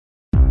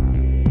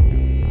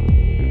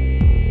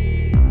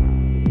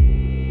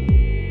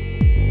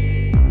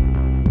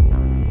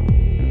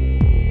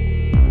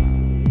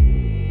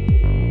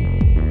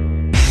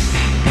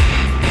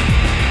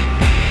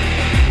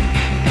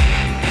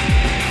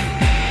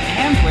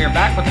we're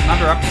back with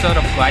another episode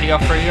of Gladio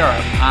for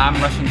Europe. I'm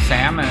Russian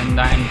Sam,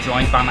 and I'm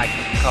joined by my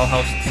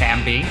co-host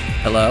Sam B.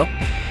 Hello.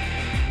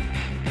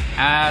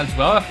 As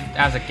well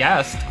as a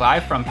guest,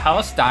 live from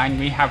Palestine,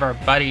 we have our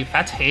buddy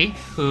Fethi,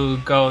 who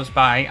goes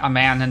by A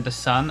Man in the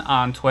Sun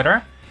on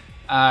Twitter.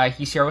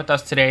 He's here with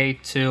us today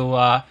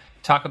to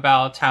talk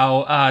about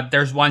how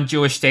there's one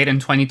Jewish state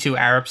and 22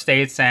 Arab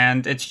states,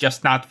 and it's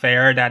just not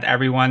fair that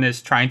everyone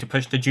is trying to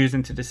push the Jews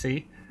into the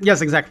sea.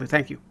 Yes, exactly.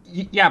 Thank you.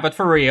 Yeah, but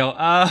for real,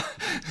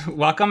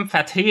 welcome,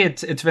 Fethi.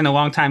 It's been a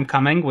long time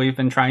coming. We've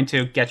been trying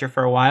to get you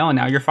for a while, and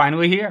now you're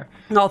finally here.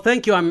 No,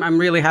 thank you. I'm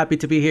really happy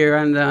to be here,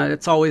 and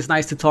it's always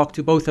nice to talk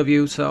to both of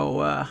you.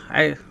 So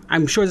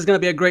I'm sure there's going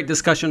to be a great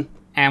discussion.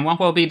 And what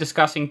we'll be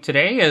discussing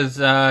today is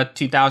a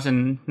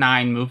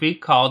 2009 movie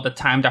called The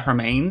Time That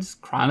Remains,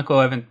 Chronicle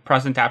of a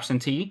Present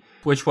Absentee,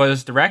 which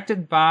was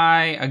directed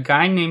by a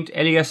guy named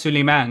Elia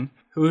Suleiman,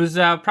 who's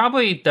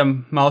probably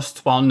the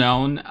most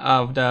well-known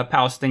of the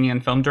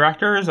Palestinian film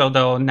directors,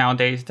 although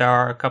nowadays there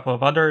are a couple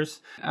of others.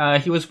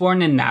 He was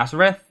born in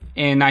Nazareth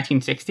in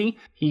 1960.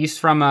 He's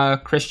from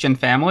a Christian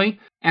family.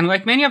 And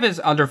like many of his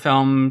other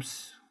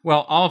films,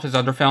 well, all of his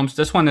other films,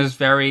 this one is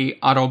very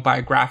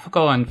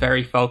autobiographical and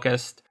very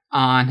focused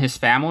on his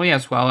family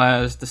as well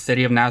as the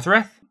city of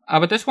Nazareth.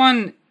 But this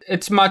one,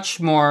 it's much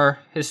more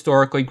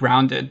historically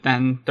grounded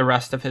than the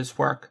rest of his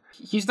work.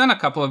 He's done a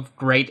couple of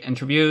great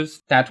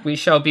interviews that we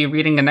shall be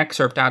reading an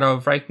excerpt out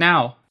of right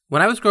now.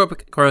 When I was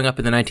growing up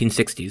in the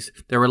 1960s,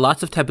 there were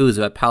lots of taboos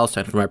about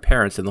Palestine from our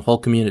parents and the whole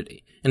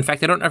community. In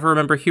fact, I don't ever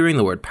remember hearing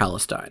the word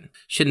Palestine.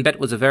 Shin Bet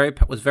was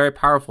very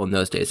powerful in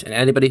those days, and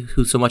anybody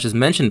who so much as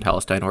mentioned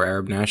Palestine or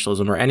Arab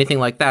nationalism or anything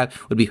like that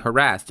would be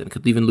harassed and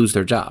could even lose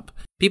their job.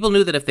 People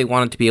knew that if they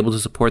wanted to be able to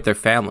support their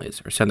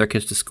families or send their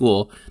kids to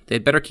school,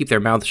 they'd better keep their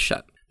mouths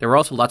shut. There were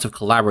also lots of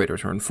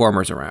collaborators or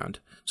informers around,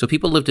 so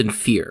people lived in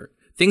fear.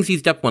 Things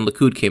eased up when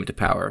Likud came to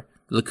power.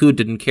 The Likud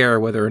didn't care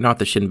whether or not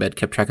the Shin Bet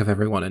kept track of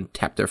everyone and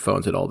tapped their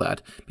phones and all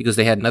that, because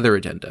they had another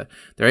agenda.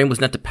 Their aim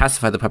was not to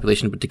pacify the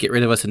population, but to get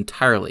rid of us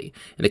entirely,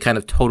 in a kind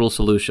of total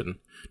solution.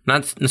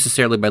 Not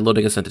necessarily by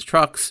loading us into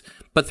trucks,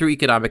 but through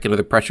economic and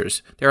other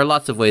pressures. There are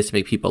lots of ways to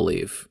make people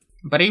leave.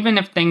 But even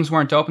if things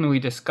weren't openly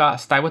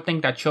discussed, I would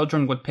think that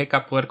children would pick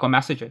up political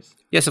messages.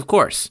 Yes, of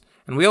course.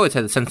 And we always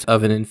had a sense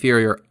of an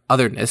inferior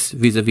otherness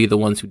vis-a-vis the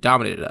ones who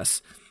dominated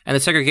us. And the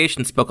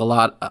segregation spoke a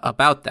lot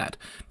about that,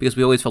 because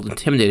we always felt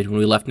intimidated when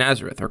we left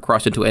Nazareth or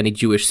crossed into any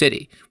Jewish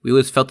city. We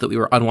always felt that we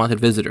were unwanted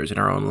visitors in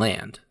our own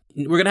land.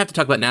 We're going to have to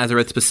talk about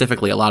Nazareth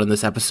specifically a lot in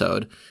this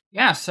episode.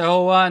 Yeah,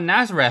 so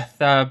Nazareth,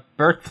 the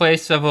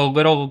birthplace of a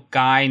little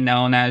guy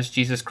known as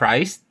Jesus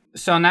Christ.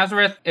 So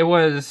Nazareth, it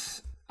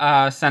was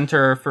a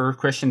center for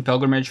Christian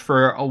pilgrimage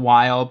for a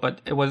while,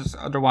 but it was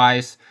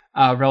otherwise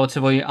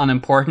relatively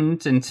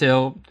unimportant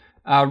until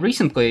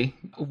recently,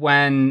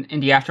 when in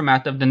the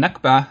aftermath of the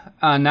Nakba,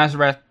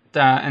 Nazareth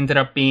ended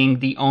up being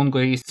the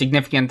only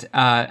significant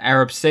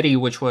Arab city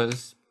which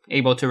was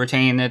able to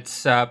retain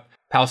its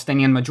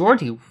Palestinian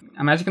majority.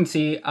 As you can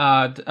see,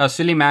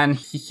 Suleiman,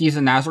 he's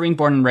a Nazarene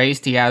born and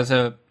raised. He has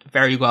a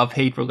very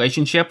love-hate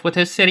relationship with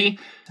his city.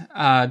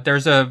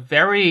 There's a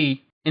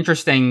very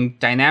interesting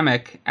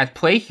dynamic at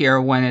play here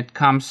when it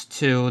comes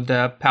to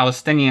the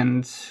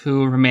Palestinians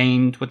who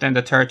remained within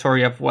the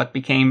territory of what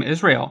became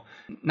Israel.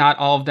 Not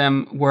all of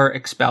them were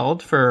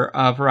expelled for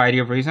a variety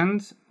of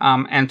reasons,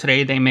 and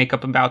today they make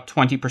up about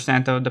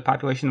 20% of the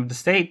population of the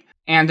state.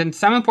 And in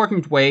some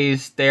important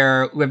ways,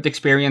 their lived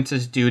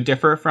experiences do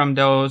differ from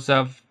those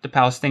of the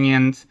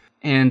Palestinians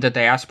in the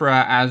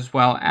diaspora as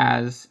well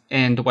as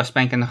in the West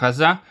Bank and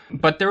Gaza.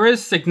 But there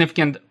is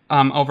significant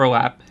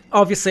overlap.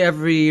 Obviously,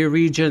 every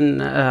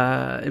region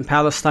in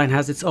Palestine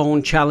has its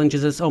own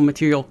challenges, its own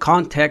material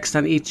context,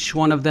 and each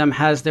one of them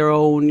has their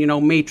own,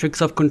 matrix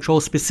of control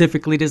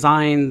specifically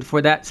designed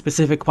for that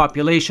specific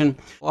population.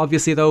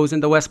 Obviously, those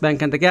in the West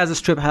Bank and the Gaza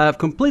Strip have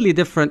completely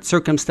different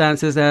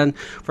circumstances than,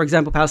 for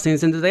example,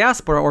 Palestinians in the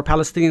diaspora or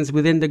Palestinians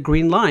within the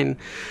Green Line.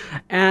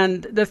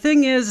 And the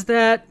thing is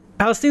that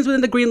Palestinians within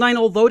the Green Line,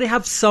 although they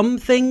have some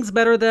things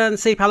better than,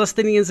 say,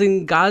 Palestinians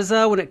in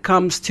Gaza when it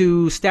comes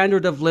to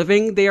standard of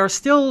living, they are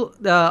still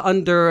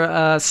under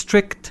a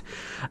strict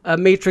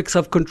matrix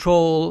of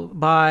control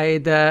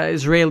by the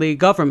Israeli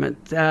government.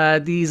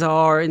 These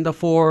are in the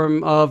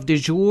form of de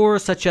jure,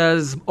 such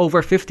as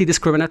over 50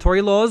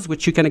 discriminatory laws,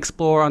 which you can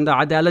explore on the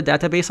Adala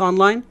database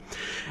online,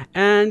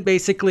 and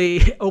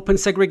basically open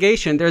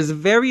segregation. There's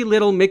very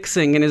little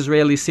mixing in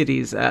Israeli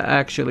cities,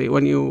 actually,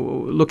 when you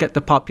look at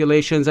the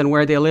populations and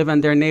where they live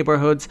and their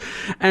neighborhoods.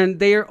 And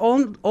they are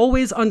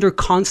always under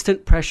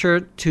constant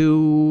pressure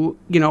to,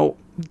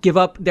 give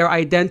up their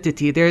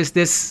identity. There's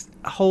this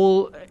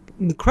whole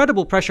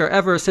incredible pressure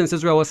ever since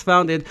Israel was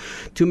founded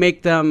to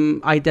make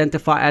them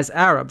identify as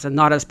Arabs and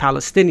not as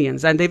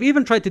Palestinians. And they've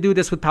even tried to do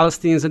this with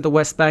Palestinians in the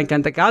West Bank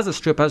and the Gaza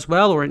Strip as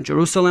well, or in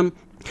Jerusalem.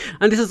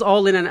 And this is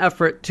all in an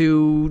effort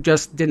to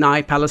just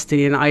deny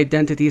Palestinian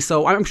identity.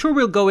 So I'm sure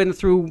we'll go in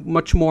through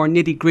much more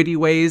nitty-gritty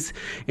ways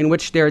in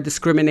which they're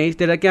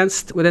discriminated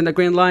against within the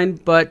Green Line.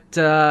 But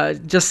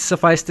just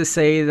suffice to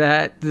say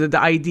that the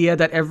idea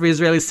that every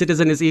Israeli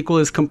citizen is equal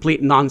is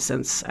complete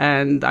nonsense.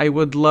 And I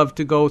would love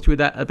to go through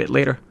that a bit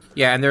later.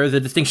 Yeah, and there is a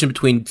distinction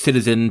between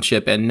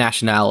citizenship and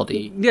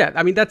nationality. Yeah,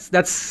 I mean, that's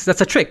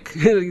a trick.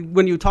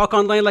 When you talk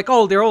online, like,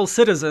 oh, they're all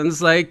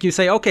citizens, like, you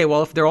say, okay,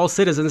 well, if they're all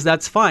citizens,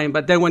 that's fine.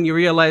 But then when you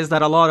realize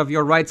that a lot of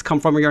your rights come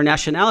from your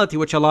nationality,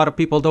 which a lot of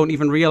people don't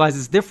even realize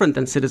is different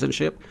than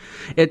citizenship,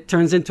 it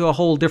turns into a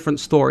whole different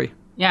story.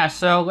 Yeah,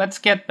 so let's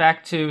get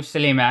back to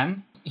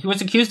Suleiman. He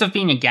was accused of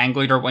being a gang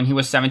leader when he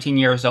was 17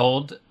 years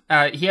old.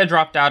 He had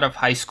dropped out of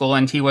high school,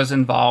 and he was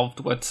involved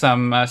with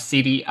some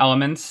seedy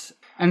elements.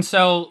 And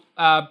so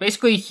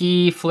basically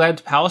he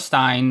fled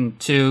Palestine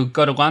to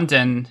go to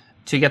London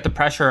to get the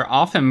pressure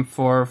off him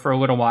for a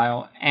little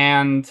while.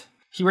 And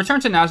he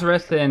returned to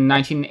Nazareth in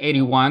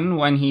 1981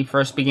 when he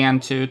first began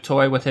to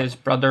toy with his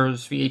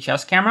brother's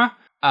VHS camera.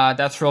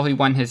 That's really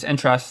when his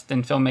interest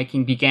in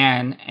filmmaking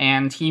began.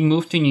 And he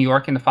moved to New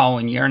York in the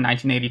following year,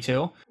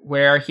 1982,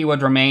 where he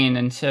would remain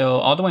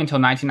all the way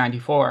until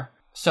 1994.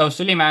 So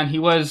Suleiman, he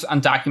was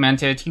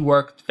undocumented. He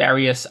worked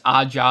various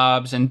odd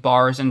jobs in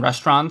bars and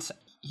restaurants.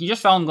 He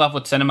just fell in love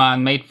with cinema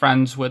and made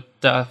friends with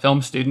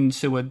film students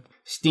who would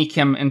sneak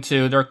him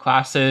into their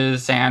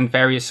classes and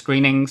various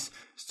screenings.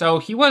 So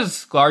he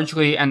was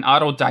largely an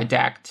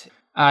autodidact.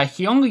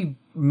 He only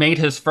made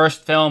his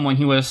first film when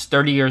he was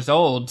 30 years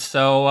old.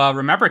 So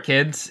remember,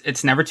 kids,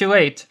 it's never too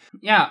late.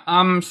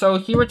 Yeah, so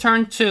he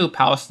returned to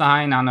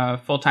Palestine on a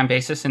full-time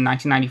basis in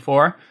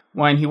 1994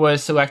 when he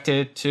was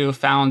selected to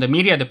found a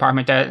media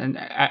department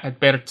at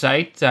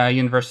Birzeit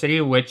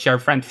University, which our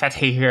friend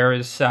Fethi here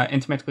is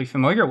intimately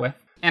familiar with.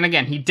 And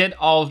again, he did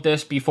all of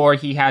this before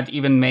he had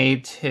even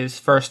made his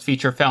first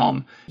feature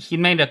film. He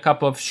made a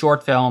couple of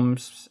short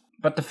films,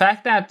 but the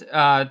fact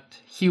that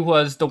he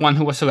was the one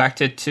who was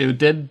selected to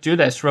do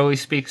this really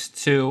speaks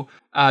to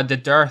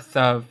the dearth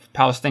of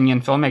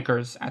Palestinian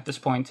filmmakers at this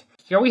point.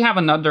 Here we have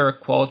another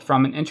quote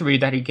from an interview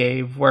that he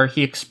gave where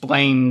he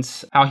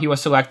explains how he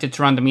was selected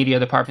to run the media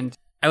department.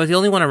 I was the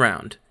only one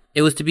around.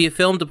 It was to be a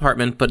film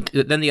department, but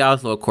then the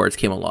Oslo Accords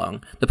came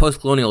along. The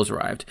post-colonials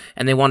arrived,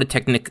 and they wanted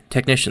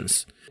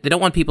technicians. They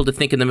don't want people to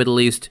think in the Middle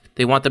East.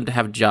 They want them to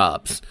have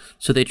jobs.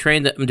 So they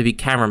trained them to be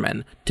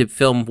cameramen, to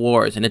film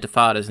wars and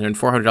intifadas and earn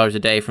 $400 a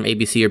day from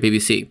ABC or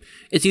BBC.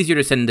 It's easier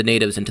to send the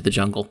natives into the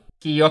jungle.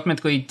 He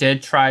ultimately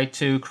did try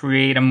to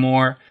create a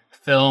more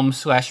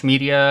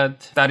film/media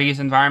studies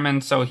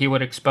environment, so he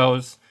would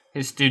expose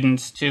his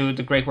students to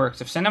the great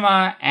works of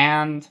cinema,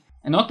 and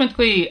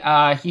ultimately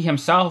he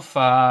himself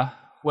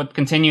would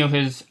continue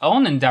his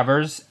own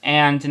endeavors,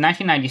 and in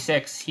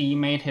 1996 he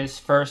made his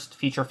first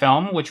feature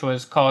film, which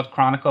was called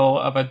Chronicle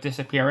of a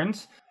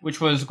Disappearance,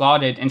 which was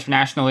lauded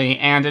internationally,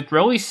 and it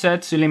really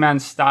set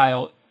Suleiman's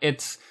style.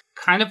 It's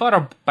kind of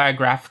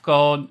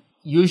autobiographical,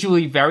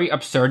 usually very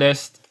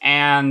absurdist,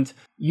 and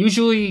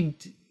usually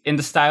in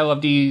the style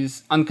of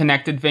these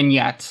unconnected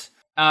vignettes.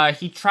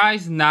 He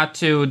tries not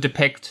to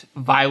depict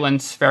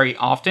violence very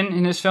often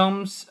in his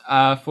films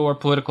for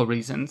political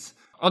reasons,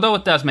 although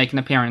it does make an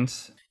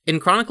appearance. In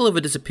Chronicle of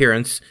a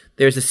Disappearance,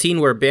 there's a scene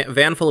where a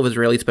van full of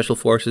Israeli special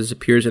forces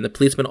appears and the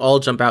policemen all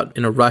jump out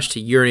in a rush to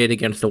urinate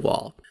against a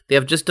wall. They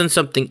have just done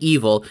something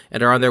evil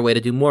and are on their way to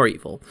do more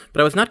evil,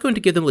 but I was not going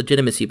to give them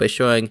legitimacy by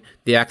showing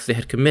the acts they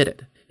had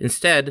committed.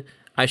 Instead,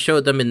 I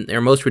showed them in their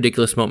most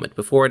ridiculous moment,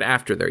 before and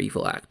after their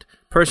evil act.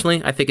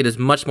 Personally, I think it is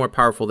much more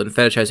powerful than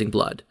fetishizing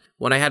blood.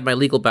 When I had my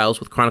legal battles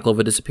with Chronicle of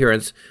a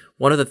Disappearance,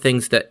 one of the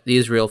things that the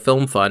Israel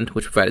Film Fund,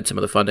 which provided some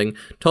of the funding,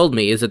 told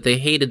me is that they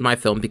hated my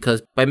film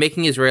because by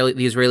making the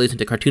Israelis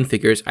into cartoon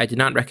figures, I did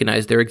not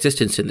recognize their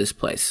existence in this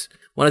place.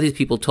 One of these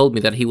people told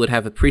me that he would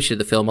have appreciated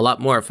the film a lot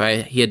more if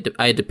I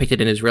had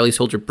depicted an Israeli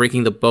soldier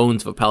breaking the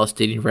bones of a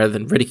Palestinian rather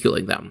than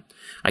ridiculing them.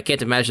 I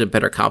can't imagine a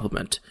better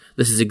compliment.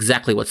 This is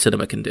exactly what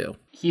cinema can do.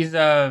 He's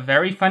a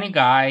very funny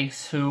guy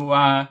who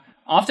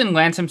often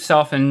lands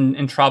himself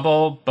in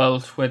trouble,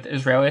 both with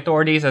Israeli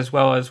authorities as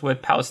well as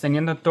with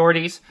Palestinian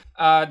authorities.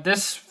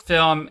 This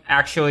film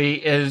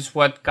actually is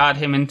what got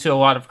him into a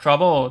lot of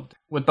trouble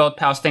with both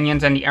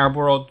Palestinians and the Arab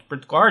world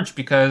writ large,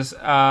 because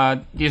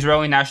the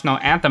Israeli national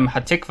anthem,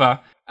 Hatikva,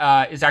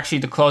 is actually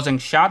the closing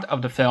shot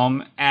of the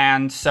film.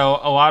 And so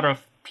a lot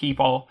of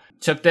people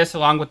took this,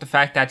 along with the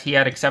fact that he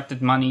had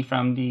accepted money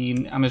from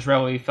the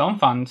Israeli Film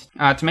Fund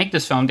to make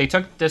this film. They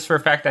took this for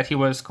the fact that he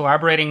was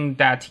collaborating,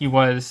 that he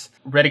was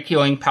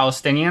ridiculing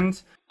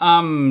Palestinians.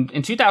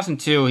 In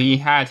 2002, he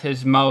had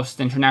his most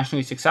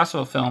internationally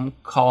successful film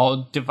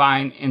called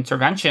Divine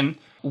Intervention,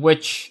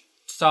 which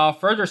saw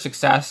further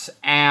success,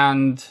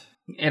 and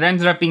it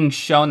ended up being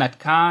shown at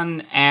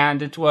Cannes,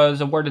 and it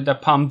was awarded the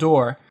Palme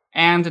d'Or.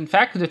 And in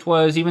fact, it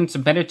was even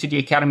submitted to the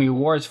Academy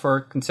Awards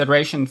for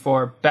consideration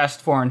for Best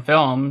Foreign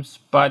Films,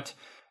 but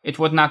it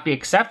would not be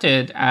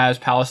accepted as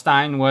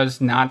Palestine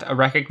was not a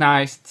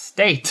recognized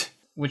state,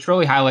 which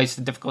really highlights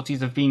the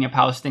difficulties of being a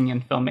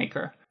Palestinian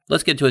filmmaker.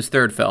 Let's get to his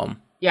third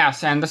film,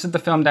 Yes, and this is the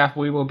film that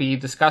we will be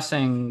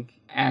discussing,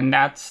 and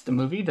that's the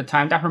movie, The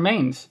Time That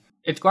Remains.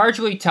 It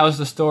largely tells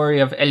the story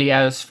of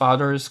Elia's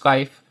father's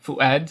life,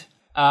 Fuad,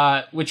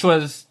 which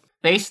was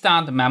based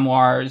on the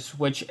memoirs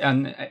which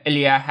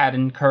Elia had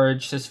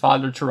encouraged his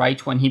father to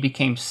write when he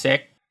became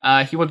sick.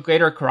 He would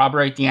later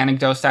corroborate the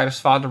anecdotes that his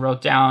father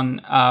wrote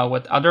down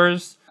with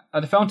others.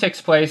 The film takes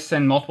place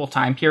in multiple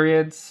time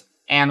periods,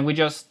 and we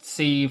just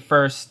see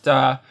first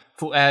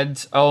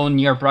Fuad's own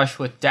near brush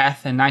with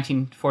death in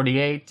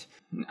 1948,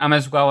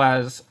 as well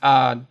as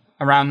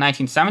around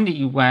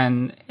 1970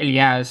 when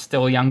Elia is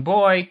still a young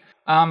boy,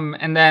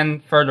 and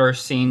then further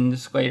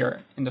scenes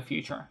later in the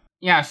future.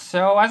 Yeah,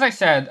 so as I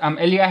said,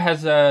 Elia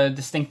has a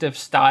distinctive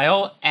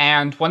style,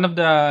 and one of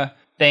the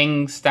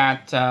things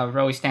that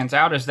really stands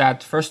out is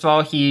that, first of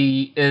all,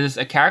 he is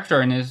a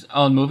character in his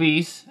own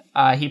movies.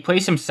 He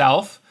plays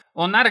himself.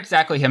 Well, not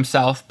exactly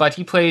himself, but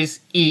he plays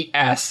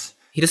ES.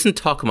 He doesn't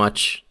talk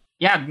much.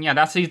 Yeah,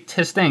 that's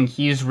his thing.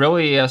 He's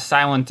really a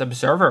silent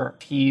observer.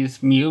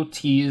 He's mute,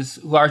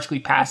 he's largely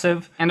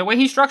passive. And the way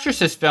he structures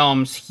his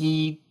films,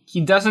 he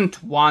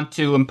doesn't want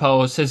to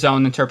impose his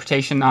own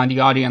interpretation on the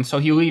audience, so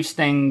he leaves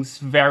things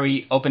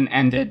very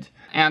open-ended.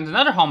 And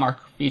another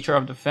hallmark feature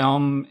of the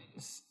film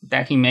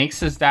that he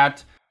makes is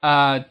that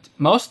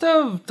most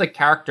of the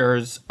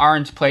characters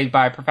aren't played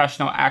by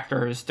professional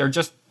actors. They're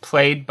just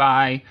played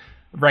by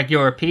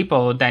regular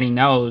people that he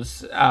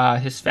knows,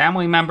 his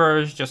family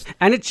members, just...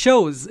 And it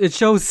shows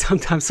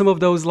sometimes. Some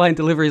of those line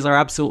deliveries are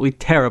absolutely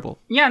terrible.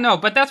 Yeah, no,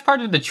 but that's part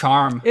of the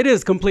charm. It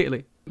is,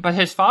 completely. But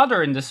his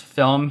father in this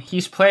film,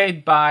 he's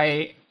played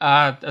by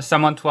a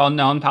somewhat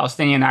well-known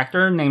Palestinian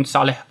actor named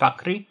Saleh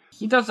Bakri.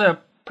 He does a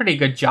pretty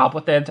good job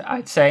with it,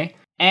 I'd say.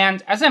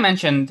 And as I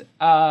mentioned,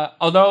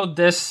 although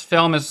this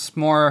film is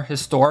more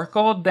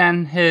historical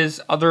than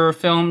his other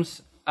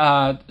films,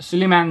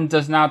 Suleiman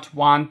does not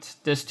want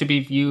this to be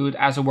viewed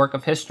as a work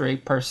of history,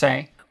 per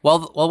se.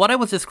 While what I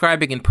was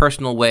describing in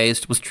personal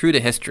ways was true to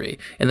history,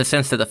 in the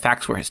sense that the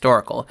facts were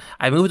historical,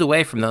 I moved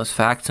away from those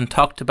facts and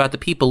talked about the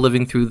people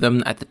living through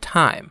them at the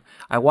time.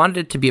 I wanted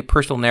it to be a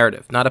personal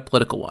narrative, not a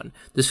political one.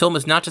 This film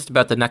is not just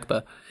about the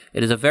Nakba.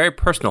 It is a very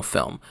personal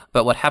film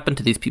about what happened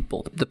to these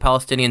people, the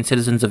Palestinian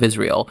citizens of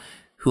Israel,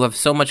 who have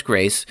so much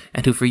grace,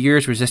 and who for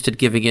years resisted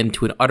giving in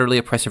to an utterly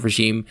oppressive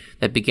regime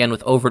that began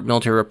with overt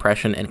military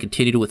repression and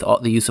continued with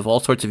the use of all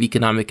sorts of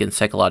economic and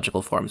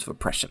psychological forms of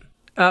oppression.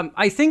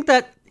 I think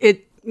that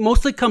it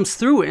mostly comes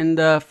through in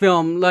the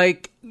film.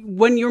 Like,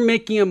 when you're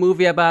making a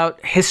movie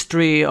about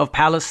history of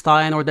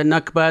Palestine or the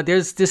Nakba,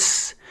 there's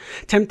this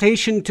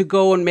temptation to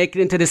go and make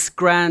it into this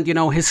grand,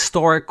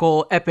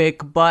 historical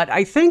epic. But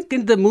I think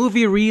the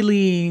movie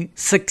really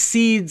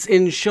succeeds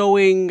in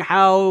showing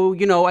how,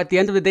 at the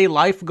end of the day,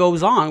 life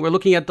goes on. We're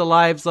looking at the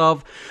lives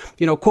of,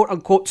 quote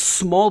unquote,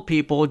 small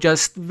people,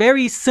 just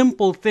very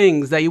simple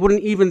things that you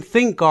wouldn't even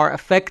think are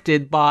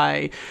affected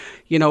by,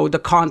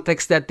 the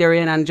context that they're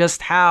in, and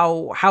just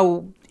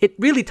how it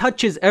really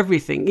touches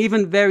everything,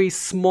 even very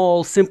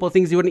small, simple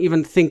things you wouldn't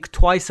even think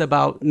twice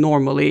about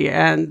normally.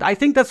 And I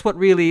think that's what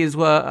really is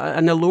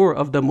an allure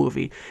of the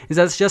movie, is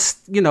that it's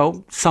just,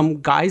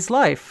 some guy's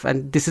life,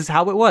 and this is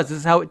how it was, this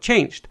is how it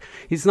changed.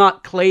 He's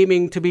not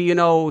claiming to be,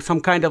 some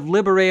kind of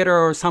liberator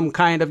or some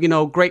kind of,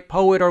 great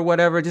poet or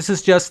whatever. This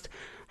is just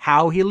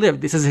how he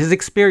lived. This is his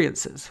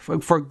experiences,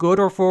 for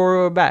good or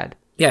for bad.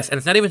 Yes, and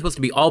it's not even supposed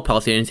to be all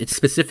Palestinians. It's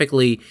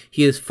specifically,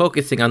 he is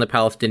focusing on the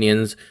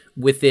Palestinians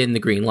within the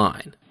Green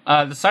Line.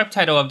 The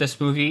subtitle of this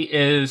movie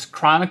is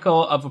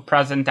Chronicle of a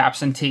Present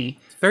Absentee.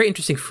 Very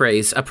interesting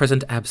phrase, a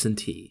present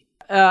absentee.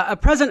 A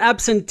present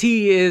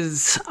absentee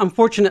is,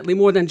 unfortunately,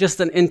 more than just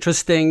an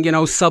interesting,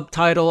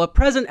 subtitle. A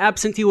present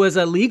absentee was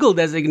a legal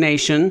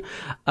designation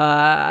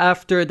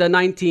after the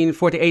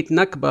 1948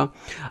 Nakba.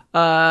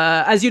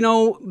 As you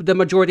know, the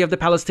majority of the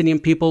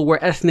Palestinian people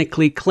were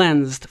ethnically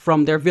cleansed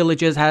from their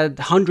villages, had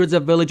hundreds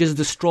of villages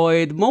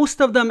destroyed. Most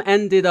of them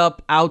ended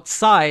up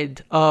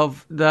outside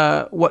of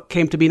what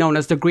came to be known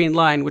as the Green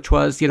Line, which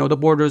was, the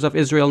borders of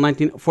Israel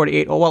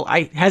 1948. Oh, well,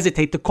 I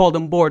hesitate to call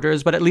them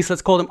borders, but at least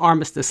let's call them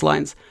armistice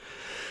lines.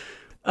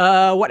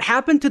 What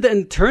happened to the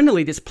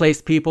internally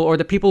displaced people, or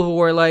the people who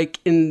were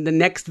in the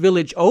next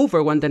village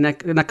over when the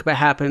Nakba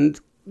happened,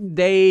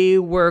 they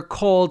were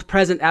called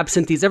present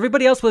absentees.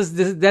 Everybody else was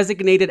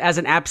designated as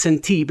an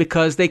absentee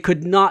because they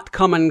could not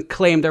come and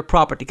claim their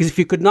property. Because if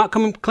you could not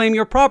come and claim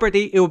your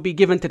property, it would be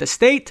given to the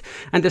state,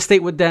 and the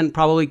state would then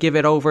probably give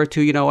it over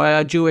to,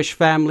 a Jewish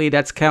family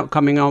that's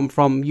coming home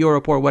from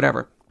Europe or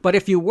whatever. But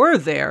if you were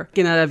there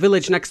in a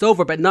village next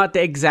over, but not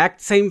the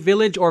exact same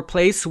village or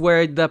place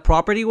where the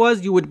property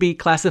was, you would be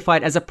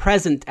classified as a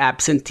present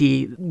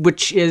absentee,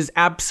 which is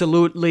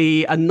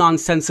absolutely a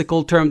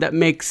nonsensical term that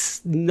makes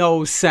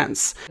no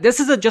sense. This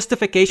is a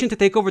justification to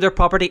take over their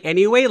property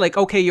anyway. Like,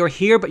 okay, you're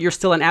here, but you're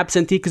still an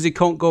absentee because you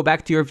can't go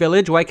back to your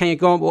village. Why can't you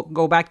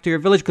go back to your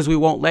village? Because we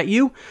won't let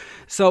you.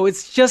 So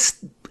it's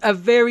just a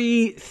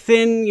very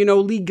thin,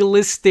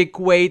 legalistic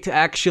way to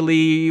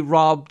actually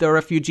rob the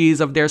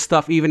refugees of their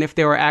stuff, even if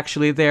they were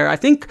actually there. I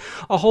think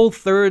a whole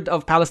third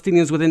of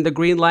Palestinians within the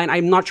Green Line,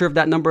 I'm not sure if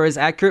that number is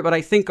accurate, but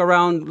I think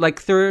around like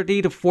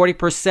 30 to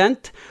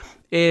 40%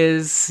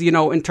 is,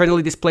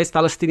 internally displaced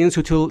Palestinians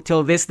who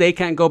till this day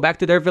can't go back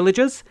to their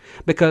villages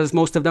because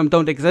most of them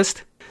don't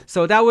exist.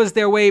 So that was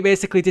their way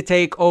basically to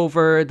take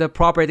over the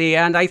property.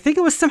 And I think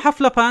it was Samhaf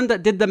Lapan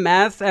that did the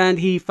math, and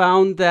he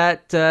found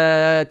that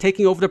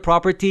taking over the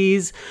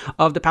properties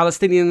of the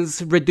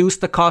Palestinians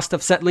reduced the cost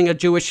of settling a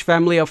Jewish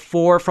family of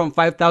 4 from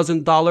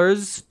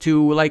 $5,000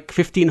 to like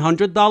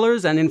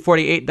 $1,500. And in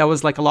 48, that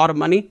was like a lot of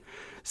money.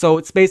 So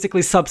it's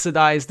basically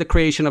subsidized the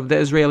creation of the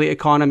Israeli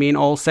economy in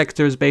all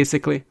sectors,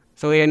 basically.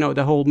 So,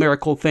 the whole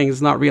miracle thing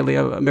is not really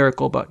a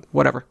miracle, but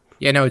whatever.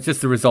 Yeah, no, it's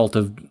just the result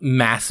of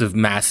massive,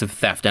 massive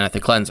theft and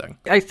ethnic cleansing.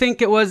 I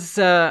think it was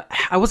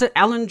it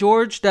Alan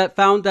George that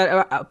found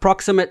that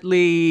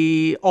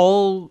approximately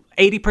all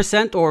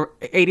 80% or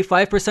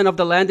 85% of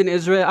the land in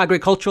Israel,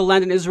 agricultural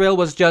land in Israel,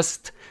 was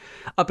just,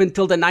 up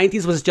until the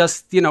 90s, was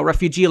just,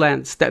 refugee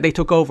lands that they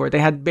took over. They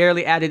had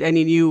barely added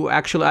any new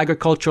actual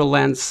agricultural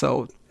lands.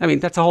 So,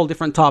 that's a whole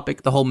different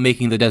topic. The whole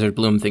making the desert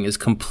bloom thing is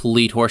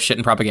complete horseshit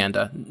and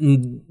propaganda.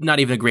 Not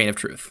even a grain of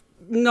truth.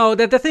 No,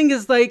 the thing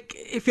is, like,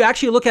 if you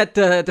actually look at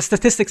the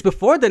statistics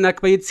before the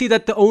Nakba, you'd see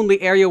that the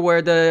only area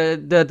where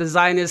the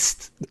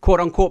Zionist,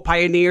 quote-unquote,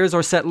 pioneers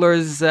or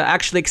settlers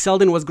actually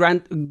excelled in was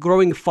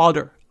growing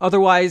fodder.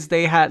 Otherwise,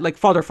 they had, like,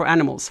 fodder for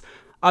animals.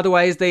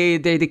 Otherwise, they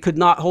could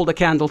not hold a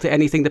candle to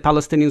anything the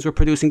Palestinians were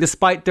producing.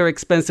 Despite their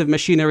expensive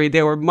machinery,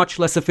 they were much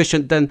less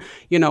efficient than,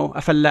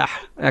 a fallah,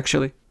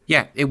 actually.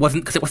 Yeah, it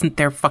wasn't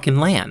their fucking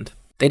land.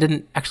 They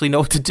didn't actually know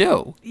what to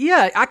do.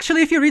 Yeah,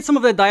 actually, if you read some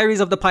of the diaries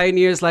of the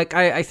pioneers, like,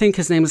 I think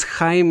his name is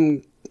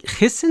Chaim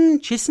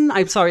Chissen.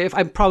 I'm sorry if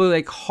I'm probably,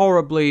 like,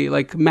 horribly,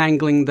 like,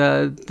 mangling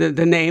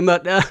the name,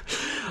 but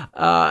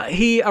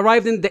he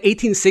arrived in the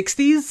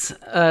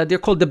 1860s. They're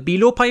called the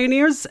Bilo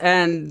pioneers,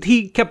 and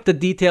he kept a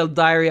detailed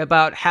diary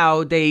about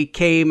how they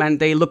came and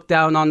they looked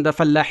down on the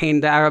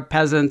Fallahin, the Arab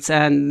peasants,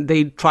 and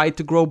they tried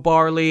to grow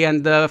barley,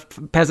 and the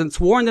peasants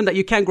warned them that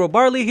you can't grow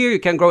barley here, you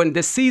can't grow in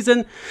this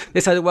season.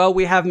 They said, well,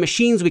 we have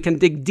machines, we can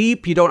dig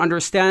deep, you don't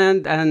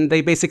understand, and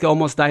they basically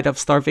almost died of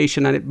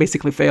starvation, and it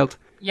basically failed.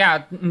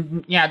 Yeah,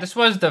 this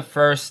was the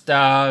first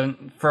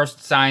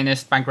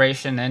Zionist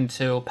migration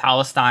into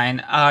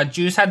Palestine.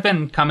 Jews had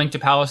been coming to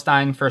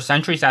Palestine for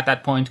centuries at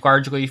that point,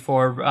 largely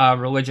for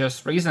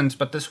religious reasons,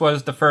 but this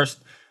was the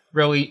first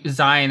really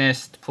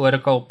Zionist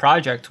political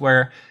project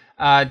where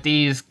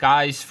these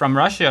guys from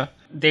Russia,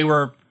 they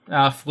were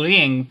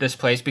fleeing this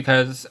place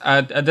because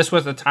this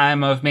was a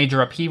time of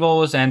major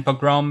upheavals and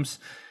pogroms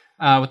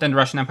within the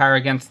Russian Empire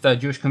against the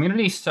Jewish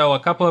community. So a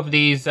couple of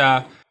these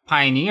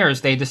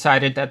pioneers, they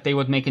decided that they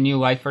would make a new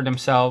life for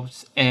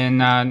themselves in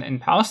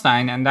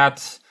Palestine, and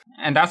that's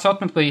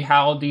ultimately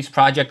how these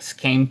projects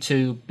came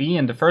to be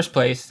in the first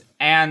place.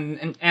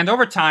 And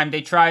over time,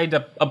 they tried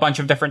a bunch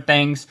of different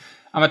things.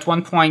 At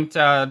one point,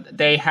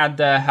 they had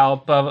the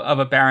help of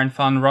a Baron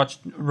von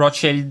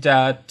Rothschild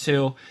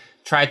to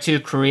try to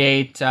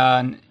create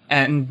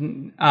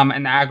an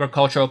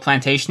agricultural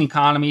plantation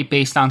economy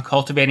based on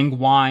cultivating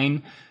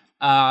wine,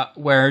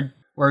 where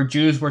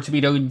Jews were to be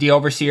the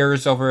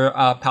overseers over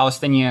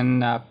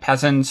Palestinian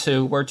peasants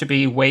who were to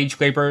be wage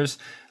laborers.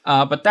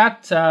 But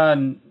that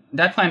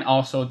plan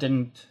also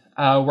didn't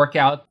work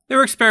out. They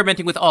were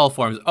experimenting with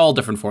all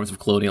different forms of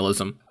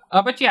colonialism.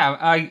 But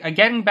yeah,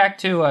 getting back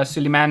to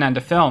Suleiman and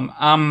the film.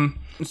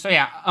 As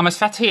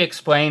Fethi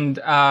explained,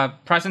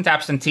 present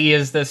absentee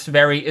is this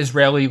very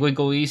Israeli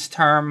legalese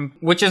term,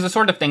 which is the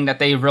sort of thing that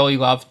they really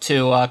love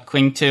to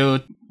cling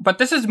to. But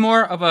this is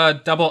more of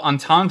a double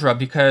entendre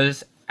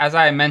because, as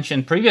I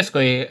mentioned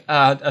previously,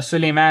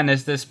 Suleiman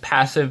is this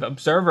passive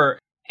observer.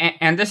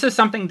 And this is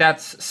something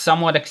that's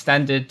somewhat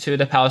extended to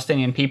the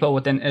Palestinian people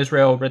within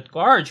Israel writ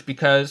large,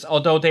 because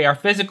although they are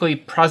physically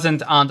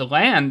present on the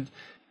land,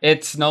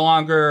 it's no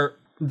longer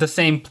the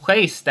same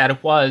place that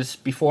it was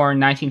before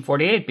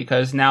 1948,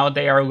 because now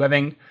they are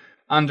living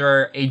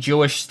under a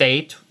Jewish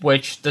state,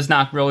 which does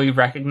not really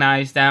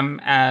recognize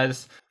them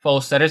as full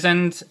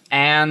citizens,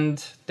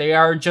 and they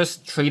are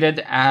just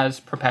treated as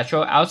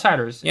perpetual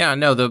outsiders. Yeah,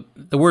 no, the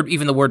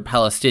word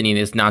Palestinian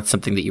is not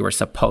something that you are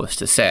supposed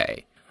to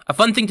say. A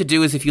fun thing to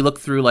do is if you look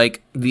through,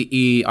 like,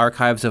 the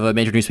archives of a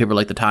major newspaper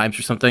like The Times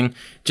or something,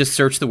 just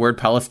search the word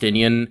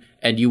Palestinian,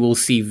 and you will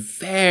see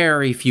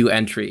very few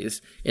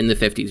entries in the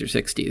 50s or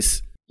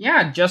 60s.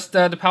 Yeah, just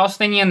the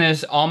Palestinian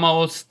is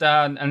almost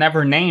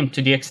never named,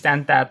 to the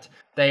extent that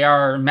they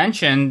are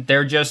mentioned.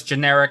 They're just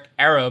generic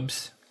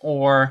Arabs,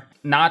 or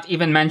not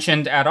even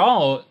mentioned at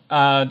all.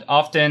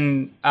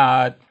 Often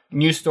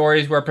news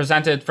stories were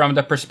presented from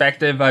the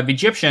perspective of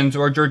Egyptians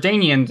or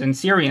Jordanians and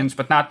Syrians,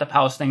 but not the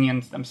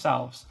Palestinians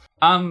themselves.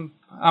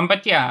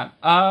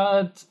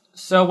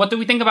 So what do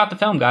we think about the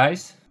film,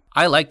 guys?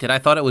 I liked it. I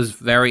thought it was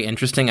very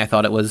interesting. I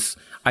thought it was,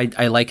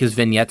 I like his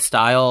vignette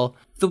style.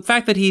 The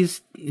fact that he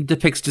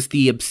depicts just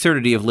the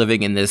absurdity of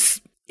living in this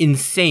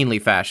insanely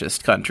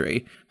fascist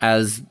country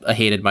as a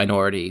hated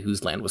minority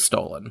whose land was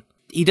stolen.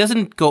 He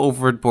doesn't go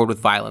overboard with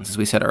violence, as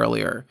we said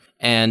earlier,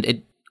 and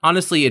it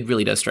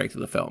really does strike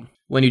through the film.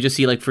 When you just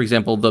see, like, for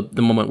example,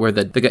 the moment where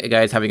the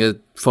guy is having a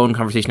phone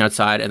conversation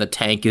outside and the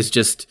tank is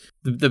just,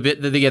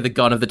 the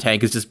gun of the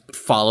tank is just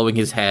following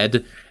his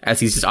head as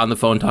he's just on the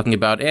phone talking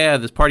about,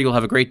 this party will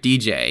have a great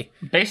DJ.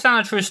 Based on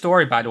a true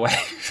story, by the way.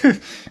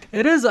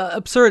 It is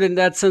absurd in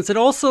that sense. It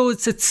also,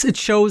 it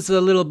shows a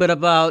little bit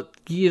about,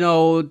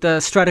 the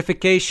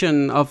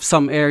stratification of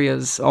some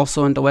areas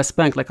also in the West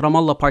Bank, like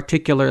Ramallah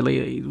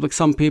particularly. Like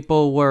some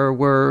people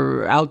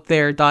were out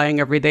there dying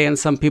every day and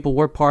some people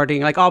were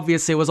partying. Like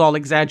obviously it was all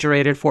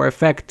exaggerated for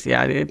effect,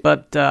 yeah.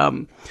 But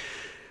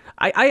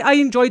I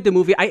enjoyed the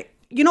movie. I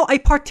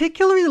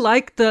particularly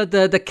liked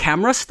the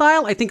camera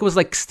style. I think it was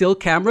like still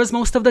cameras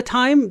most of the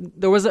time.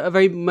 There was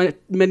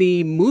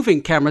many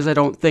moving cameras, I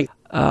don't think.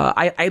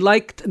 I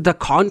liked the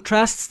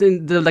contrasts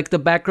in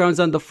the backgrounds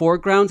and the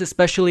foregrounds,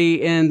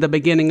 especially in the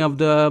beginning of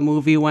the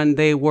movie when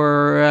they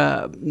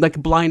were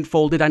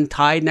blindfolded and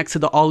tied next to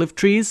the olive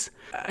trees.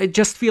 I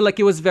just feel like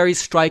it was very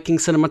striking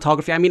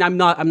cinematography. I mean, I'm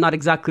not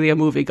exactly a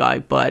movie guy,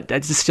 but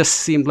it just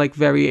seemed like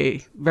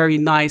very, very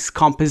nice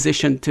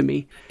composition to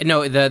me.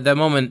 No, the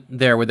moment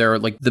there where there were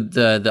like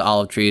the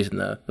olive trees and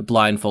the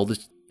blindfold,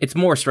 it's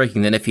more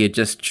striking than if he had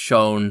just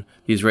shown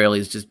the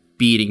Israelis just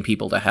beating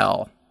people to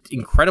hell.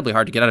 Incredibly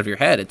hard to get out of your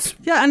head.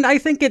 And I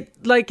think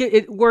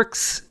it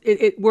works.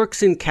 It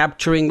works in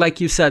capturing,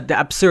 like you said, the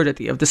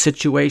absurdity of the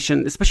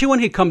situation, especially when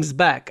he comes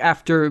back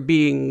after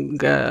being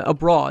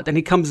abroad, and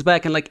he comes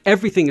back and like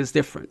everything is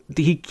different.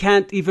 He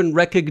can't even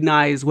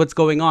recognize what's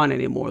going on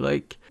anymore.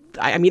 Like,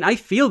 I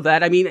feel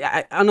that.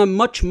 On a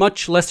much,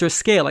 much lesser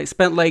scale. I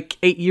spent like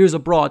 8 years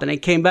abroad and I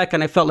came back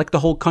and I felt like the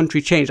whole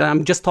country changed.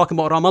 I'm just talking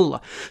about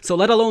Ramallah. So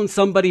let alone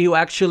somebody who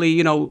actually,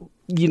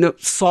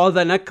 saw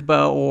the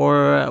Nakba,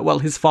 or,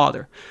 his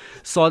father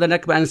saw the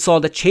Nakba and saw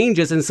the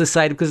changes in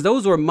society, because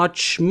those were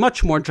much,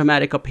 much more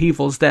dramatic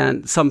upheavals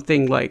than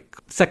something like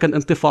Second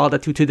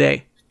Intifada to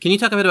today. Can you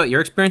talk a bit about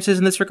your experiences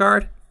in this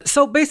regard?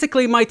 So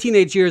basically, my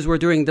teenage years were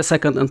during the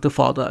Second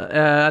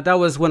Intifada. That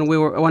was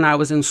when I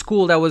was in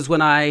school. That was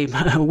when I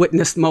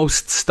witnessed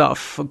most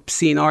stuff.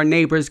 Seen our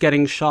neighbors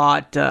getting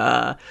shot.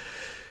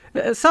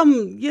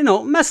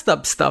 Some, messed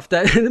up stuff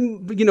that,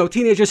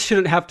 teenagers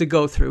shouldn't have to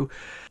go through.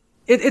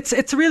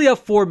 It's really a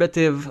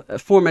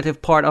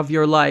formative part of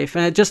your life,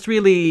 and it just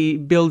really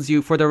builds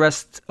you for the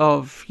rest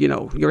of,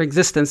 your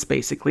existence,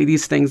 basically,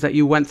 these things that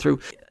you went through.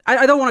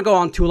 I don't want to go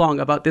on too long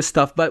about this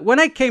stuff, but when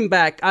I came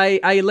back,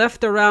 I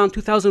left around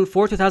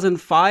 2004,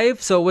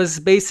 2005, so it was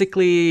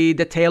basically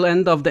the tail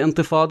end of the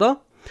Intifada.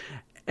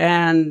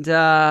 And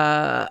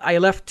I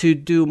left to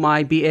do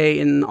my BA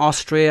in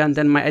Austria, and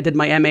then I did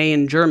my MA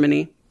in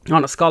Germany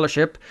on a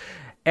scholarship.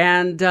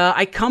 And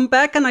I come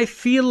back and I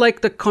feel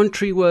like the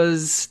country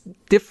was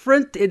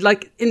different. In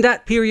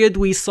that period,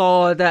 we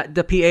saw that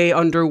the PA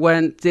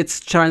underwent its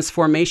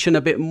transformation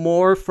a bit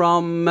more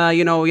from,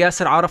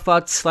 Yasser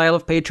Arafat's style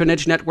of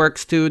patronage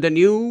networks to the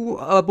new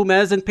Abu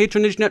Mazen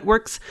patronage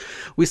networks.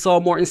 We saw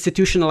more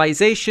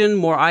institutionalization,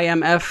 more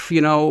IMF,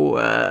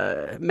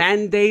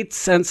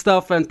 mandates and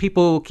stuff. And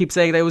people keep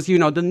saying that it was, the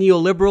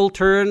neoliberal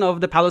turn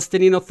of the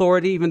Palestinian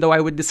Authority, even though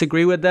I would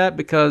disagree with that,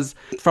 because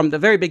from the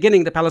very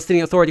beginning, the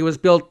Palestinian Authority was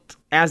built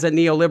as a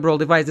neoliberal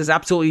device. There's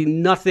absolutely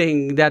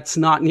nothing that's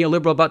not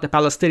neoliberal about the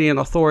Palestinian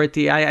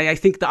Authority. I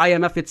think the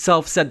IMF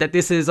itself said that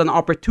this is an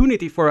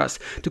opportunity for us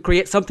to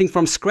create something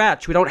from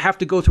scratch. We don't have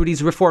to go through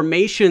these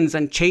reformations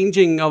and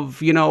changing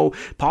of,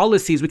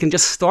 policies. We can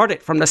just start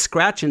it from the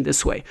scratch in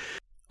this way.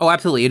 Oh,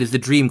 absolutely. It is the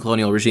dream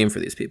colonial regime for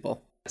these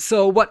people.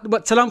 So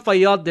what Salam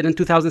Fayyad did in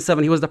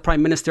 2007, he was the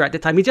prime minister at the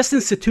time. He just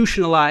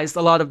institutionalized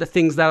a lot of the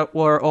things that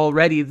were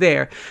already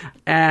there.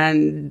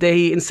 And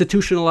they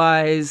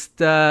institutionalized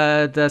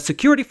the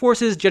security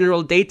forces,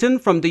 General Dayton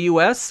from the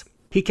US.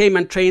 He came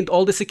and trained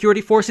all the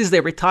security forces.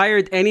 They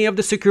retired any of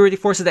the security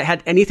forces that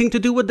had anything to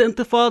do with the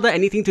Intifada,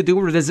 anything to do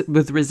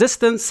with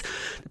resistance.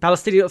 The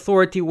Palestinian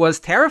Authority was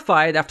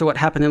terrified after what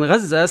happened in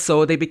Gaza,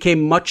 so they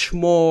became much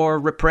more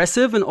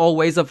repressive in all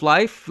ways of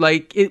life.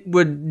 Like, it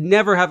would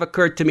never have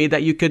occurred to me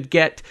that you could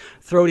get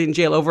thrown in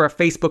jail over a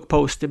Facebook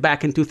post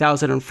back in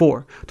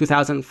 2004,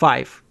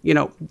 2005.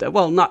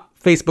 Not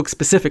Facebook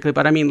specifically,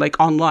 but I mean like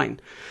online.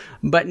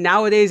 But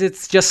nowadays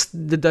it's just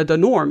the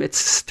norm.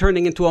 It's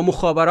turning into a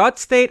mukhabarat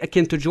state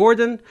akin to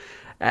Jordan,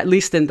 at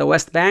least in the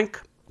West Bank.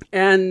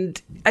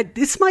 And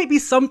this might be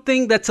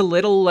something that's a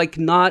little like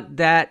not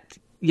that,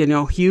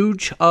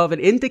 huge of an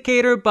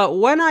indicator. But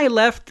when I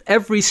left,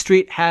 every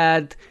street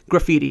had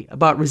graffiti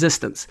about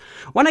resistance.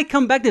 When I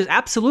come back, there's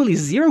absolutely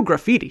zero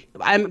graffiti.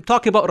 I'm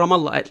talking about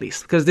Ramallah at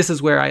least, because this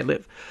is where I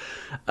live.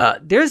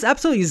 There's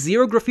absolutely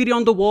zero graffiti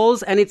on the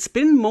walls, and it's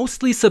been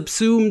mostly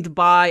subsumed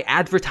by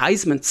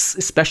advertisements,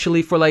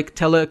 especially for like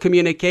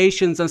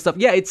telecommunications and stuff.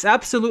 Yeah, it's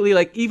absolutely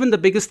like even the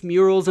biggest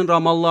murals in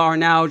Ramallah are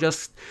now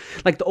just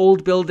like the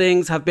old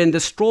buildings have been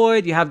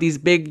destroyed. You have these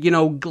big,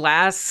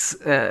 glass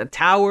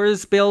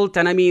towers built,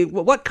 and I mean,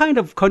 what kind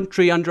of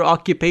country under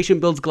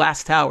occupation builds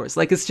glass towers?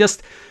 Like, it's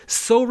just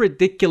so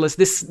ridiculous.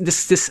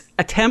 This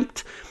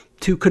attempt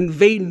to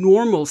convey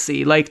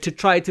normalcy, like to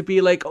try to be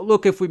like,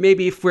 look, if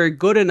we're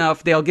good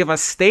enough, they'll give us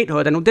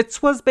statehood. And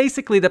this was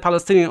basically the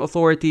Palestinian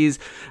Authority's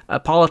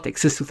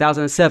politics since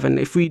 2007.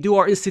 If we do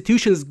our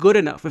institutions good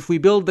enough, if we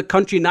build the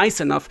country nice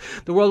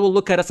enough, the world will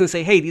look at us and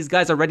say, hey, these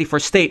guys are ready for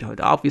statehood.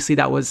 Obviously,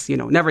 that was,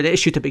 never the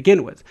issue to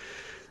begin with.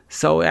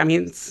 So, I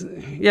mean,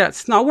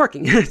 it's not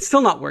working. It's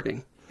still not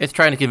working. It's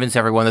trying to convince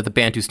everyone that the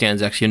Bantustan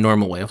is actually a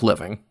normal way of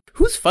living.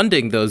 Who's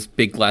funding those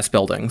big glass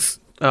buildings?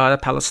 The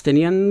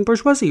Palestinian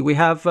bourgeoisie. We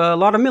have a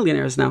lot of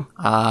millionaires now.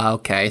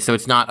 Okay. So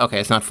it's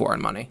not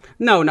foreign money.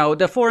 No.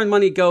 The foreign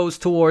money goes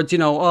towards,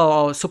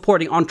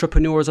 supporting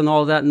entrepreneurs and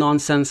all that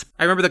nonsense.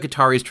 I remember the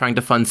Qataris trying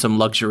to fund some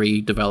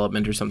luxury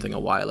development or something a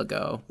while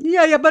ago.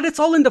 Yeah, but it's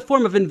all in the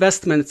form of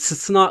investments.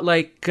 It's not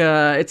like,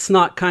 it's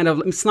not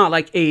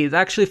like aid.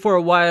 Actually, for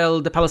a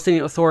while, the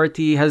Palestinian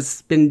Authority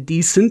has been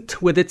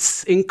decent with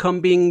its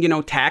income being,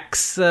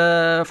 tax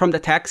from the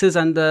taxes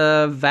and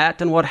the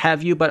VAT and what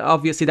have you. But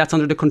obviously, that's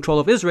under the control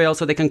of Israel,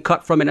 so they can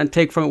cut from it and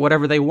take from it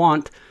whatever they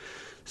want.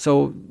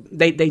 So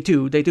they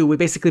do. We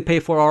basically pay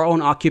for our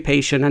own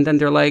occupation, and then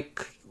they're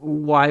like,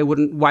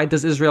 why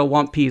does Israel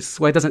want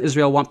peace? Why doesn't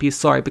Israel want peace?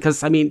 Sorry,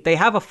 because I mean, they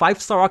have a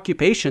 5-star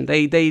occupation.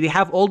 They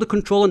have all the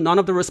control and none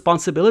of the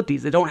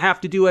responsibilities. They don't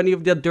have to do any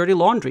of the dirty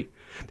laundry.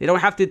 They don't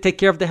have to take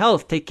care of the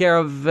health, take care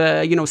of,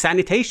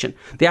 sanitation.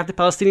 They have the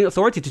Palestinian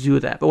Authority to do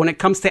that. But when it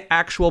comes to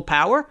actual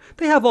power,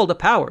 they have all the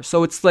power.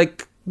 So it's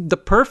like the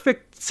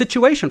perfect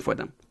situation for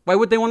them. Why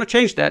would they want to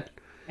change that?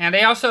 And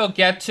they also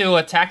get to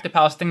attack the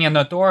Palestinian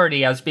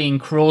Authority as being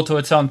cruel to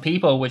its own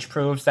people, which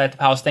proves that the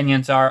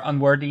Palestinians are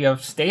unworthy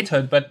of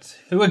statehood. But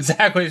who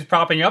exactly is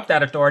propping up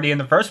that authority in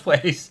the first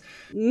place?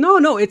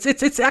 No,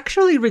 it's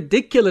actually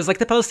ridiculous. Like,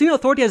 the Palestinian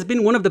Authority has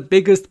been one of the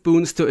biggest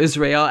boons to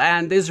Israel,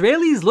 and the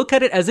Israelis look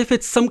at it as if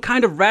it's some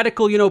kind of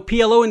radical,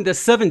 PLO in the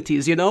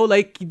 70s,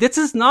 Like, this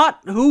is not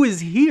who is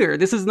here.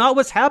 This is not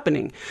what's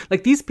happening.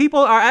 Like, these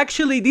people are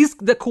actually,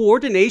 the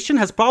coordination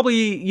has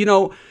probably,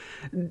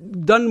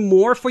 done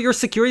more for your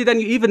security than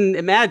you even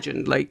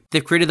imagined. Like,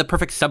 they've created the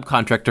perfect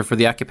subcontractor for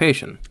the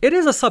occupation. It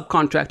is a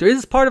subcontractor. It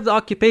is part of the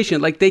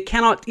occupation. Like, they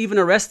cannot even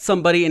arrest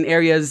somebody in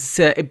areas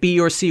B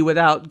or C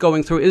without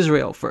going through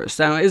Israel first.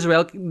 Now,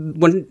 Israel,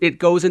 when it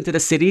goes into the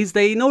cities,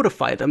 they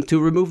notify them to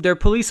remove their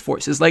police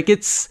forces. Like,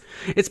 it's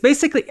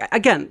basically,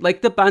 again,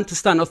 like the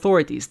Bantustan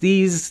authorities.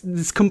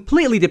 These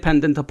completely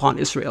dependent upon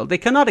Israel. They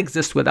cannot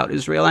exist without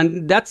Israel,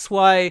 and that's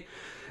why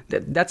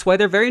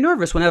they're very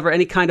nervous whenever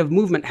any kind of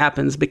movement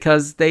happens,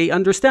 because they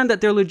understand that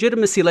their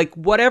legitimacy, like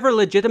whatever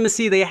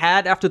legitimacy they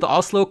had after the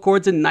Oslo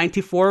Accords in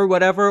 94 or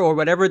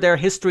whatever their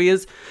history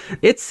is,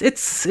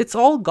 it's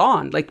all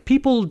gone. Like,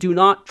 people do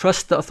not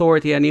trust the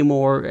authority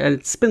anymore, and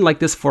it's been like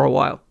this for a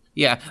while.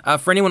 Yeah.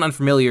 For anyone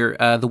unfamiliar,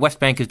 the West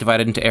Bank is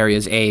divided into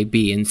areas A,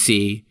 B, and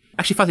C.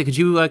 Actually, Fatih, could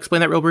you explain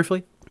that real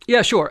briefly?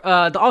 Yeah, sure.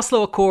 The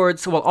Oslo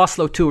Accords, well,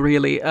 Oslo II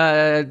really,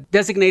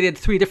 designated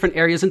 3 different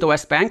areas in the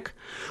West Bank,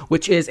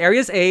 which is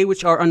areas A,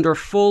 which are under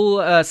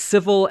full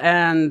civil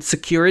and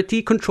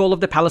security control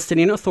of the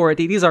Palestinian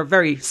Authority. These are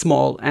very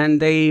small,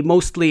 and they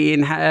mostly,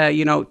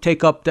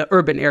 take up the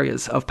urban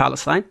areas of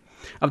Palestine,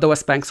 of the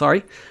West Bank,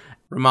 sorry.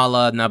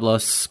 Ramallah,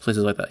 Nablus,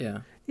 places like that, yeah.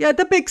 Yeah,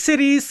 the big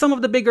cities, some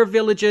of the bigger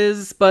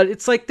villages, but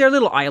it's like they're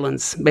little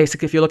islands,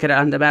 basically, if you look at it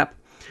on the map.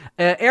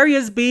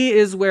 Areas B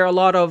is where a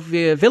lot of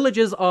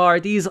villages are.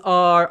 These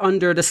are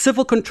under the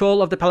civil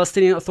control of the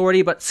Palestinian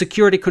Authority, but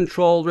security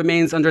control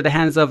remains under the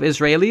hands of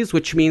Israelis,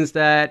 which means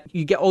that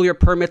you get all your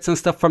permits and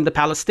stuff from the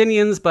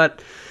Palestinians,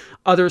 but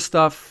other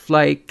stuff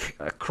like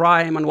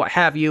crime and what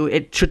have you,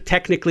 it should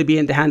technically be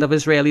in the hand of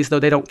Israelis, though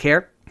they don't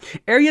care.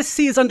 Area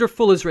C is under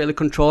full Israeli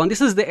control, and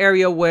this is the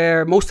area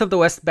where most of the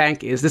West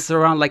Bank is. This is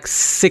around like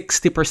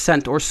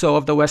 60% or so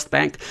of the West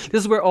Bank. This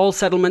is where all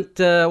settlement,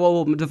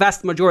 the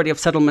vast majority of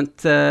settlement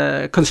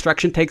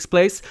construction takes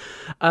place.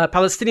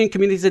 Palestinian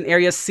communities in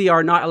Area C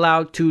are not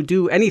allowed to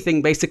do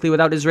anything basically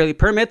without Israeli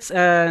permits,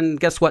 and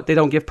guess what? They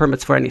don't give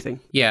permits for anything.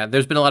 Yeah,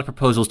 there's been a lot of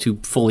proposals to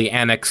fully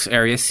annex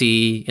Area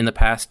C in the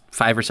past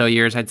 5 or so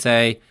years, I'd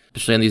say,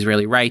 especially on the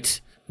Israeli right.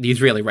 The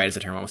Israeli right as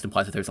a term almost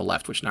implies that there's a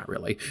left, which not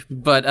really.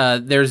 But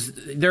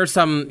there's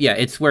some,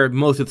 it's where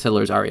most of the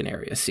settlers are in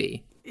Area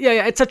C.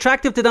 Yeah, it's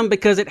attractive to them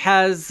because it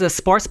has a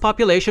sparse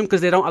population,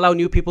 because they don't allow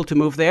new people to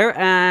move there,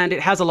 and it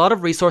has a lot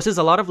of resources,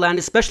 a lot of land,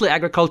 especially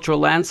agricultural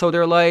land. So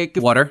they're like...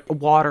 Water,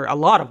 a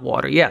lot of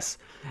water, yes.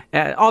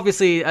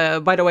 Obviously,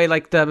 by the way,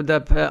 like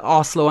the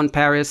Oslo and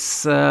Paris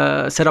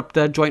set up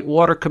the Joint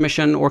Water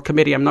Commission or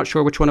Committee, I'm not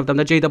sure which one of them,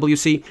 the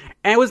JWC.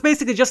 And it was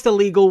basically just a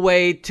legal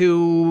way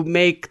to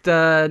make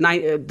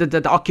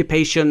the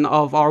occupation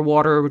of our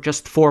water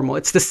just formal.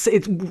 It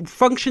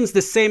functions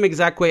the same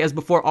exact way as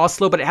before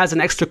Oslo, but it has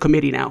an extra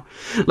committee now.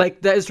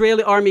 Like, the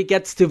Israeli army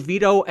gets to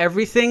veto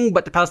everything,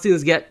 but the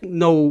Palestinians get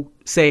no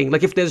saying.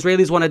 Like, if the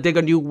Israelis want to dig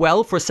a new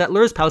well for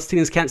settlers,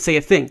 Palestinians can't say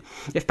a thing.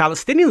 If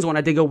Palestinians want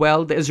to dig a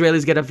well, the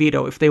Israelis get a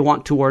veto if they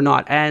want to or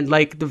not. And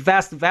like the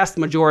vast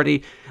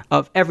majority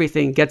of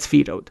everything gets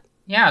vetoed.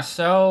 Yeah,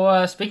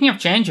 so speaking of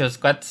changes,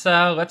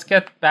 let's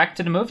get back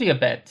to the movie a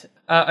bit.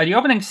 The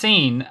opening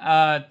scene,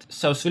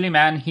 so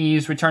Suleiman,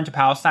 he's returned to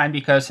Palestine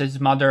because his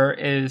mother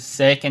is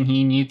sick and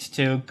he needs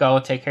to go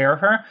take care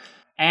of her.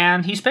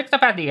 And he's picked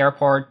up at the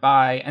airport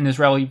by an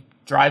Israeli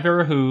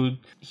driver who,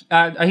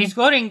 he's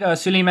loading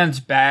Suleiman's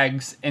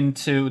bags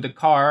into the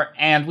car,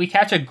 and we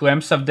catch a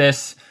glimpse of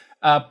this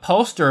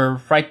poster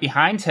right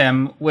behind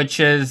him, which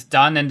is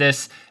done in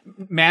this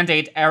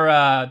Mandate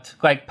era,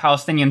 like,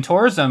 Palestinian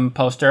tourism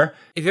poster.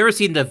 If you've ever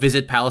seen the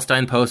Visit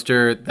Palestine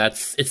poster,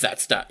 it's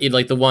that stuff.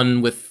 Like the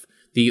one with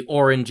the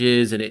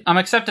oranges and it.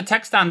 Except the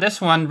text on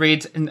this one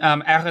reads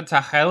Eretz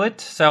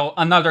Achelit, so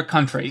another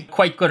country,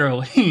 quite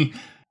literally.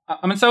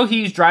 And so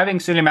he's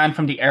driving Suleiman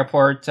from the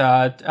airport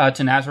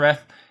to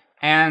Nazareth,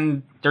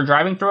 and they're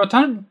driving through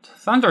a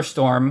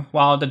thunderstorm,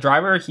 while the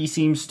driver, he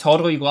seems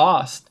totally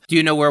lost. Do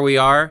you know where we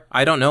are?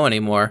 I don't know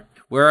anymore.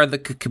 Where are the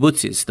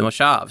kibbutzes, the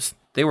moshavs?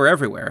 They were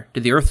everywhere.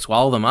 Did the earth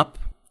swallow them up?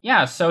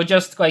 Yeah, so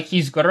just, like,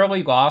 he's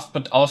literally lost,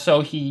 but also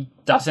he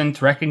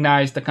doesn't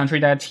recognize the country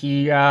that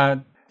he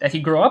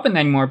grew up in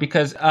anymore,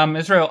 because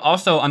Israel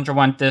also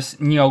underwent this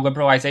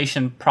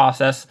neoliberalization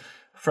process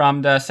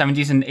from the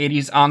 70s and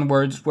 80s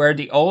onwards, where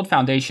the old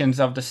foundations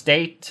of the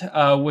state,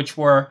 which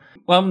were,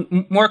 well,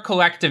 more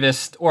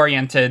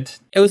collectivist-oriented.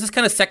 It was this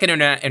kind of second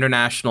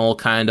international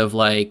kind of,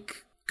 like,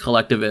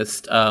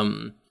 collectivist,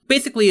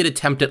 basically an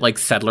attempt at, like,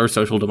 settler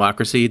social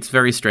democracy. It's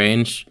very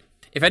strange.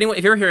 If you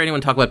ever hear anyone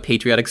talk about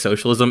patriotic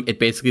socialism, it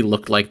basically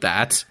looked like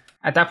that.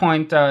 At that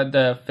point,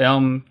 the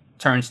film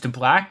turns to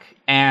black,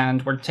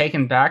 and we're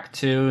taken back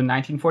to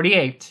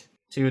 1948,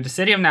 to the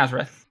city of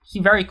Nazareth. He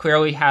very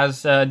clearly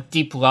has a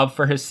deep love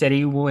for his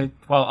city, while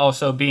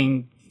also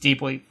being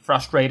deeply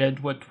frustrated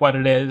with what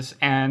it is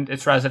and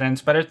its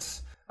residents, but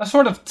it's a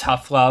sort of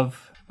tough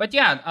love. But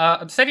yeah,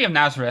 the city of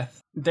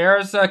Nazareth,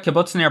 there's a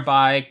kibbutz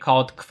nearby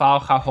called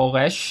Kfar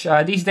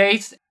HaHoresh these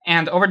days,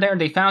 and over there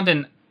they found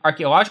an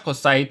archaeological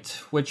site,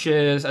 which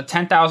is a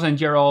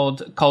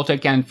 10,000-year-old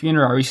cultic and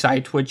funerary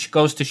site, which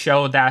goes to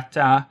show that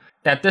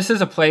that this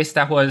is a place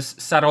that was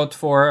settled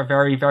for a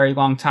very, very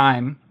long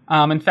time.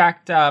 In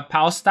fact,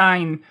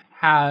 Palestine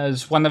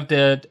has one of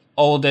the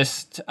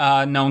oldest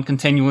known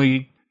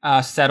continually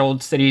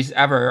settled cities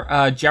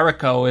ever.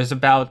 Jericho is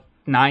about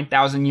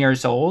 9,000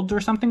 years old or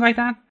something like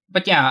that.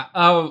 But yeah,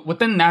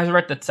 within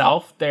Nazareth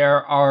itself,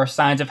 there are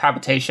signs of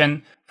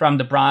habitation from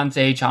the Bronze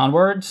Age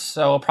onwards,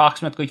 so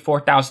approximately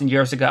 4,000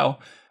 years ago.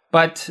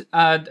 But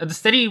the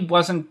city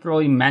wasn't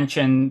really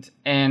mentioned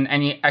in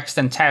any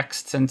extant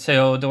texts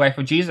until the life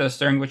of Jesus,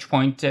 during which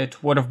point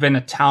it would have been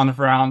a town of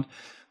around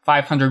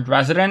 500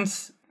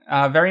 residents.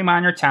 Very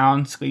minor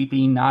town,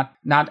 sleepy, not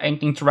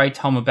anything to write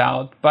home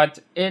about. But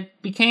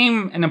it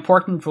became an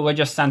important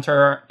religious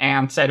center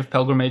and site of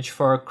pilgrimage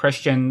for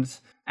Christians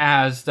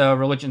as the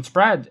religion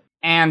spread.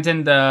 And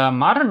in the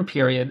modern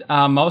period,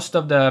 most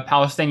of the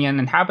Palestinian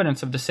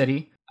inhabitants of the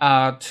city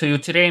to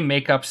today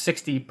make up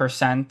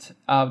 60%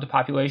 of the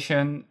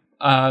population,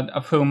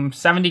 of whom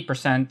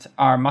 70%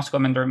 are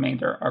Muslim and the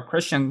remainder are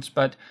Christians.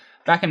 But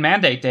back in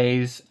Mandate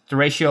days, the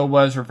ratio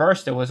was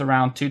reversed. It was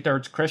around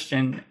 2/3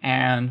 Christian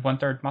and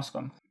 1/3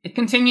 Muslim. It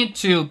continued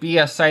to be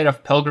a site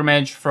of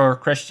pilgrimage for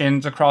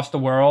Christians across the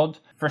world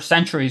for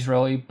centuries,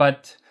 really.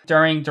 But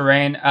during the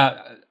reign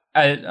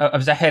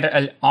of Zahir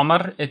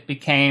al-Omar, it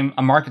became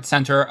a market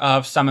center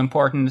of some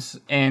importance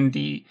in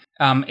the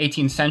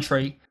 18th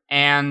century.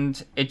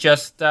 And it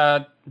just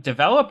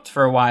developed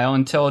for a while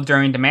until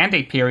during the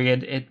Mandate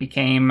period, it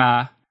became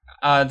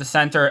the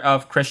center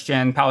of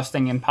Christian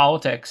Palestinian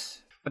politics.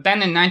 But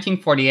then in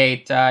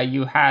 1948,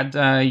 you had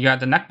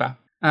the Nakba.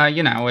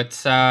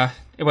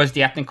 It was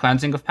the ethnic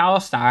cleansing of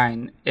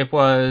Palestine. It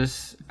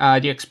was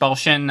the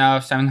expulsion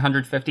of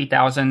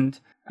 750,000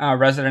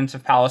 residents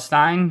of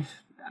Palestine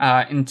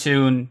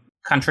into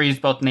countries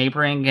both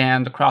neighboring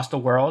and across the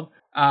world,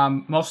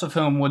 most of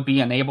whom would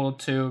be unable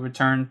to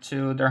return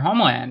to their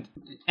homeland.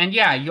 And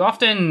yeah, you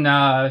often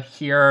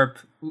hear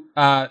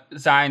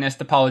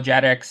Zionist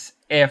apologetics,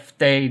 if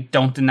they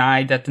don't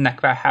deny that the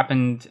Nakba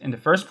happened in the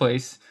first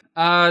place.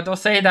 They'll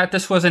say that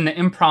this was an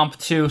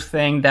impromptu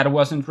thing, that it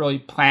wasn't really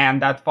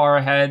planned that far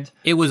ahead.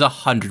 It was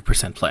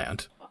 100%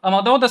 planned.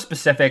 Although the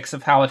specifics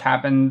of how it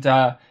happened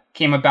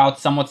came about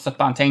somewhat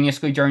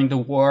spontaneously during the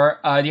war,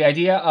 the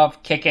idea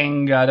of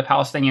kicking the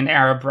Palestinian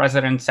Arab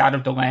residents out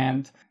of the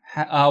land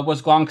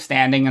was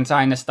long-standing in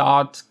Zionist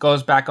thought.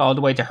 Goes back all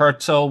the way to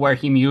Herzl, where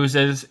he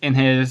muses in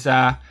his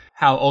how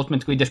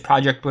ultimately this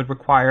project would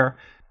require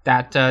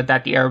that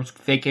the Arabs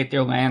vacate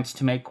their lands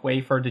to make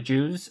way for the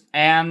Jews.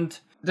 And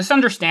this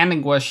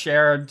understanding was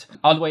shared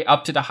all the way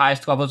up to the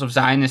highest levels of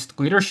Zionist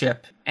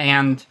leadership.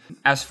 And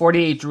as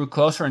 48 drew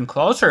closer and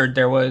closer,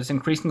 there was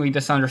increasingly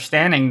this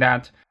understanding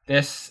that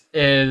this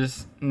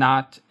is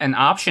not an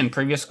option.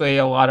 Previously,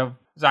 a lot of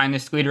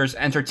Zionist leaders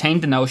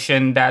entertained the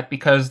notion that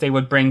because they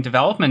would bring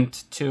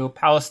development to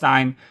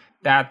Palestine,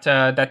 that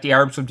the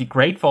Arabs would be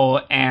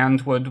grateful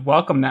and would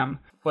welcome them.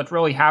 What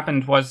really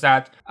happened was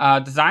that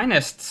the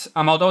Zionists,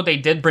 although they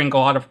did bring a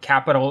lot of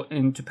capital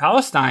into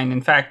Palestine,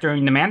 in fact,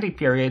 during the Mandate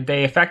period,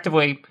 they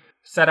effectively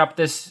set up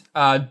this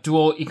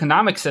dual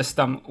economic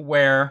system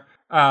where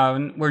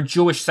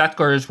Jewish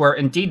settlers were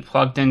indeed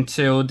plugged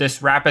into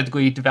this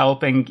rapidly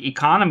developing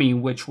economy,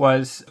 which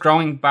was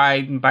growing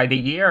by the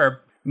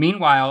year.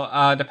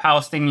 Meanwhile, the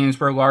Palestinians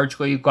were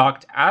largely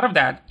locked out of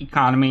that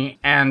economy,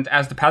 and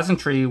as the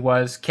peasantry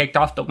was kicked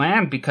off the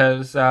land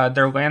because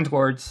their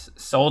landlords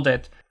sold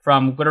it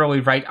from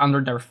literally right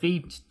under their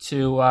feet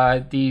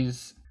to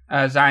these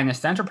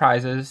Zionist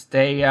enterprises,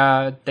 they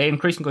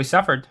increasingly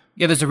suffered.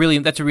 Yeah, that's a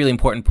really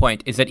important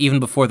point, is that even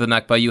before the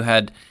Nakba, you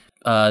had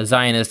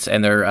Zionists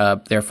and their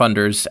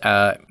funders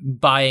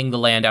buying the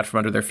land out from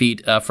under their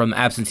feet from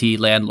absentee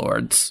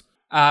landlords.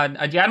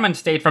 The Ottoman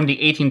state from the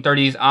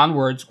 1830s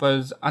onwards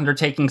was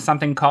undertaking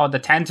something called the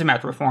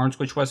Tanzimat reforms,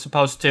 which was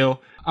supposed to,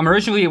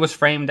 originally it was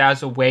framed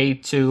as a way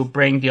to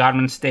bring the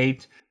Ottoman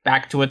state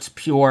back to its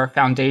pure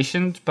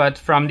foundations, but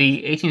from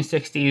the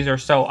 1860s or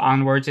so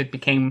onwards, it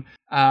became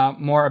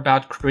more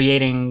about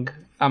creating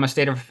a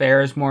state of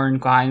affairs more in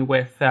line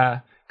with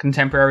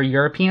contemporary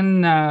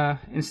European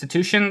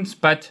institutions.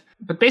 But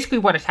basically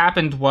what had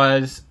happened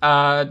was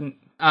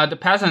the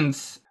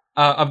peasants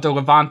of the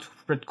Levant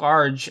writ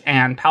large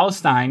and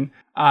Palestine,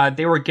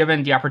 they were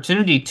given the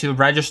opportunity to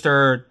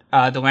register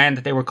the land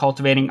that they were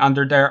cultivating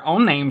under their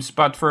own names,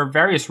 but for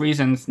various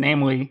reasons,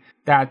 namely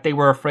that they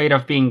were afraid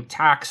of being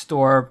taxed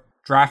or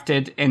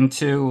drafted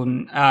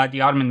into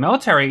the Ottoman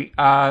military.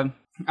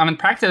 In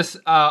practice,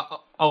 a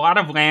lot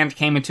of land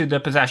came into the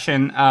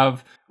possession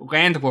of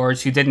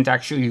landlords who didn't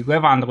actually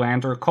live on the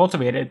land or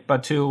cultivate it,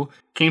 but who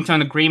came to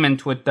an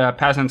agreement with the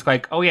peasants,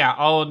 like, oh yeah,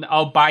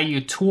 I'll buy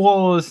you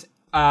tools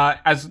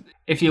as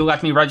if you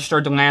let me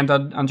register the land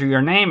under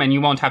your name, and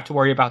you won't have to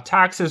worry about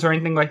taxes or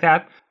anything like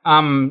that.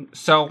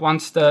 So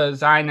once the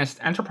Zionist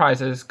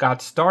enterprises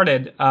got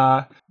started,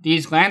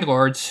 these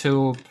landlords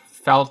who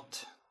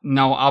felt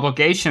no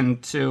obligation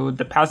to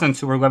the peasants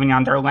who were living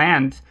on their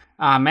land,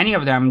 many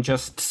of them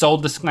just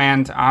sold this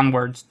land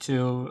onwards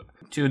to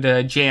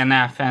the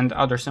JNF and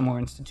other similar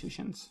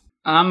institutions.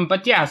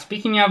 But yeah,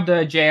 speaking of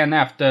the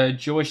JNF, the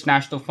Jewish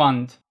National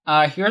Fund,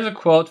 here's a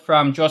quote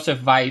from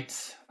Joseph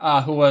Weitz,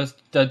 who was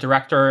the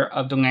director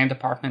of the land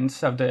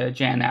departments of the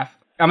JNF.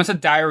 It's a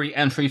diary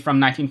entry from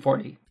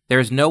 1940. There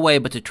is no way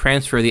but to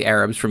transfer the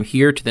Arabs from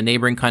here to the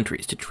neighboring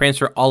countries, to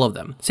transfer all of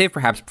them, save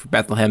perhaps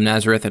Bethlehem,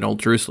 Nazareth, and Old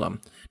Jerusalem.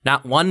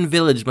 Not one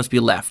village must be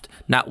left,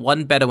 not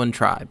one Bedouin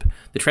tribe.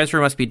 The transfer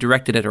must be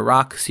directed at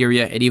Iraq,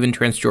 Syria, and even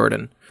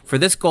Transjordan. For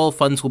this goal,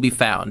 funds will be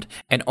found,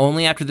 and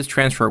only after this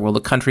transfer will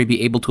the country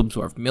be able to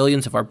absorb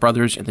millions of our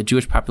brothers, and the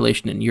Jewish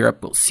population in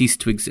Europe will cease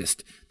to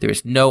exist. There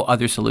is no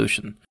other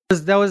solution.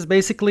 That was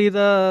basically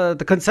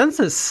the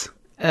consensus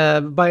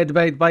by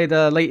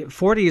the late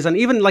 40s, and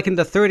even like in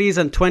the 30s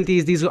and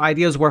 20s, these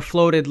ideas were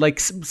floated,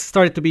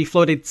 started to be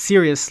floated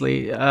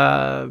seriously.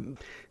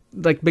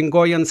 Like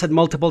Ben-Gurion said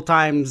multiple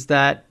times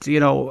that,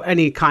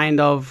 any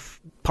kind of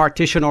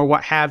partition or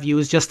what have you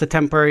is just a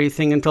temporary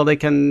thing until they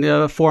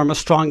can form a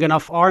strong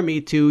enough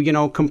army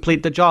to,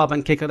 complete the job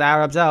and kick the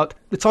Arabs out.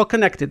 It's all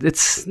connected.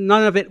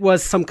 None of it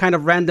was some kind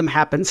of random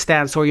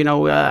happenstance or,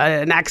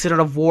 an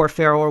accident of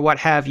warfare or what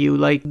have you.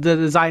 Like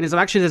the Zionism,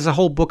 actually, there's a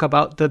whole book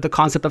about the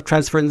concept of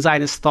transferring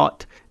Zionist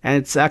thought, and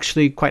it's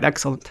actually quite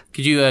excellent.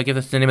 Could you give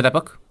us the name of that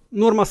book?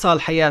 Nur Masal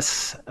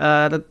Hayas,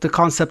 the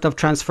concept of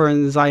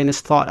transferring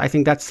Zionist thought. I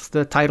think that's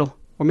the title,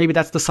 or maybe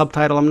that's the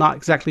subtitle. I'm not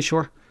exactly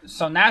sure.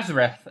 So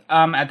Nazareth,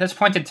 at this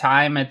point in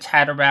time, it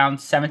had around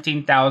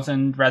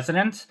 17,000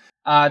 residents,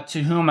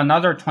 to whom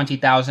another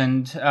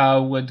 20,000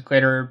 would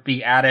later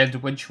be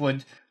added, which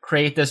would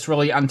create this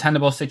really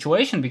untenable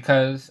situation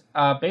because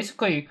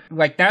basically,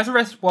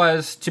 Nazareth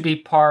was to be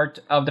part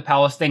of the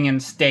Palestinian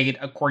state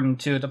according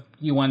to the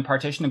UN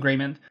partition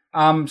agreement.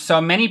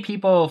 So many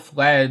people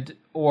fled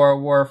or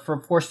were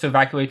forced to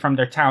evacuate from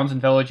their towns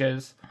and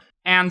villages.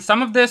 And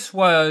some of this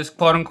was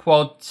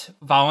quote-unquote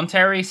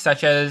voluntary,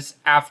 such as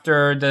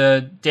after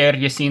the Deir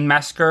Yassin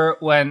massacre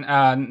when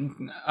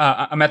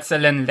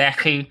Ametzel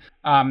Lehi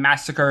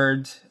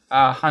massacred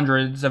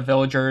hundreds of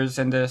villagers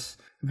in this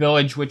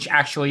village, which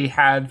actually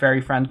had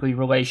very friendly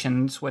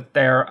relations with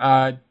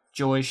their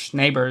Jewish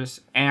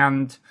neighbors.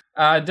 And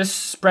this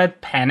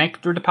spread panic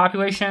through the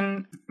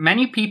population.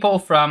 Many people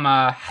from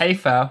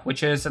Haifa,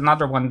 which is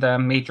another one of the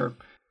major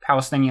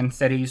Palestinian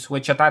cities,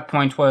 which at that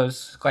point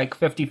was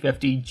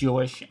 50-50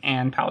 Jewish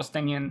and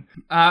Palestinian.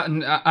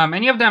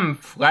 Many of them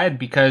fled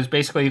because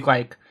basically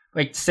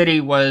the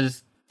city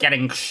was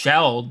getting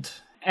shelled.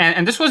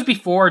 And this was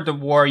before the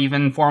war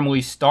even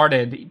formally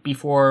started,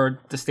 before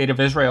the State of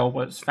Israel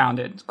was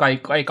founded.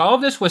 All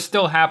of this was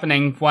still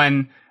happening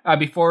when,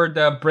 before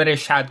the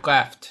British had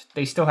left.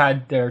 They still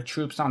had their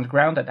troops on the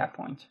ground at that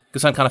point.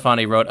 Ghassan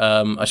Kanafani wrote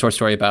a short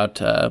story about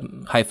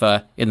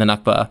Haifa in the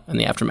Nakba and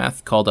the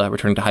aftermath called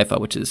Returning to Haifa,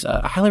 which is,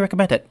 I highly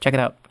recommend it. Check it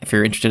out if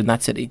you're interested in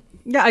that city.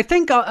 Yeah, I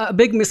think a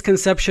big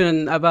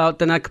misconception about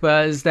the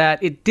Nakba is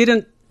that it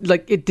didn't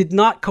like it did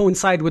not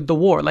coincide with the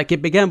war. Like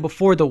it began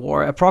before the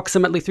war.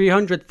 Approximately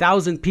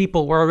 300,000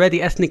 people were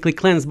already ethnically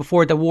cleansed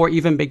before the war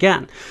even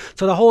began.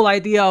 So the whole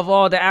idea of,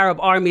 the Arab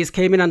armies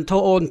came in and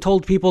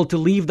told people to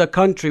leave the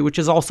country, which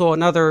is also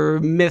another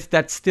myth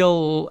that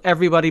still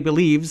everybody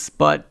believes,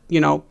 but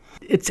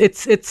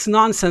it's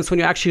nonsense when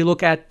you actually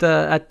look at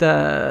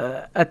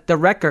the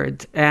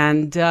record.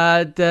 And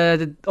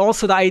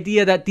also the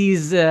idea that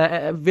these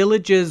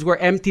villages were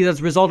emptied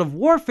as a result of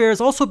warfare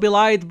is also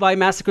belied by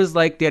massacres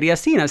like Deir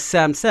Yassin, as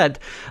Sam said,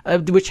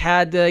 which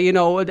had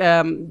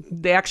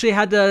they actually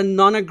had a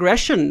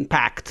non-aggression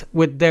pact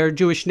with their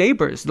Jewish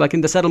neighbors, like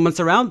in the settlements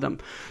around them.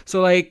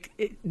 So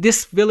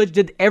this village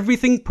did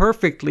everything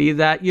perfectly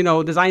that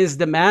the Zionists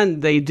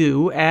demand they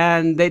do,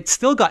 and it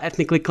still got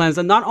ethnically cleansed.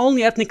 And not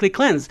only ethnically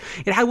cleansed,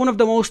 it had one of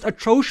the most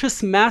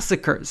atrocious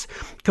massacres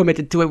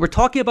committed to it. We're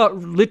talking about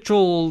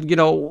literal,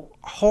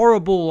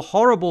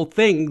 horrible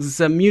things,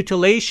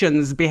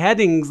 mutilations,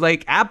 beheadings,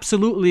 like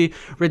absolutely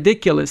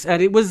ridiculous.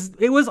 And it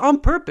was on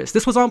purpose.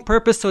 This was on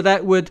purpose so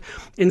that would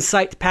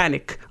incite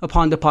panic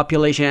upon the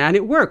population. And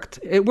it worked.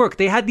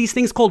 They had these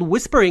things called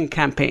whispering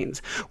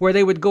campaigns, where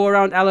they would go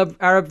around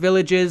Arab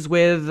villages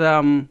with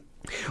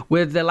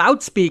the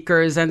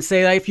loudspeakers and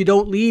say, if you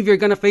don't leave, you're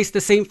going to face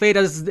the same fate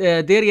as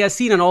Deir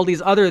Yassin and all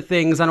these other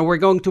things, and we're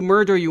going to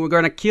murder you, we're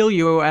going to kill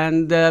you.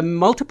 And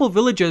multiple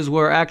villages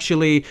were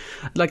actually,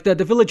 the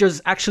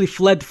villagers actually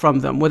fled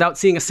from them without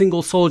seeing a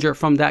single soldier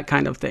from that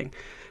kind of thing.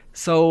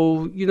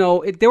 So,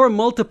 there were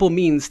multiple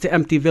means to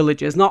empty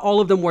villages. Not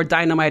all of them were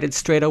dynamited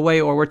straight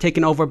away or were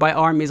taken over by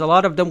armies. A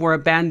lot of them were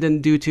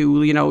abandoned due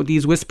to,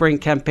 these whispering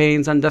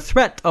campaigns and the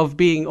threat of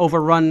being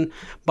overrun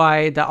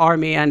by the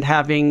army and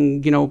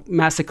having,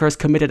 massacres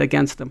committed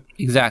against them.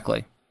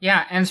 Exactly.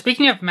 Yeah, and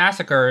speaking of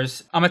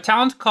massacres, a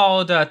town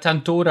called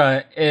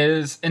Tantura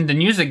is in the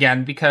news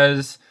again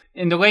because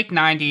in the late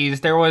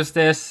 90s, there was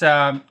this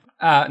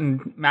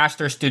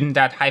master's student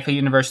at Haifa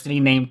University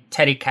named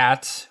Teddy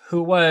Katz,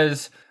 who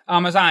was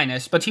a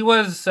Zionist, but he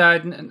was,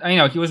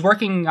 he was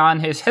working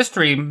on his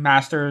history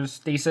master's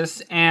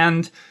thesis,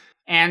 and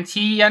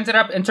he ended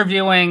up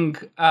interviewing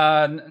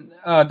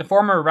the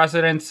former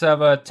residents of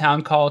a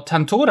town called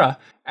Tantura,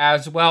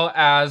 as well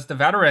as the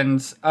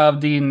veterans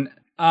of the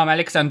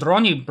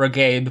Alexandroni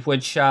Brigade,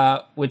 which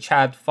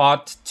had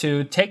fought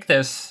to take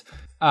this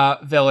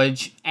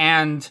village.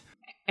 And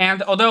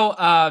although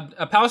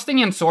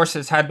Palestinian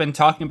sources had been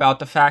talking about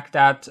the fact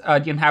that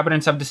the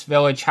inhabitants of this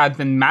village had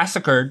been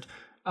massacred,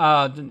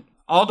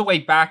 all the way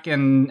back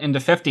in the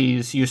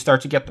 50s, you start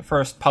to get the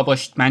first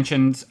published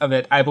mentions of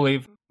it, I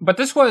believe. But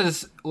this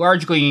was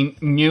largely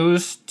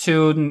news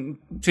to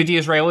the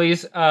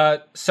Israelis.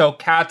 So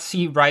Katz,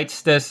 he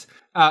writes this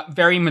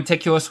very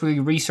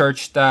meticulously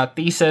researched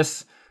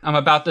thesis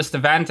about this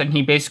event, and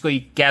he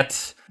basically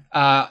gets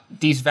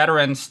these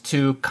veterans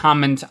to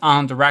comment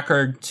on the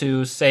record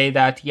to say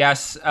that,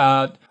 yes,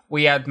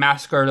 we had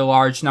massacred a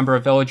large number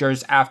of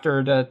villagers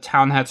after the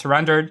town had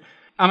surrendered.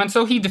 And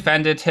so he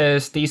defended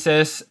his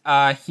thesis.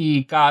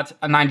 He got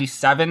a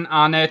 97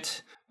 on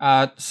it,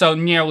 so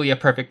nearly a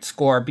perfect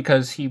score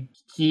because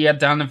he had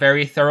done a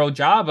very thorough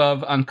job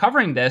of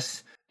uncovering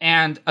this.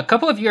 And a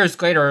couple of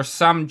years later,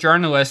 some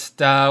journalist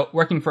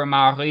working for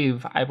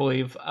Ma'ariv, I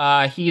believe,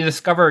 he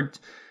discovered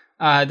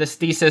this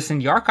thesis in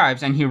the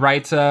archives, and he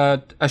writes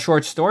a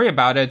short story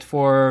about it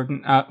for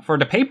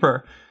the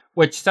paper,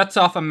 which sets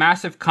off a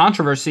massive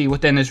controversy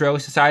within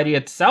Israeli society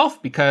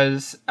itself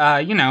because,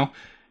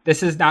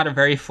 this is not a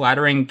very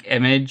flattering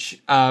image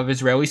of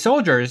Israeli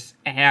soldiers.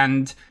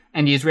 And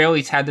the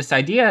Israelis had this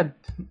idea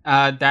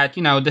that,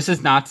 this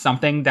is not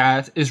something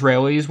that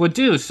Israelis would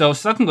do. So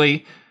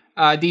suddenly,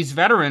 these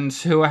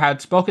veterans who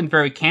had spoken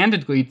very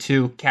candidly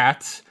to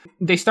Katz,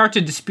 they start to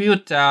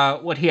dispute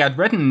what he had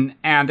written,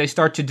 and they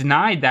start to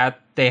deny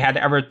that they had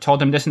ever told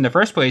him this in the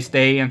first place.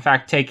 They, in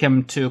fact, take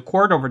him to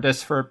court over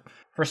this for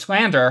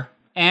slander.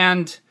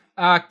 And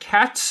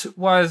Katz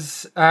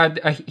was,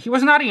 he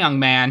was not a young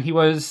man. He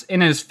was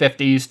in his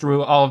 50s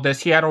through all of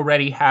this. He had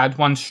already had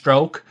one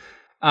stroke.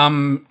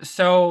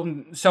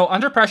 So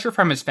under pressure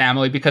from his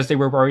family, because they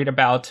were worried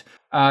about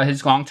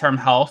his long-term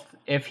health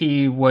if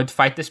he would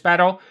fight this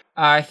battle,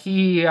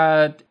 he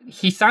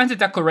signs a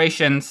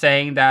declaration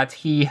saying that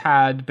he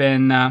had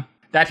been,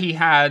 that he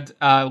had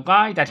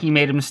lied, that he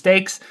made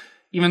mistakes,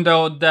 even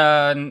though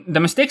the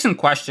mistakes in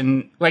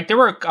question, there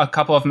were a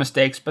couple of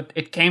mistakes, but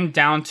it came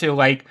down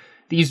to,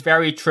 these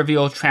very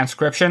trivial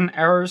transcription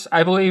errors,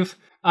 I believe.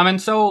 And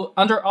so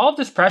under all of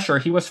this pressure,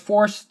 he was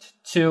forced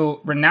to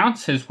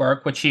renounce his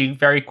work, which he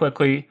very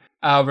quickly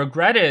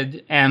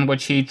regretted and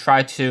which he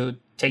tried to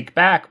take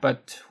back,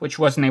 but which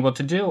wasn't able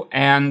to do.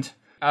 And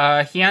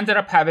he ended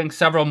up having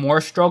several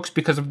more strokes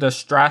because of the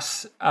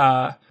stress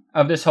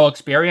of this whole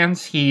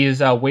experience.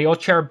 He's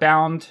wheelchair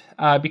bound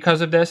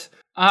because of this.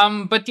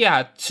 But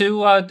yeah,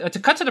 to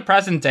cut to the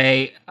present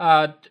day,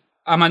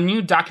 a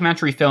new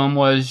documentary film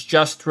was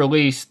just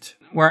released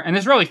where an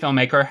Israeli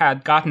filmmaker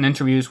had gotten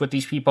interviews with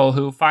these people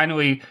who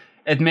finally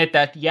admit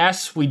that,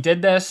 yes, we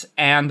did this,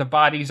 and the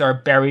bodies are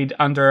buried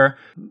under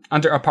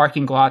a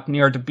parking lot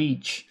near the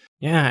beach.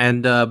 Yeah,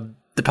 and the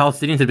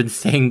Palestinians had been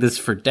saying this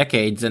for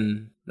decades,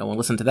 and no one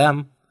listened to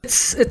them.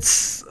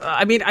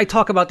 I mean, I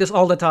talk about this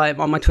all the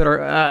time on my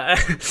Twitter.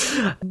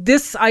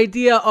 This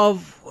idea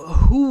of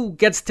who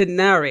gets to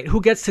narrate, who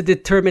gets to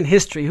determine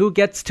history, who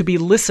gets to be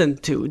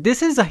listened to.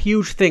 This is a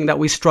huge thing that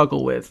we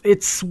struggle with.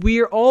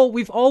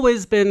 We've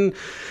always been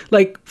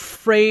like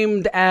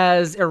framed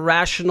as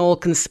irrational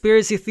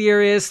conspiracy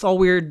theorists. All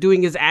we're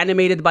doing is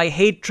animated by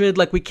hatred.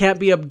 Like we can't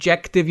be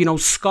objective,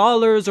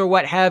 scholars or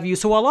what have you.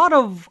 So a lot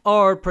of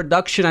our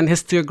production and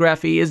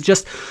historiography is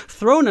just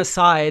thrown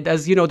aside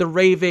as, the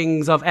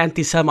ravings of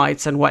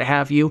anti-Semites and what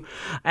have you.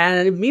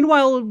 And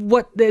meanwhile,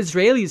 what the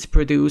Israelis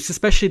produce,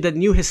 especially the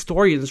new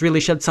historians,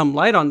 really shed some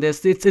light on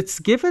this. It's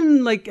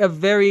given like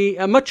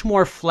a much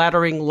more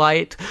flattering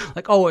light.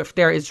 Like, oh, if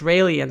they're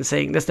Israeli and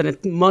saying this, then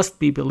it must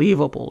be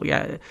believable.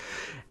 Yeah.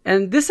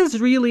 And this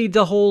is really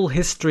the whole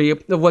history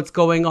of what's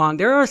going on.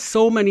 There are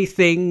so many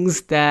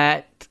things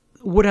that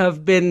would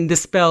have been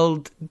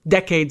dispelled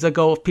decades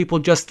ago if people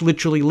just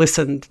literally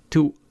listened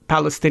to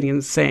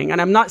Palestinians saying.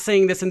 And I'm not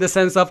saying this in the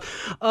sense of,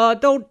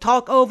 don't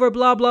talk over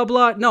blah, blah,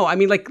 blah. No, I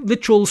mean like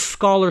literal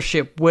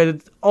scholarship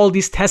with all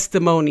these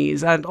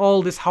testimonies and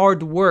all this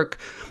hard work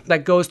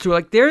that goes through.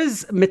 Like there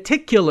is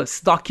meticulous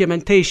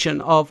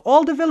documentation of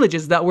all the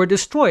villages that were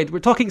destroyed. We're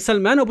talking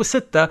Salman Abu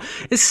Sitta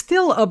is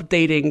still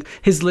updating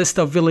his list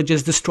of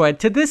villages destroyed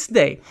to this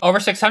day. Over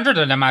 600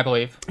 of them, I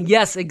believe.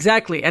 Yes,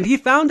 exactly. And he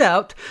found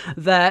out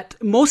that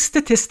most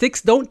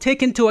statistics don't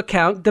take into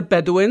account the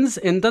Bedouins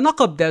in the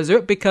Naqab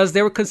Desert because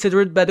they were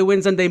considered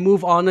Bedouins and they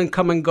move on and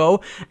come and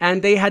go.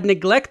 And they had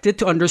neglected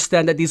to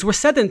understand that these were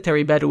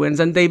sedentary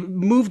Bedouins and they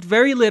moved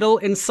very little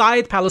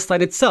inside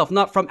Palestine itself,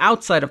 not from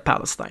outside of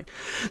Palestine.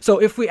 So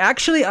if we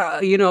actually,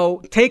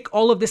 take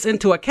all of this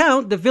into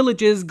account, the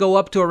villages go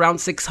up to around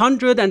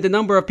 600 and the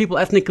number of people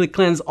ethnically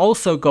cleansed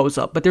also goes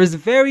up. But there's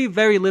very,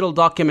 very little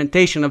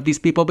documentation of these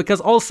people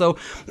because also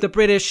the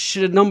British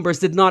numbers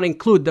did not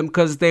include them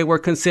because they were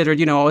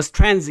considered, as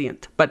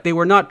transient. But they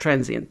were not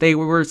transient. They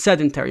were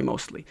sedentary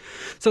mostly.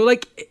 So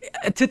like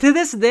to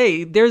this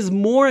day, there's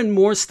more and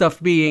more stuff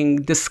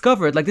being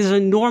discovered. Like there's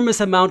an enormous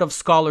amount of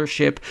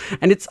scholarship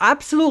and it's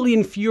absolutely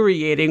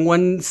infuriating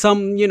when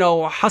some,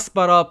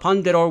 Hasbara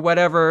pundit or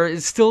whatever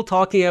is still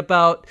talking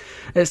about,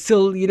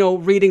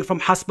 reading from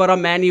Hasbara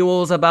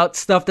manuals about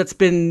stuff that's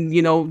been,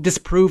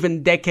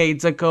 disproven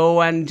decades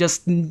ago and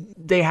just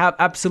they have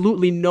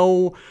absolutely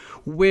no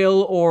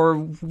will or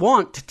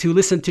want to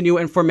listen to new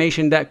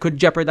information that could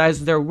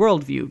jeopardize their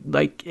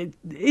worldview,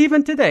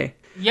 even today.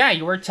 Yeah,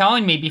 you were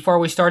telling me before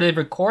we started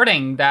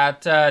recording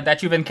that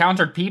you've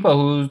encountered people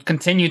who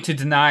continue to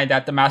deny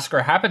that the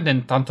massacre happened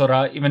in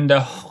Tantura, even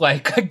though,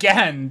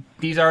 again,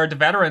 these are the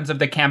veterans of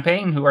the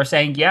campaign who are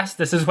saying, yes,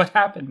 this is what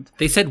happened.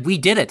 They said, we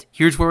did it.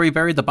 Here's where we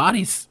buried the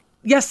bodies.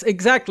 Yes,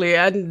 exactly.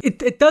 And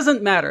it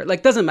doesn't matter.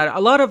 Doesn't matter.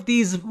 A lot of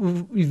these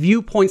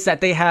viewpoints that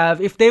they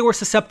have, if they were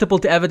susceptible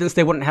to evidence,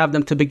 they wouldn't have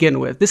them to begin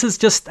with. This is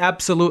just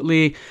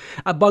absolutely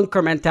a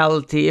bunker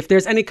mentality. If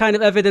there's any kind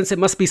of evidence, it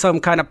must be some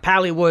kind of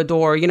Pallywood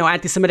or,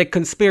 anti-Semitic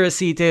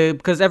conspiracy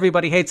because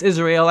everybody hates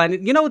Israel. And,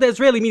 the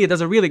Israeli media does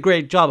a really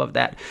great job of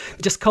that.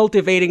 Just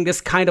cultivating this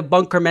kind of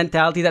bunker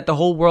mentality that the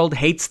whole world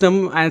hates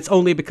them. And it's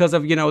only because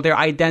of, their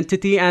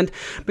identity. And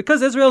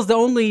because Israel's the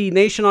only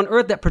nation on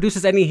earth that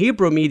produces any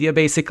Hebrew media,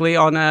 basically,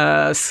 on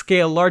a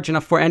scale large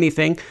enough for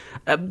anything,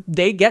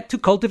 they get to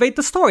cultivate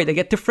the story. They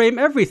get to frame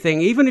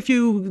everything. Even if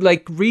you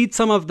read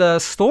some of the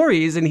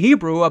stories in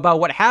Hebrew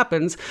about what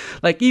happens,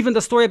 even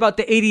the story about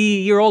the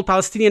 80-year-old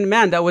Palestinian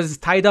man that was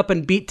tied up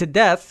and beat to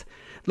death,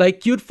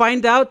 you'd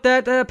find out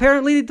that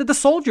apparently the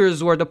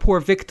soldiers were the poor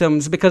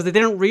victims because they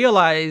didn't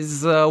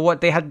realize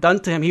what they had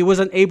done to him. He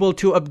wasn't able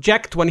to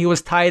object when he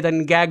was tied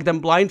and gagged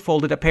and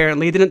blindfolded,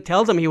 apparently. He didn't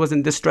tell them he was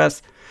in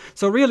distress.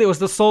 So really, it was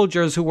the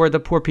soldiers who were the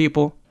poor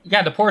people.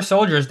 Yeah, the poor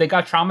soldiers, they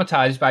got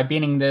traumatized by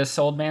beating this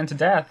old man to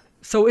death.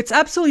 So it's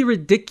absolutely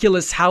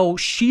ridiculous how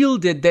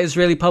shielded the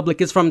Israeli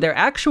public is from their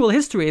actual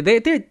history.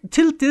 They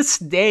till this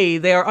day,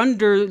 they are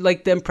under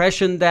the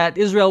impression that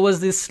Israel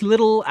was this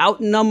little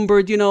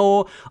outnumbered,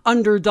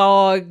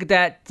 underdog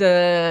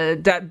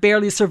that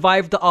barely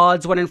survived the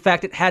odds when in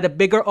fact it had a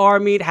bigger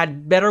army, it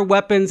had better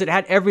weapons, it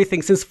had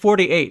everything since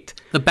 48.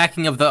 The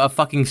backing of a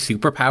fucking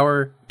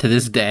superpower to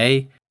this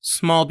day.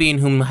 Small being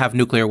whom have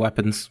nuclear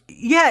weapons.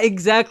 Yeah,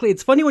 exactly.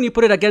 It's funny when you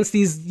put it against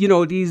these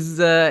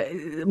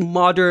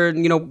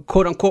modern,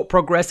 quote unquote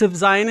progressive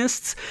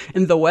Zionists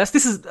in the West.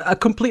 This is a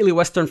completely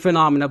Western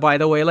phenomena, by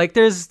the way.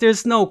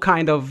 There's no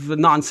kind of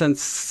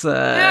nonsense.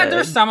 Yeah,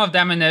 there's some of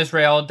them in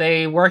Israel.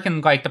 They work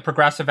in the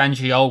progressive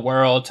NGO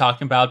world,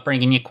 talking about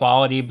bringing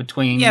equality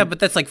between. Yeah, but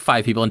that's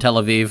 5 people in Tel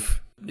Aviv.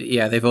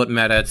 Yeah, they vote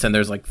Meretz, and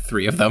there's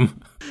 3 of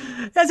them.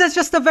 That's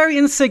just a very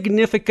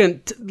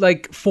insignificant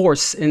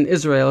force in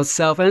Israel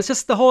itself, and it's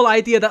just the whole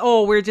idea that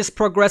we're just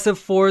progressive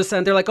force,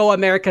 and they're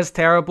America's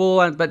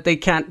terrible, but they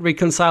can't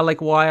reconcile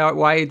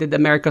why did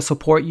America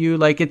support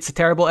you? It's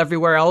terrible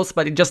everywhere else,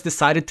 but it just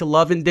decided to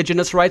love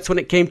indigenous rights when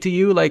it came to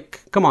you.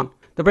 Come on.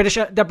 The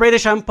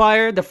British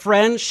Empire, the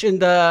French in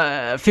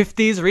the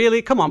 50s,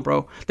 really? Come on,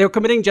 bro. They were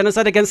committing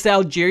genocide against the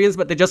Algerians,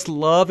 but they just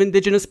love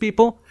indigenous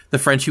people. The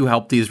French who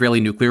helped the Israeli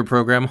nuclear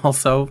program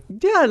also.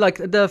 Yeah, like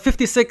the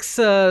 56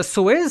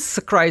 Suez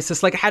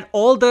crisis, like had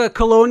all the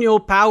colonial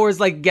powers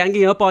like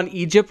ganging up on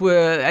Egypt.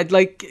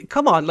 Like,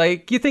 come on,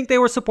 like you think they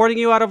were supporting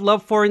you out of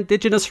love for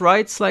indigenous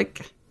rights?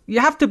 Like, you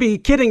have to be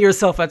kidding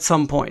yourself at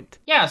some point.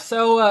 Yeah,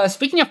 so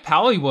speaking of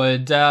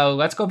Pallywood,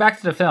 let's go back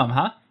to the film,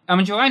 huh?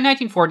 In July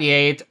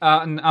 1948,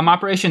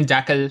 Operation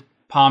Dekel,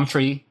 Palm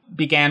Tree,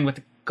 began with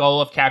the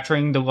goal of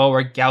capturing the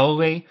lower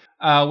Galilee,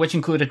 which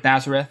included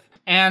Nazareth.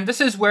 And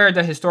this is where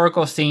the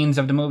historical scenes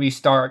of the movie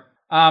start.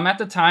 At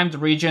the time, the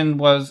region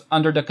was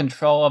under the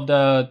control of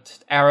the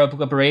Arab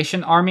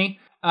Liberation Army,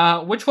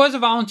 which was a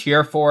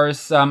volunteer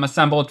force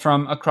assembled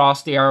from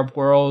across the Arab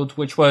world,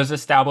 which was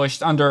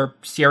established under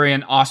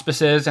Syrian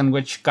auspices and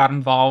which got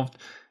involved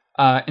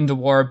in the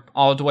war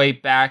all the way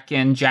back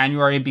in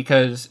January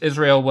because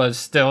Israel was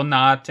still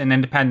not an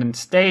independent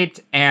state,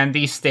 and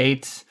these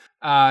states,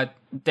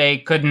 they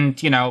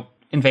couldn't,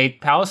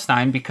 invade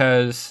Palestine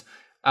because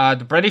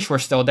the British were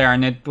still there,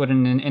 and it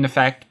wouldn't, in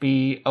effect,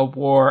 be a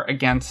war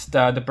against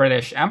the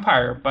British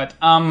Empire. But,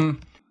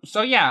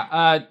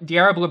 the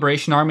Arab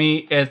Liberation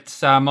Army,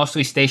 it's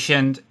mostly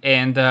stationed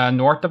in the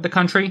north of the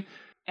country,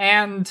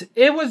 and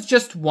it was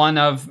just one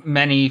of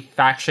many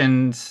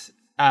factions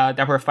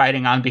that were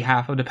fighting on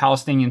behalf of the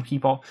Palestinian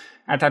people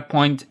at that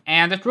point.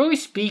 And it really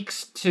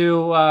speaks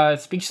to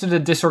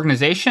the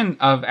disorganization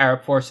of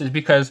Arab forces,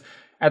 because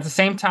at the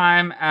same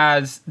time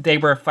as they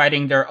were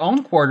fighting their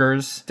own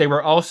quarters, they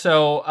were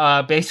also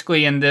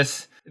basically in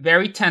this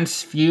very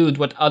tense feud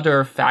with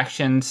other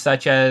factions,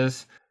 such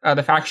as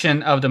the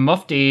faction of the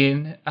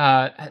Mufti,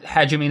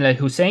 Haj Amin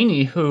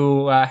al-Husseini,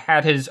 who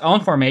had his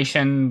own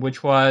formation,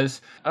 which was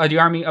the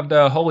Army of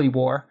the Holy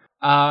War,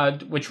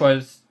 which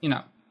was,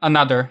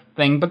 another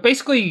thing. But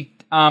basically,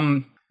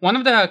 one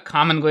of the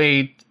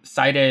commonly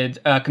cited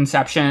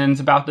conceptions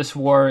about this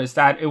war is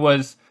that it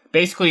was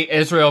basically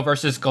Israel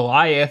versus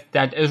Goliath,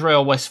 that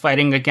Israel was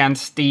fighting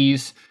against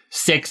these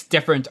 6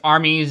 different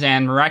armies,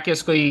 and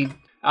miraculously,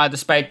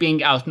 despite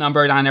being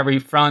outnumbered on every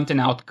front and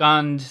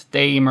outgunned,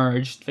 they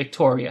emerged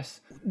victorious.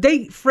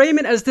 They frame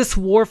it as this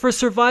war for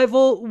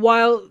survival,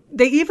 while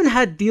they even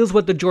had deals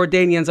with the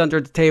Jordanians under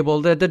the table.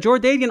 The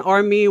Jordanian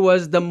army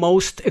was the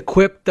most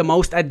equipped, the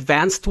most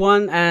advanced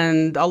one,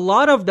 and a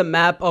lot of the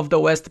map of the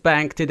West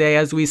Bank today,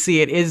 as we see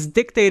it, is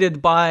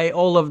dictated by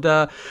all of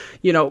the,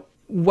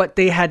 what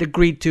they had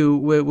agreed to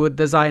with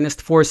the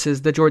Zionist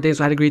forces. The Jordanians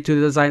had agreed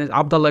to the Zionist.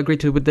 Abdullah agreed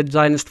to with the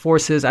Zionist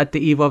forces at the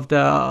eve of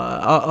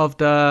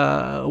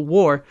the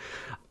war.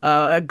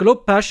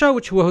 Glubb Pasha,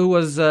 who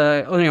was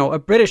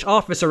a British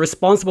officer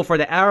responsible for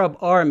the Arab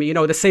army,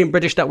 the same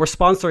British that were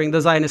sponsoring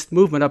the Zionist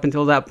movement up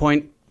until that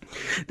point.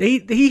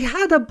 He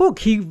had a book.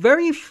 He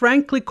very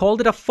frankly called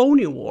it a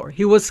phony war.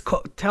 He was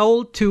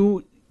told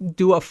to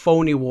do a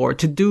phony war,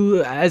 to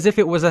do as if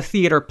it was a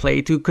theater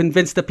play, to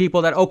convince the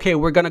people that, okay,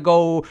 we're going to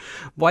go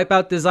wipe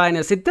out the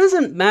Zionists. It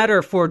doesn't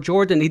matter for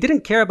Jordan. He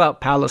didn't care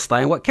about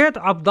Palestine. What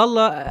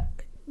Abdullah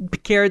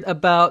cared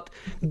about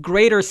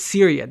Greater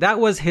Syria. That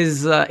was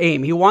his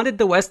aim. He wanted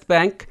the West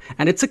Bank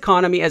and its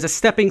economy as a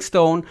stepping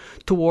stone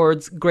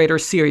towards Greater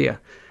Syria.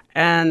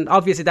 And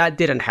obviously that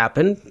didn't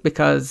happen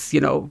because,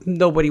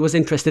 nobody was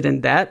interested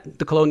in that,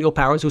 the colonial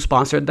powers who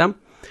sponsored them.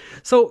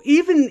 So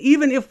even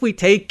if we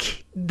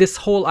take this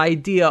whole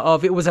idea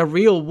of it was a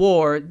real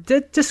war,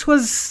 this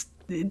was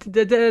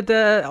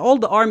all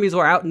the armies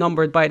were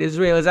outnumbered by the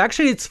Israelis.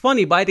 Actually, it's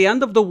funny. By the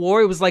end of the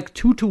war, it was like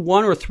 2-1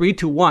 or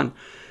 3-1.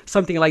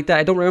 Something like that.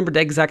 I don't remember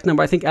the exact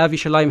number. I think Avi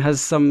Shalim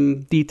has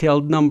some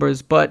detailed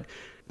numbers, but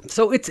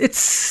so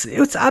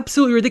it's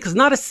absolutely ridiculous.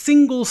 Not a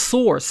single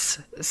source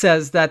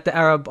says that the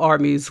Arab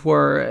armies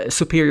were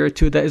superior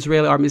to the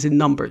Israeli armies in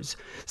numbers.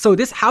 So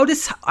how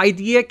this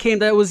idea came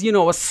that it was,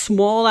 a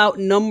small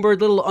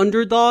outnumbered little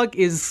underdog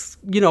is,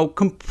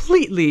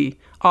 completely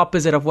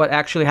opposite of what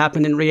actually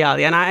happened in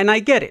reality. And I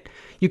get it.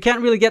 You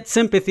can't really get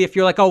sympathy if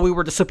you're like, oh, we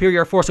were the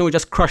superior force and we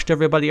just crushed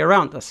everybody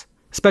around us.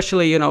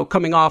 Especially,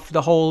 coming off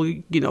the whole,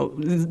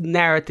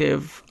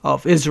 narrative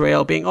of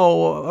Israel being,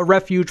 a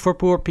refuge for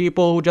poor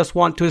people who just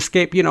want to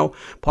escape,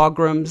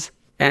 pogroms.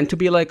 And to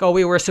be like,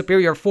 we were a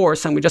superior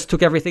force and we just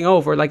took everything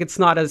over. Like, it's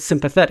not as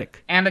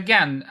sympathetic. And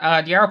again,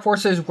 the Arab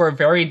forces were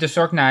very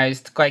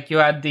disorganized. Like, you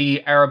had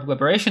the Arab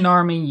Liberation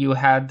Army, you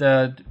had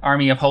the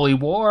Army of Holy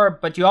War,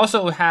 but you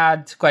also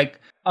had,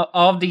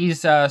 all of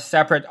these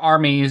separate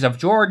armies of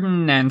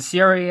Jordan and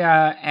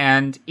Syria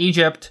and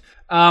Egypt.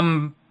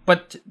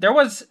 But there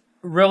was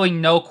really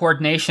no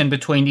coordination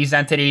between these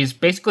entities.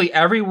 Basically,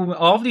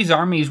 all of these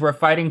armies were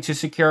fighting to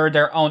secure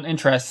their own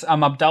interests.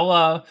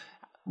 Abdullah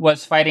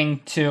was fighting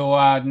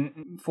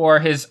for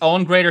his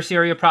own Greater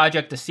Syria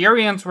project. The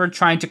Syrians were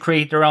trying to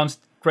create their own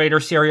Greater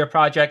Syria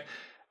project.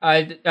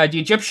 The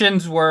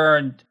Egyptians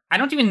were, I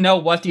don't even know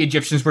what the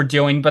Egyptians were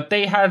doing, but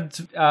they had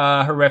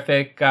a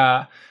horrific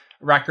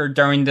record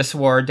during this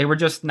war. They were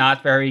just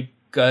not very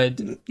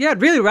good. Yeah, it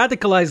really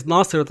radicalized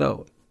Nasser,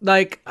 though.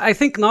 Like, I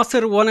think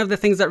Nasser, one of the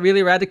things that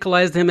really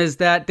radicalized him is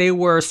that they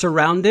were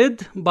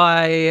surrounded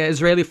by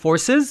Israeli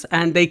forces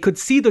and they could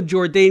see the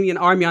Jordanian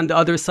army on the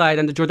other side,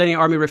 and the Jordanian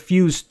army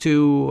refused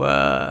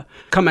to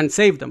come and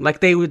save them.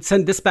 Like, they would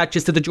send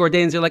dispatches to the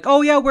Jordanians. They're like,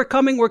 oh yeah, we're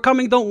coming,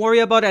 don't worry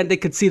about it. And they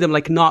could see them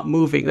like not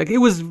moving. Like, it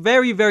was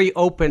very, very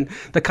open,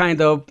 the kind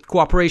of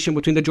cooperation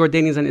between the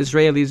Jordanians and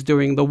Israelis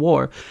during the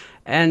war.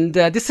 And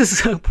this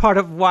is part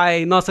of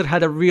why Nasser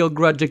had a real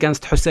grudge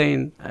against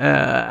Hussein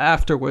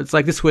afterwards.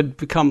 Like, this would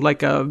become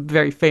like a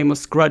very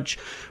famous grudge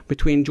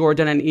between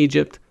Jordan and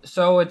Egypt.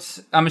 So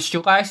it's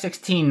July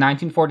 16,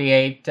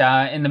 1948,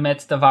 in the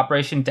midst of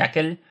Operation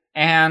Dekel.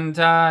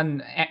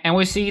 And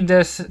we see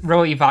this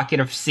really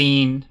evocative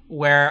scene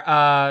where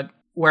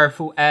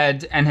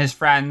Fouad and his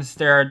friends,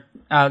 they're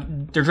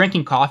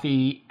drinking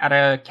coffee at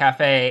a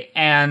cafe,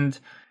 and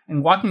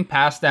walking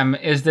past them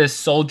is this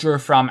soldier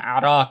from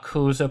Iraq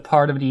who's a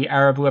part of the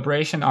Arab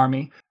Liberation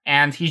Army.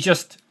 And he's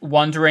just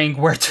wondering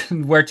where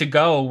to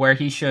go, where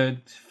he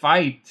should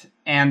fight.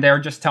 And they're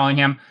just telling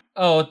him,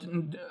 oh,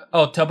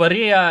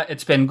 Tabaria,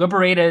 it's been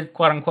liberated,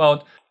 quote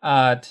unquote.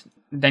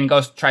 Then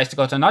tries to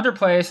go to another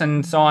place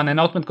and so on. And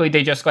ultimately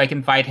they just like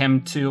invite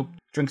him to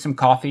drink some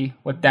coffee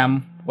with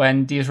them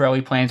when the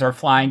Israeli planes are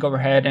flying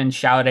overhead and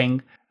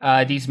shouting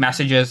these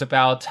messages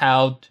about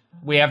how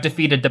we have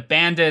defeated the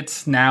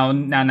bandits, now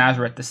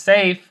Nazareth is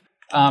safe,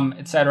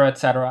 etc.,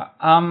 etc.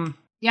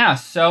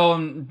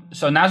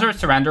 So Nazareth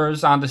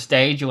surrenders on this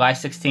day, July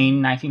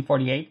 16,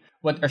 1948,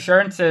 with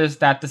assurances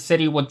that the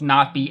city would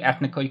not be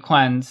ethnically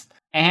cleansed.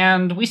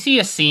 And we see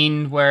a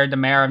scene where the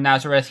mayor of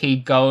Nazareth, he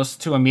goes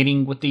to a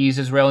meeting with these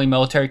Israeli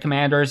military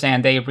commanders,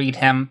 and they read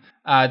him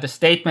the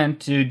statement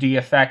to the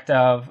effect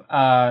of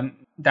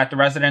that the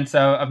residents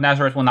of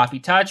Nazareth will not be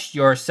touched,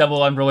 your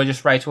civil and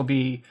religious rights will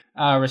be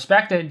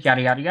respected,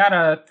 yada, yada,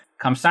 yada.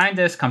 Come sign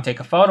this, come take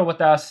a photo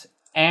with us.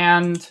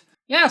 And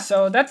yeah,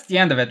 so that's the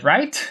end of it,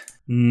 right?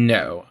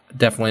 No,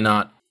 definitely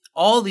not.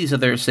 All these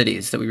other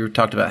cities that we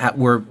talked about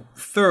were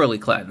thoroughly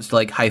cleansed,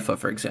 like Haifa,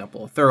 for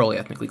example, thoroughly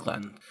ethnically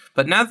cleansed.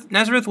 But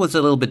Nazareth was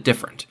a little bit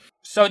different.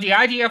 So the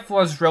IDF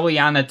was really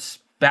on its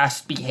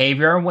best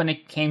behavior when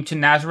it came to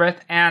Nazareth,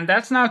 and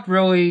that's not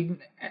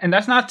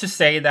to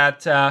say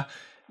that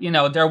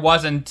there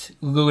wasn't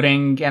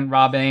looting and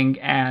robbing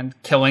and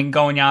killing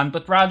going on,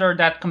 but rather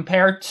that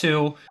compared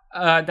to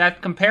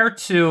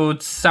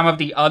some of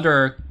the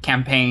other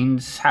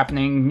campaigns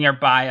happening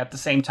nearby at the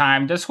same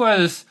time, this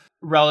was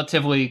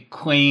relatively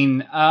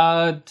clean.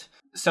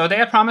 So they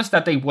had promised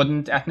that they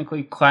wouldn't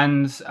ethnically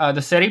cleanse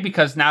the city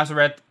because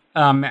Nazareth,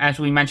 as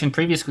we mentioned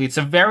previously, it's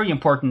a very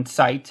important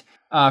site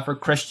for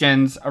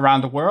Christians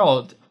around the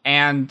world.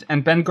 And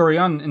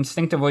Ben-Gurion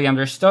instinctively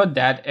understood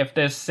that if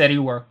this city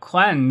were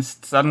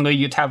cleansed, suddenly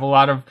you'd have a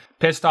lot of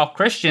pissed off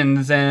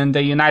Christians in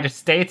the United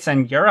States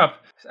and Europe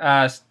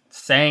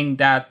saying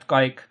that,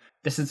 like,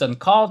 this is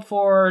uncalled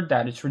for,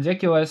 that it's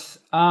ridiculous.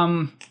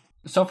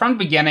 So from the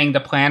beginning, the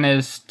plan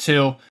is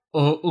to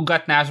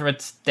let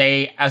Nazareth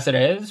stay as it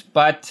is,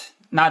 but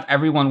not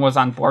everyone was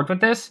on board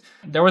with this.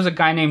 There was a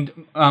guy named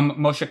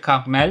Moshe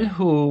Carmel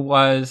who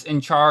was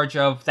in charge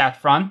of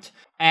that front.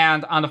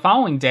 And on the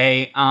following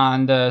day,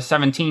 on the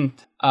 17th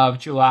of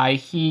July,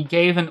 he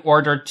gave an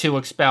order to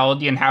expel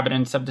the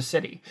inhabitants of the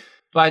city.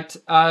 But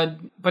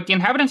the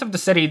inhabitants of the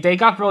city, they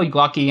got really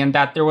lucky in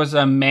that there was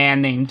a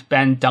man named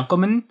Ben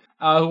Dunkelman,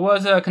 who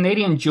was a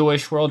Canadian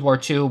Jewish World War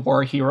II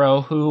war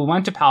hero who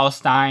went to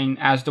Palestine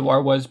as the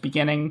war was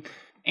beginning.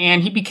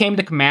 And he became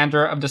the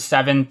commander of the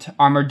 7th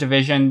Armored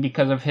Division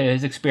because of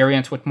his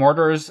experience with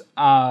mortars,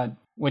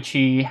 which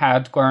he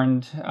had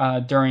learned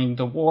during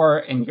the war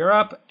in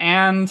Europe.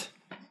 And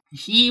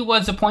he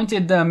was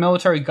appointed the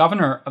military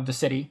governor of the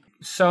city.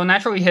 So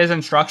naturally his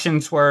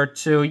instructions were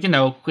to,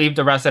 leave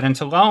the residents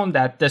alone,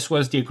 that this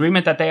was the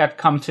agreement that they had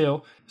come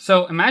to.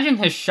 So imagine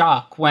his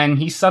shock when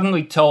he's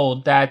suddenly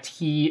told that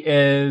he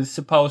is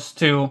supposed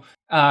to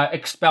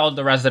expel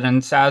the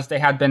residents as they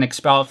had been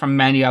expelled from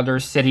many other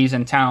cities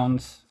and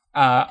towns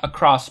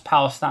across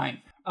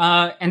Palestine.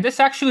 And this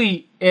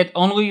actually, it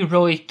only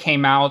really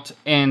came out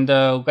in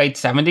the late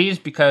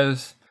 70s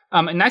because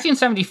in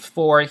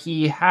 1974,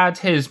 he had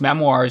his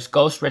memoirs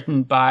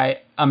ghostwritten by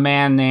a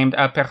man named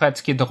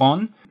Peretz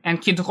Kidron. And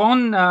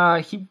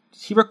Kidron,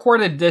 he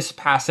recorded this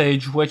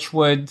passage, which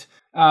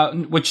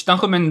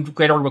Dunkelman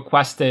later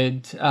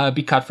requested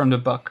be cut from the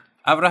book.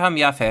 Avraham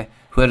Yaffe,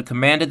 who had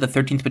commanded the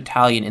 13th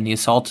Battalion in the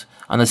assault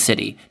on the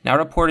city, now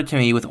reported to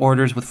me with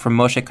orders from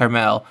Moshe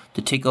Carmel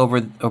to take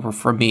over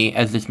from me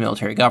as its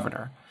military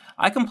governor.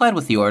 I complied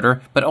with the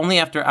order, but only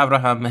after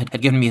Avraham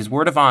had given me his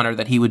word of honor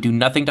that he would do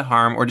nothing to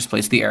harm or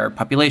displace the Arab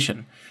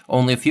population.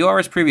 Only a few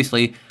hours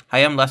previously,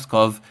 Hayam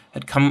Leskov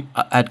had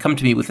come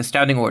to me with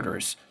astounding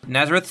orders.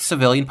 Nazareth's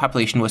civilian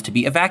population was to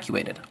be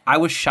evacuated. I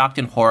was shocked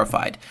and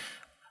horrified.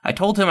 I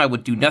told him I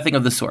would do nothing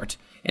of the sort.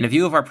 In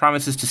view of our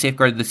promises to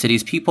safeguard the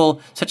city's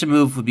people, such a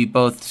move would be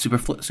both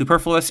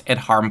superfluous and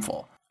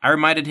harmful. I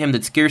reminded him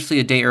that scarcely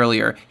a day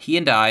earlier, he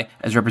and I,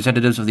 as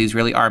representatives of the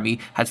Israeli army,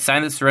 had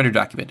signed the surrender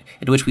document,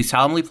 in which we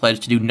solemnly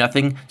pledged to do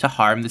nothing to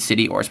harm the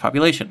city or its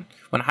population.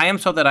 When Hayam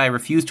saw that I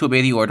refused to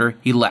obey the order,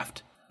 he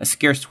left. A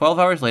scarce 12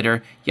 hours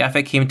later,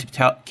 Yaffe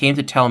came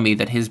to tell me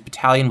that his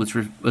battalion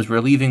was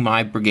relieving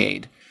my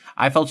brigade.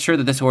 I felt sure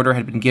that this order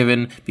had been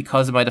given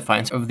because of my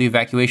defiance of the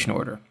evacuation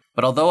order.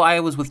 But although I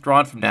was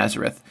withdrawn from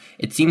Nazareth,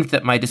 it seems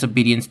that my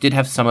disobedience did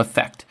have some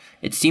effect.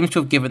 It seems to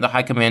have given the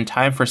High Command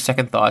time for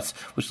second thoughts,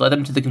 which led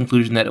them to the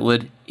conclusion that it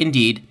would,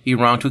 indeed, be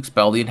wrong to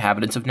expel the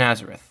inhabitants of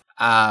Nazareth.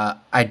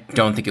 I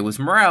don't think it was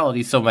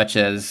morality so much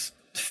as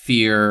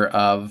fear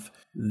of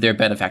their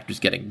benefactors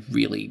getting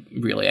really,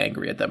 really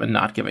angry at them and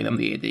not giving them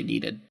the aid they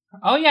needed.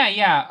 Oh,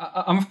 yeah.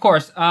 Of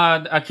course.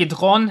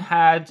 Kidron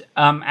had,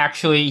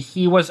 actually,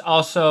 he was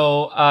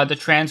also the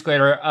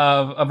translator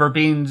of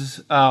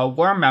Rabin's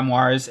war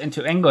memoirs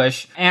into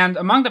English. And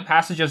among the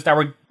passages that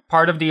were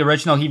part of the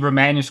original Hebrew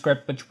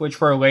manuscript, which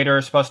were later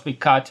supposed to be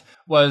cut,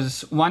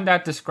 was one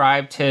that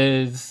described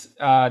his,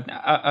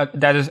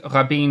 that is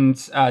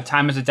Rabin's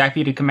time as a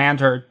deputy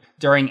commander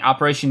during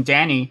Operation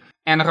Danny.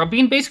 And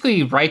Rabin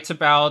basically writes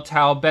about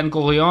how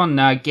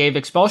Ben-Gurion gave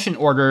expulsion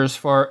orders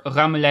for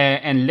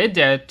Ramleh and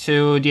Lydda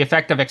to the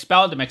effect of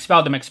expel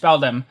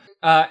them.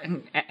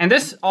 And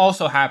this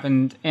also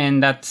happened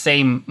in that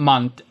same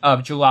month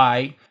of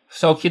July.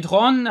 So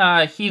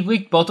Kidron, he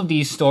leaked both of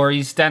these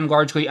stories, then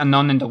largely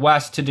unknown in the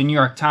West, to the New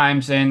York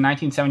Times in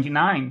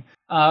 1979,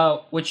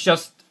 which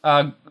just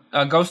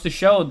goes to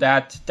show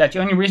that the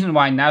only reason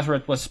why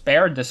Nazareth was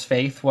spared this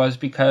faith was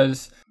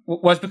because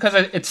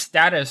its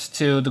status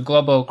to the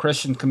global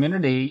Christian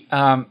community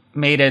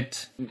made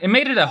it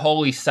a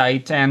holy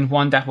site and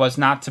one that was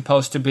not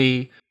supposed to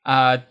be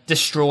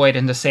destroyed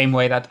in the same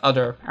way that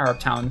other Arab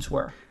towns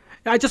were.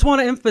 I just want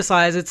to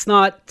emphasize it's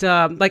not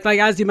like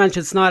as you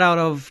mentioned, it's not out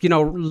of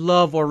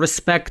love or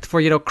respect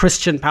for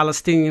Christian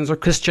Palestinians or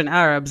Christian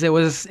Arabs. It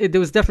was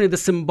definitely the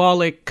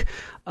symbolic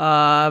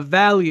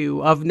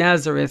value of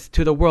Nazareth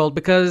to the world,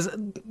 because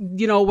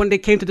when they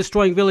came to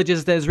destroying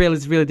villages, the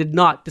Israelis really did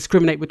not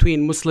discriminate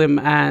between Muslim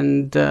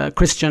and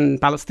Christian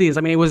Palestinians.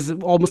 I mean, it was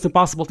almost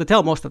impossible to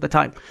tell most of the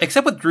time,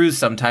 except with Druze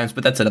sometimes,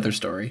 but that's another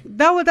story.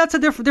 That's a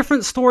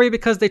different story,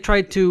 because they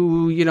tried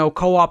to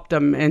co-opt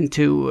them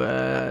into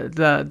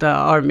the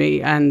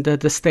army and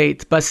the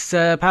state. But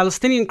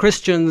Palestinian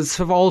Christians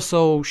have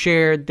also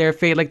shared their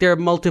fate. Like, there are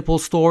multiple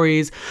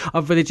stories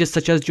of villages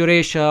such as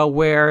Jureisha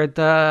where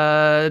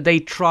they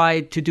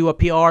tried to do a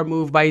PR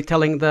move by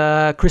telling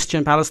the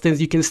Christian Palestinians,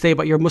 you can stay,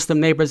 but your Muslim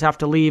neighbors have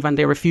to leave, and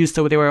they refused,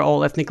 so they were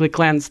all ethnically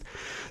cleansed.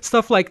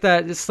 Stuff like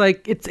that. It's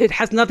like, it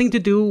has nothing to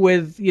do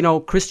with,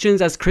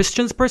 Christians as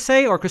Christians per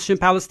se, or Christian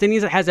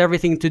Palestinians. It has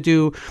everything to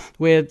do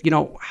with,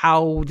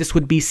 how this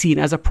would be seen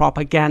as a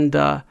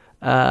propaganda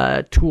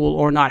tool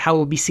or not, how it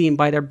would be seen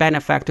by their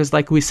benefactors,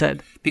 like we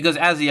said. Because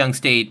as a young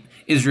state,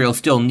 Israel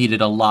still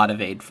needed a lot of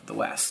aid from the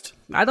West.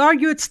 I'd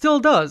argue it still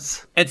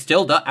does. It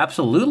still does.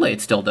 Absolutely, it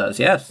still does.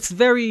 Yes. It's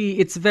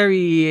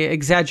very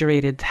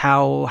exaggerated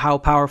how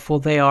powerful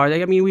they are.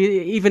 I mean,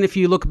 even if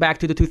you look back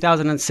to the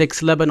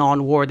 2006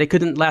 Lebanon war, they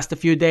couldn't last a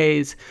few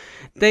days.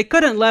 They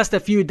couldn't last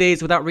a few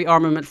days without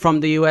rearmament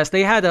from the U.S.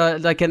 They had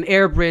an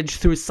air bridge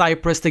through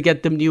Cyprus to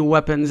get them new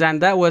weapons, and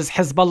that was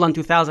Hezbollah in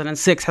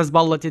 2006.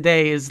 Hezbollah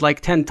today is like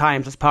 10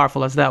 times as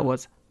powerful as that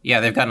was. Yeah,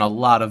 they've gotten a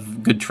lot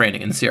of good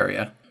training in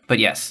Syria. But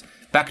yes,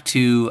 back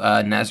to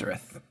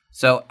Nazareth.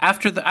 So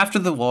after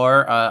the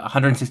war,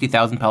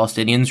 160,000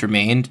 Palestinians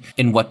remained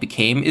in what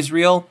became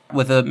Israel,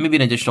 with maybe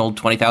an additional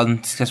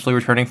 20,000 successfully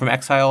returning from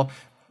exile.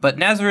 But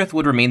Nazareth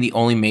would remain the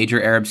only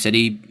major Arab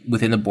city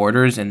within the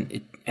borders, and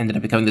it ended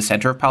up becoming the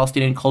center of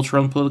Palestinian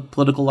cultural and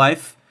political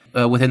life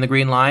within the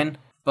Green Line.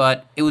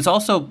 But it was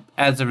also,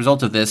 as a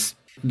result of this,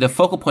 the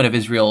focal point of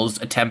Israel's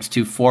attempts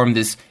to form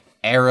this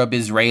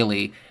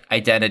Arab-Israeli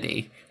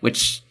identity,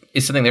 which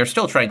is something they're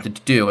still trying to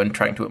do and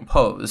trying to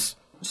impose.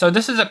 So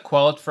this is a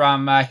quote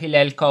from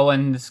Hillel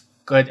Cohen's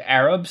Good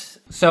Arabs.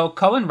 So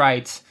Cohen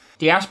writes,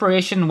 "The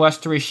aspiration was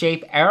to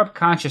reshape Arab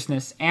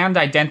consciousness and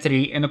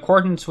identity in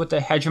accordance with the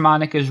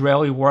hegemonic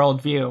Israeli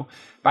worldview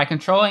by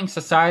controlling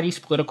society's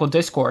political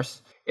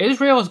discourse.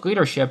 Israel's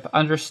leadership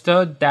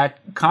understood that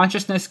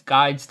consciousness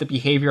guides the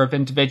behavior of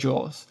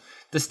individuals.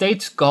 The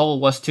state's goal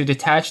was to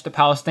detach the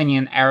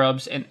Palestinian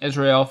Arabs in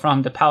Israel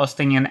from the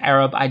Palestinian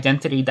Arab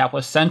identity that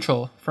was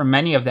central for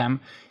many of them,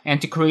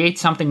 and to create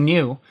something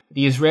new,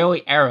 the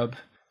Israeli Arab.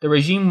 The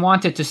regime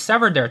wanted to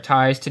sever their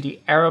ties to the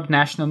Arab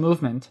national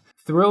movement.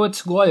 Through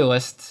its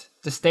loyalists,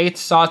 the state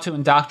sought to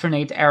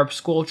indoctrinate Arab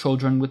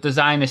schoolchildren with the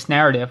Zionist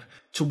narrative,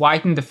 to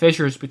widen the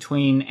fissures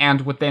between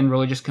and within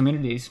religious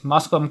communities,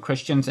 Muslim,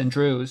 Christians, and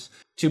Druze,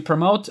 to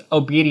promote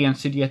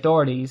obedience to the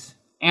authorities,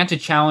 and to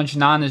challenge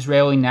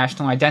non-Israeli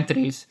national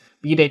identities,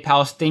 be they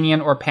Palestinian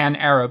or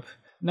pan-Arab.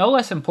 No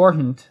less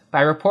important,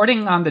 by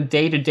reporting on the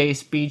day-to-day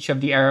speech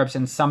of the Arabs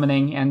and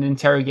summoning and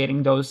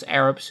interrogating those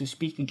Arabs who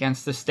speak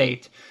against the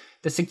state,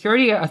 the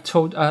security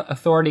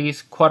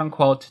authorities,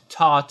 quote-unquote,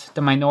 taught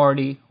the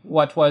minority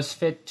what was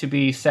fit to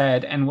be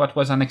said and what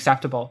was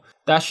unacceptable.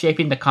 thus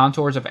shaping the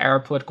contours of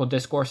Arab political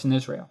discourse in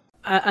Israel.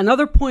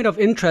 Another point of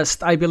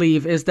interest, I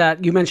believe, is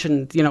that you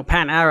mentioned,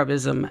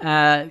 Pan-Arabism.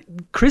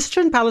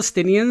 Christian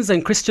Palestinians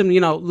and Christian,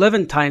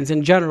 Levantines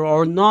in general,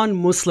 or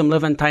non-Muslim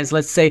Levantines,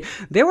 let's say,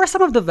 they were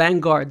some of the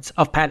vanguards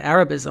of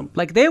Pan-Arabism.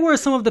 Like, they were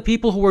some of the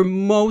people who were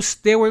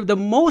the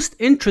most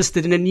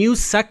interested in a new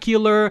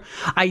secular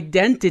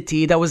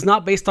identity that was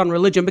not based on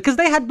religion, because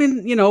they had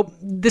been,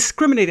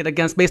 discriminated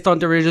against based on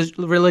their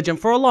religion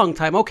for a long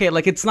time. Okay,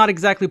 like, it's not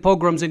exactly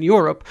pogroms in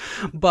Europe,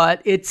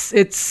 but it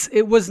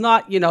was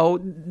not,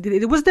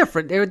 it was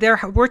different. There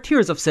were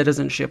tiers of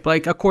citizenship,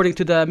 like according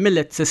to the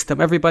millet system.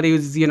 Everybody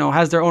was,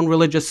 has their own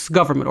religious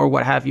government or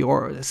what have you,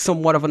 or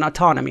somewhat of an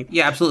autonomy.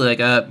 Yeah, absolutely.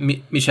 Like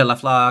Michel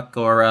Aflaq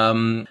or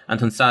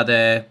Anton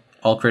Sadeh,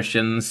 all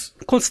Christians.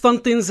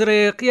 Konstantin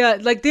Zrikh, yeah,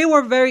 like they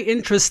were very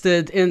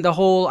interested in the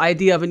whole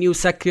idea of a new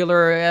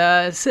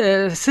secular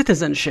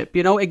citizenship,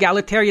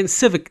 egalitarian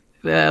civic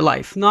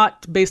life,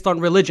 not based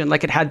on religion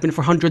like it had been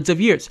for hundreds of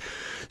years.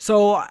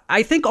 So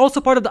I think also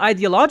part of the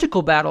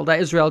ideological battle that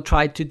Israel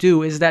tried to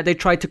do is that they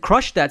tried to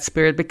crush that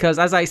spirit because,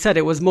 as I said,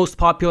 it was most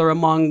popular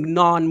among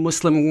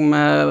non-Muslim,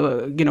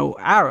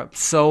 Arabs.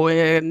 So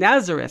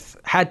Nazareth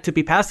had to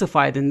be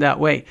pacified in that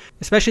way,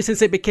 especially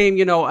since it became,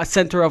 a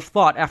center of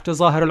thought after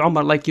Zahir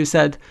al-Umar, like you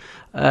said.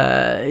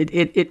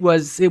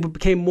 It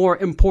became more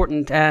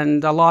important,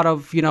 and a lot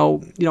of,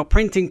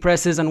 printing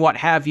presses and what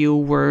have you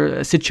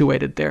were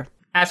situated there.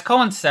 As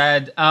Cohen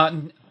said,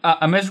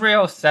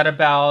 Israel set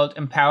about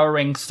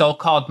empowering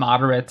so-called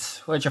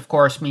moderates, which of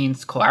course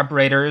means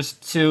collaborators,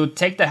 to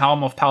take the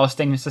helm of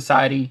Palestinian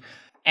society.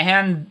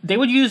 And they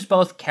would use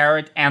both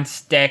carrot and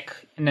stick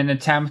in an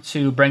attempt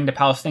to bring the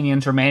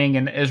Palestinians remaining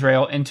in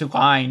Israel into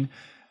line,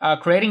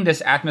 creating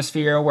this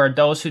atmosphere where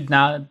those who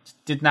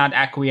did not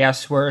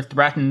acquiesce were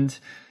threatened.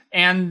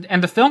 And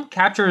the film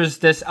captures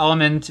this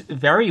element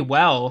very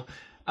well,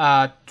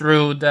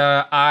 through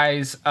the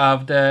eyes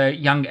of the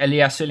young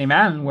Elias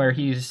Suleiman, where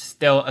he's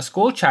still a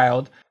school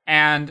child.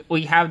 And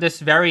we have this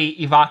very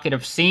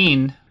evocative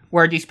scene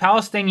where these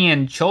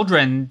Palestinian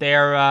children,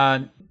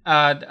 they're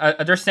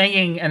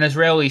singing an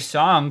Israeli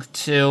song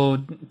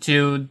to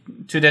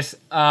this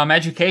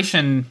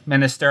education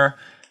minister,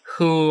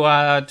 who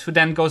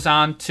then goes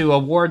on to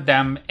award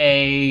them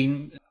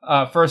a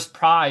first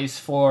prize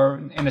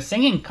in a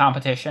singing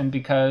competition,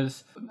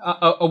 because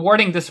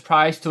awarding this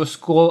prize to a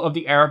school of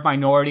the Arab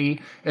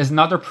minority is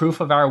another proof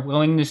of our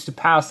willingness to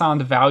pass on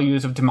the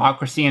values of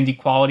democracy and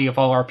equality of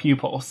all our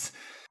pupils.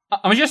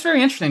 It was just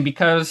very interesting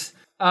because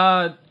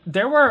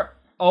there were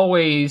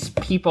always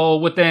people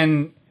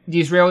within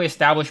the Israeli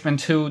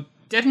establishment who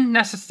didn't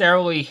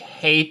necessarily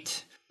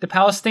hate the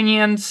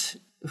Palestinians,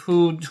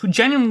 who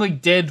genuinely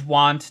did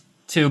want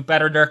to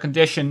better their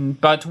condition,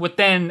 but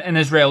within an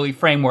Israeli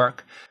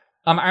framework.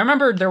 I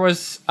remember there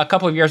was a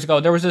couple of years ago,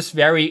 there was this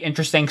very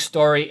interesting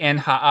story in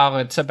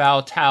Haaretz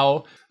about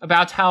how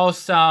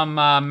some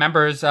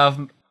members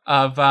of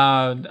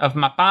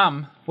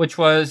Mapam, which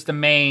was the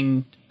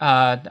main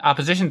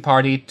opposition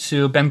party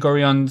to Ben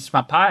Gurion's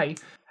Mapai,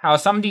 how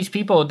some of these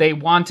people, they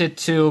wanted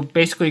to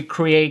basically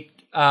integrate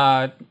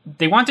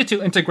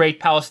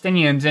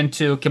Palestinians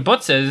into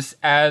kibbutzes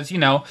as,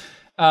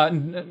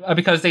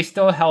 because they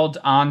still held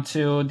on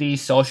to the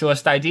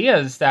socialist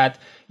ideas that,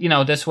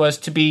 this was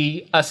to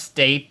be a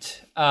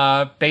state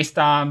based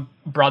on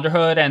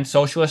brotherhood and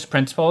socialist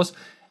principles.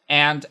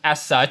 And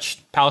as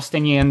such,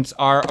 Palestinians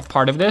are a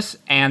part of this,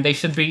 and they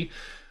should be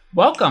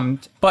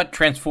welcomed. But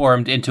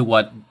transformed into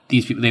what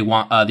these people the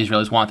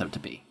Israelis want them to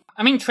be.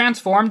 I mean,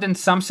 transformed in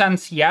some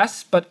sense,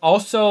 yes, but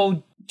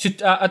also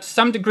to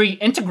some degree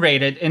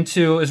integrated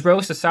into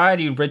Israeli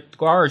society writ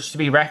large, to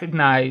be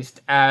recognized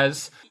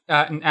as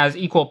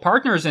equal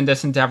partners in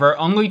this endeavor,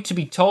 only to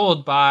be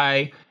told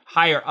by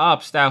higher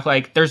ups that,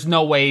 like, there's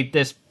no way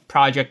this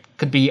project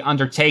could be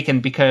undertaken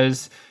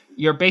because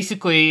you're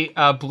basically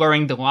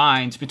blurring the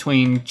lines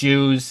between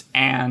Jews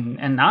and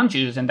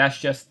non-Jews, and that's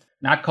just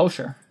not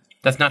kosher.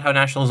 That's not how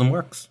nationalism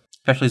works,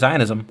 especially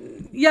Zionism.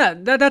 Yeah,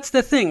 that's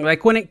the thing.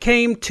 Like, when it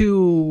came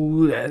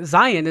to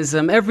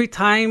Zionism, every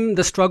time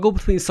the struggle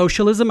between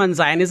socialism and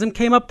Zionism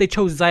came up, they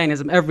chose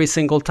Zionism every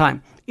single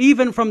time.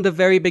 Even from the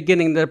very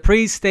beginning, the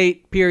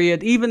pre-state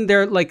period, even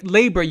their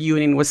labor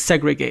union was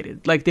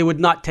segregated. Like, they would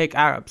not take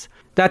Arabs.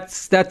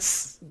 That's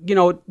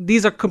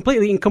these are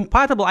completely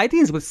incompatible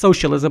ideas with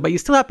socialism, but you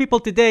still have people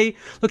today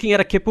looking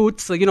at a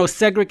kibbutz,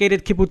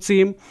 segregated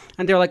kibbutzim,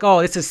 and they're like,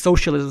 oh, this is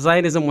socialism.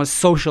 Zionism was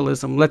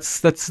socialism.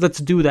 Let's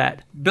do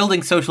that.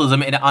 Building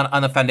socialism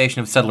on the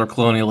foundation of settler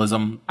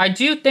colonialism. I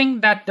do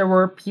think that there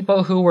were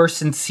people who were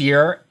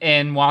sincere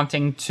in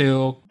wanting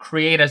to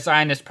create a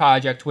Zionist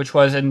project which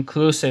was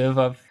inclusive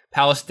of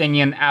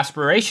Palestinian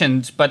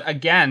aspirations, but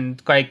again,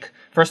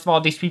 first of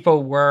all, these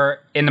people were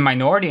in the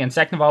minority, and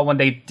second of all, when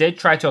they did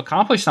try to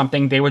accomplish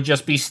something, they would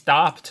just be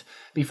stopped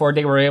before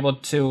they were able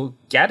to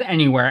get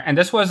anywhere. And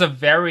this was a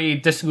very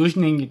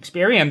disillusioning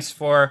experience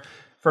for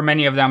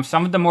many of them.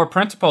 Some of the more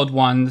principled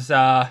ones,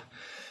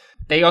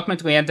 they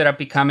ultimately ended up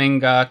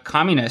becoming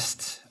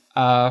communists,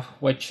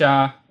 which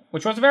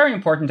which was a very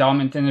important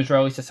element in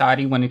Israeli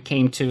society when it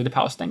came to the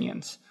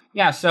Palestinians.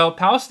 Yeah, so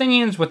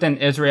Palestinians within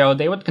Israel,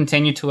 they would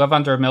continue to live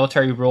under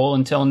military rule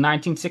until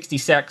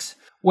 1966,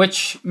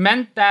 which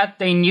meant that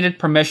they needed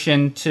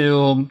permission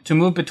to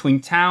move between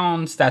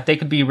towns, that they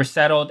could be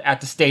resettled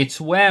at the state's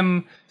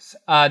whim,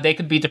 they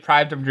could be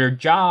deprived of their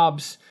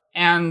jobs.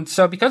 And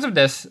so because of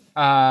this,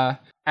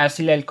 as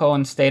Hillel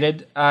Cohen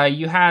stated,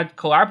 you had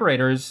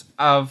collaborators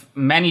of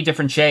many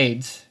different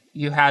shades.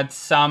 You had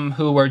some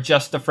who were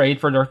just afraid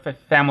for their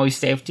family's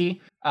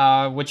safety,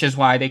 which is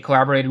why they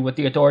collaborated with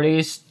the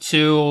authorities,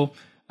 to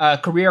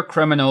career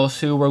criminals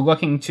who were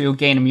looking to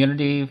gain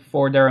immunity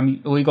for their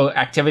illegal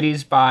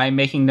activities by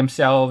making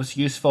themselves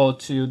useful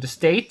to the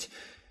state.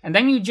 And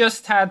then you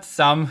just had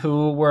some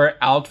who were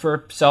out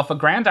for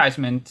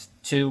self-aggrandizement,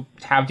 to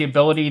have the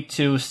ability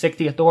to sic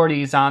the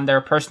authorities on their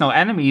personal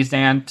enemies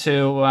and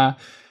to,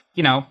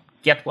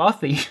 get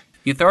wealthy.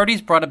 The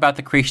authorities brought about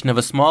the creation of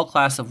a small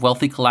class of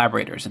wealthy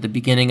collaborators at the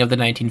beginning of the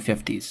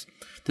 1950s.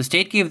 The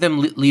state gave them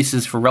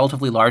leases for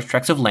relatively large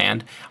tracts of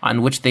land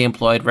on which they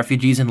employed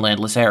refugees and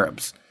landless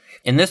Arabs.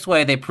 In this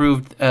way, they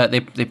proved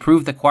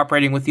that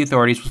cooperating with the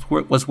authorities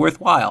was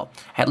worthwhile,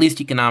 at least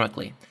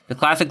economically. The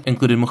class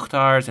included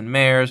mukhtars and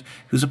mayors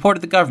who supported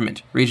the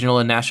government, regional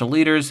and national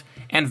leaders,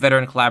 and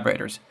veteran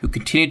collaborators who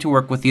continued to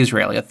work with the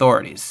Israeli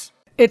authorities.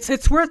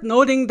 It's worth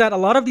noting that a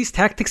lot of these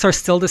tactics are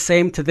still the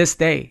same to this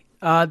day.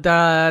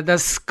 The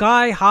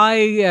sky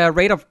high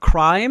rate of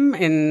crime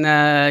in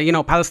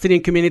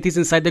Palestinian communities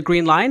inside the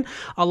Green Line,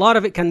 a lot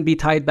of it can be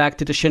tied back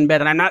to the Shin Bet.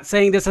 And I'm not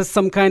saying this as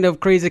some kind of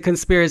crazy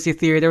conspiracy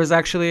theory. There was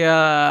actually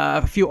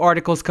a few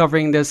articles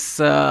covering this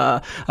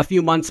a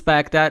few months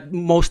back, that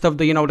most of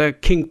the the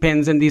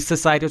kingpins in these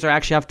societies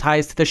actually have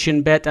ties to the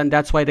Shin Bet, and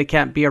that's why they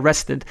can't be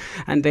arrested.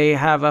 And they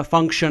have a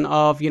function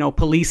of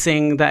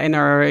policing the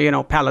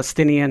inner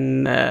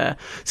Palestinian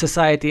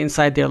society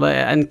inside there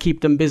and keep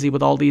them busy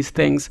with all these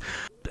things.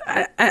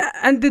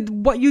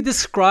 And what you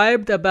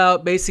described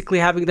about basically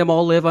having them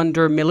all live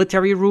under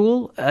military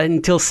rule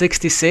until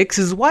 66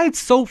 is why it's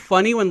so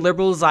funny when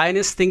liberal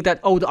Zionists think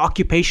that, the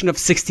occupation of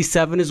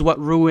 67 is what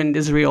ruined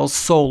Israel's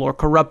soul or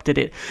corrupted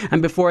it.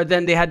 And before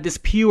then, they had this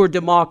pure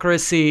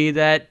democracy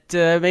that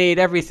made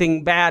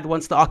everything bad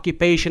once the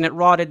occupation, it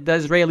rotted the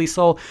Israeli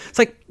soul. It's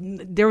like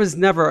there was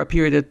never a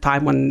period of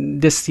time when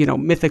this,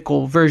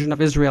 mythical version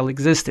of Israel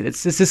existed.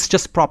 This is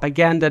just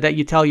propaganda that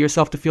you tell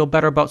yourself to feel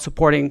better about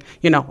supporting,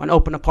 an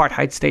open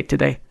apartheid state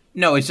today.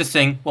 No, it's just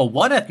saying, well,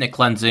 one ethnic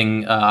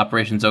cleansing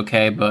operation's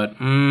okay, but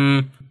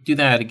do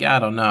that again, I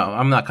don't know.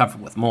 I'm not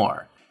comfortable with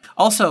more.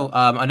 Also,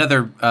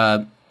 another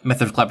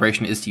method of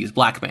collaboration is to use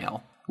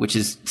blackmail, which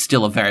is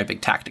still a very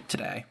big tactic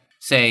today.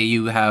 Say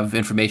you have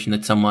information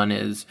that someone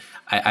is,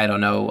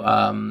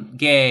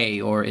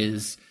 gay or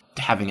is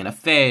having an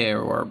affair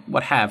or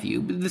what have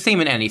you. The same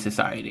in any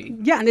society.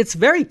 Yeah, and it's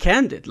very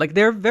candid. Like,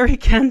 they're very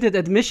candid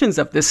admissions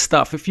of this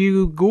stuff. If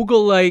you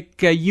Google,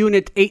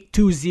 Unit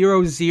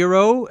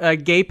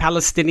 8200 gay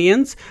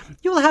Palestinians,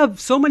 you'll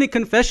have so many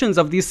confessions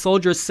of these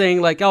soldiers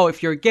saying,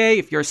 if you're gay,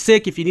 if you're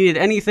sick, if you needed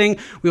anything,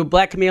 we'll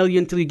blackmail you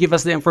until you give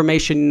us the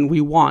information we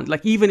want.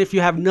 Even if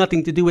you have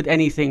nothing to do with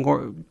anything,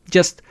 or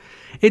just...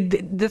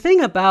 the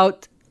thing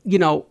about,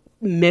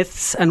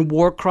 myths and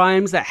war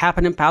crimes that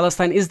happen in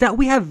Palestine is that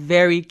we have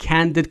very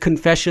candid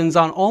confessions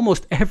on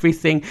almost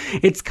everything.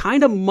 It's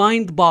kind of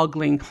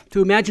mind-boggling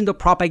to imagine the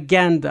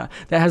propaganda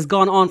that has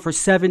gone on for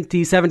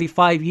 70,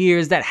 75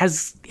 years that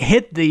has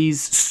hit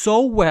these so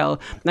well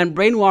and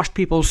brainwashed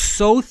people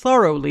so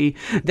thoroughly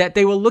that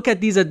they will look at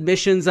these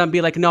admissions and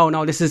be like,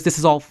 no, this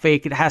is all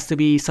fake. It has to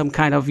be some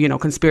kind of,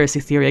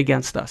 conspiracy theory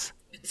against us.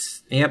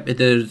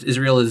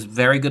 Israel is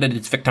very good at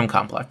its victim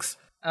complex.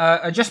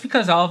 Just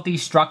because all of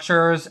these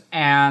structures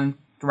and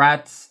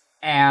threats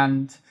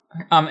and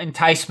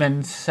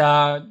enticements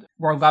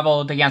were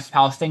leveled against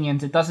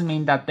Palestinians, it doesn't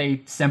mean that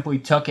they simply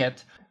took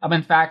it.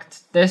 In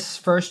fact, this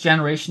first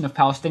generation of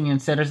Palestinian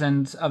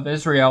citizens of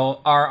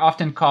Israel are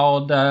often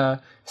called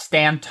the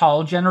Stand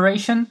Tall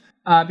generation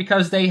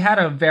because they had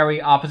a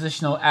very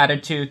oppositional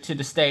attitude to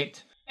the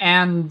state.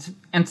 And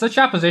such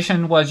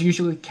opposition was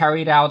usually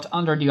carried out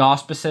under the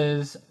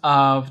auspices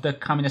of the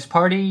Communist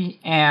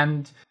Party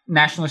and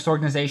nationalist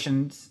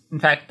organizations. In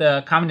fact,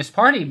 the Communist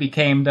Party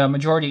became the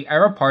majority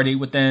Arab party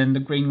within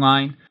the Green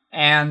Line.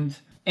 And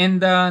in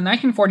the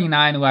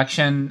 1949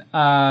 election,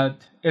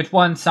 it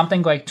won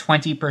something like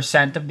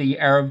 20% of the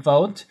Arab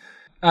vote.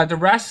 The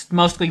rest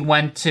mostly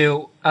went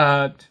to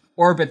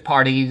orbit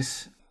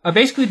parties.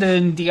 Basically,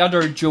 the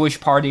other Jewish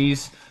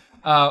parties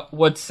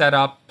would set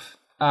up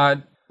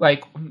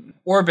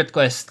orbit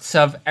lists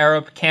of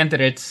Arab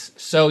candidates.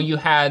 So you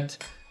had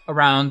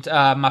around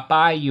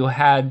Mapai, you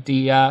had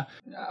the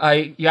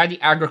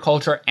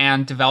agriculture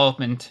and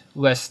development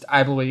list,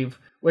 I believe,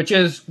 which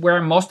is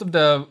where most of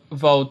the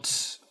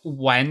votes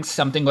went,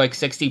 something like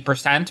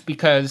 60%,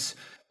 because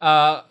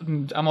a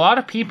lot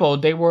of people,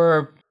 they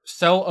were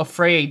so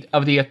afraid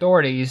of the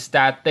authorities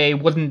that they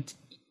wouldn't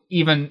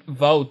even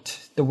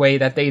vote the way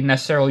that they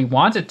necessarily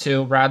wanted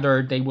to.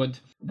 Rather, they would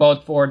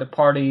vote for the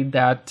party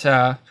that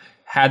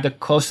had the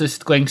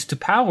closest links to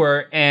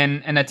power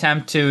in an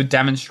attempt to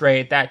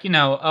demonstrate that,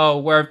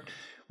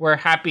 we're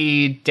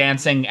happy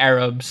dancing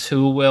Arabs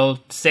who will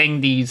sing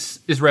these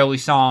Israeli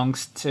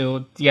songs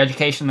to the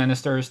education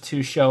ministers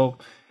to show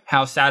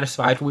how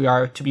satisfied we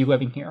are to be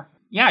living here.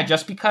 Yeah,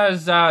 just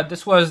because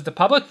this was the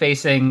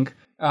public-facing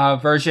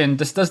version,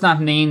 this does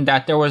not mean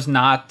that there was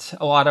not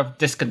a lot of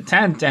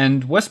discontent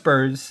and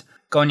whispers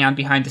going on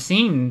behind the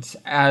scenes.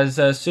 As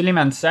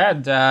Suleiman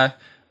said,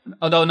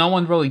 although no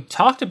one really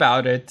talked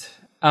about it,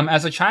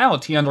 as a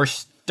child, he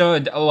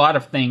understood a lot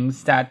of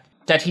things that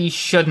he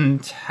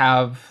shouldn't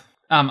have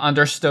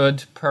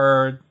understood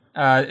per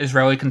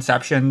Israeli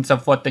conceptions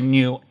of what the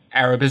new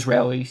Arab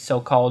Israeli,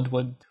 so-called,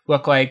 would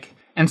look like.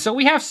 And so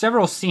we have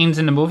several scenes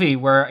in the movie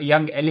where a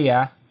young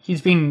Elia,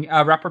 he's being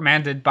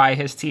reprimanded by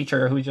his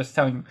teacher, who's just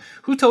telling him,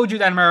 "Who told you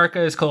that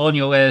America is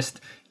colonialist?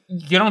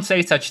 You don't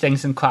say such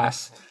things in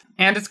class."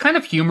 And it's kind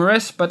of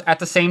humorous, but at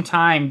the same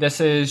time, this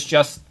is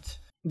just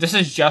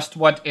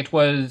what it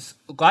was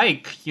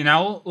like,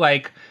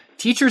 like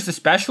teachers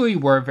especially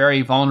were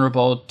very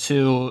vulnerable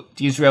to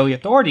the Israeli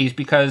authorities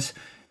because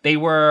they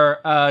were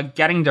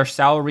getting their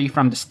salary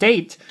from the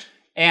state.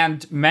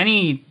 And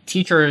many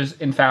teachers,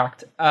 in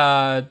fact,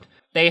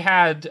 they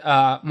had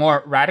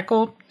more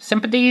radical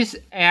sympathies.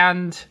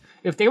 And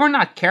if they were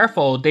not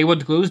careful, they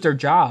would lose their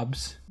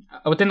jobs.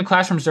 Within the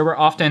classrooms, there were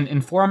often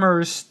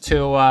informers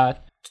to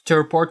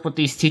report what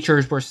these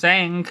teachers were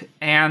saying.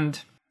 And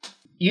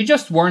you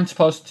just weren't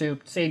supposed to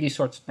say these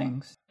sorts of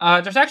things.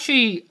 There's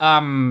actually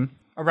a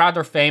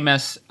rather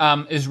famous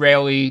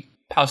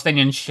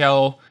Israeli-Palestinian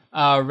show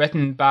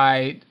written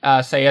by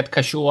Sayed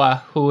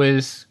Kashua, who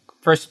is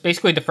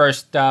basically the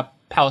first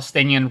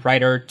Palestinian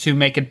writer to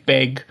make it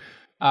big,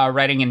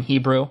 writing in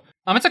Hebrew.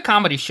 It's a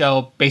comedy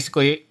show,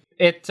 basically.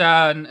 It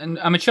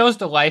shows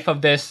the life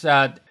of this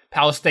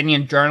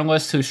Palestinian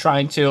journalist who's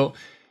trying to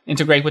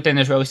integrate within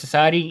Israeli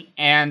society,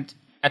 and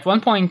at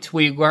one point,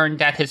 we learned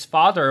that his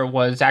father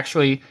was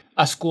actually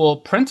a school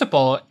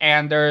principal,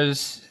 and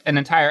there's an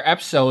entire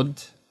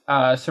episode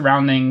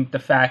surrounding the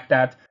fact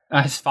that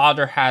his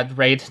father had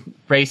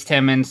raised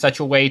him in such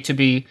a way to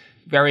be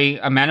very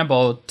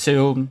amenable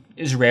to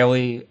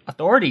Israeli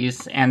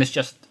authorities, and it's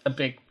just a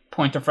big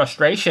point of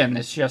frustration.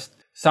 It's just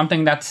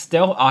something that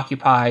still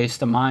occupies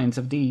the minds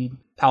of the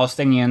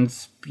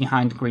Palestinians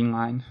behind the Green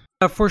Line.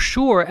 For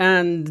sure,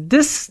 and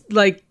this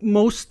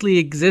mostly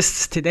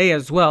exists today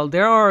as well.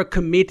 There are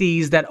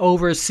committees that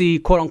oversee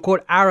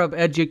quote-unquote Arab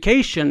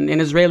education in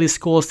Israeli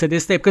schools to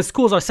this day, because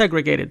schools are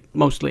segregated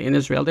mostly in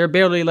Israel. There are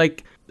barely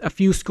a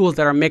few schools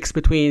that are mixed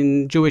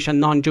between Jewish and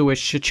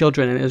non-Jewish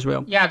children in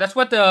Israel. Yeah, that's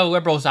what the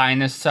liberal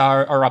Zionists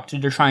are up to.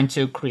 They're trying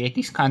to create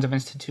these kinds of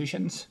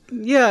institutions.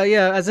 Yeah,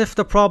 as if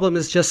the problem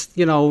is just,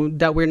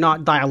 that we're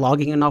not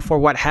dialoguing enough or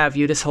what have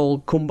you, this whole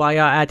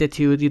kumbaya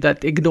attitude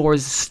that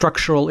ignores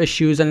structural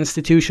issues and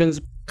institutions.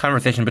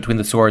 Conversation between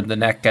the sword and the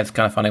neck gets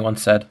kind of funny,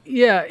 once said.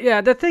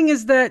 Yeah, the thing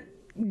is that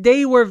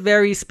they were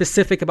very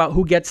specific about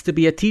who gets to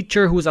be a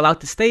teacher, who's allowed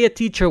to stay a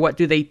teacher, what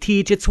do they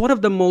teach. It's one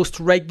of the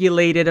most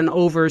regulated and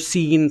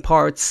overseen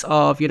parts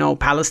of,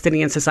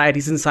 Palestinian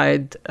societies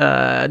inside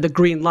the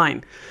Green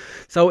Line.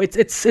 So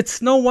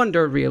it's no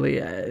wonder, really.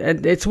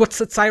 And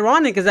it's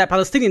ironic is that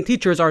Palestinian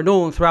teachers are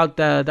known throughout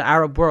the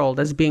Arab world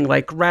as being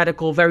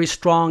radical, very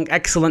strong,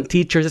 excellent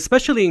teachers,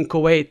 especially in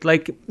Kuwait.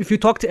 If you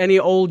talk to any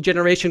old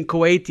generation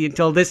Kuwaiti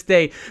until this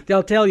day,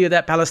 they'll tell you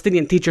that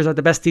Palestinian teachers are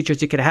the best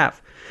teachers you could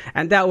have.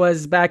 And that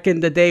was back in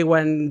the day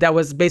when that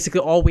was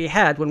basically all we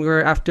had when we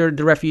were after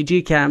the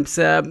refugee camps.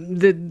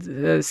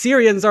 The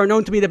Syrians are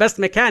known to be the best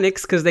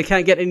mechanics because they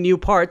can't get any new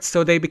parts,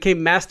 so they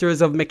became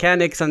masters of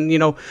mechanics and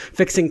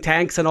fixing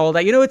tanks and all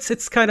that.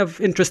 It's kind of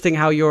interesting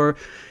how your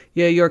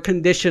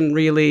condition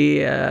really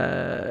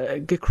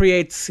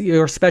creates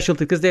your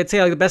specialty, because they'd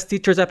say the best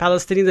teachers are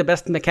Palestinian, the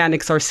best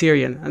mechanics are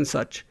Syrian and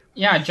such.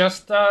 Yeah,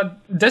 just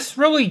this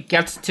really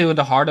gets to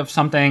the heart of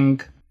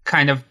something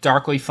kind of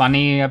darkly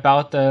funny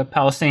about the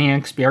Palestinian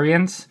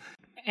experience.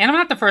 And I'm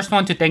not the first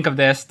one to think of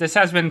this. This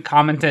has been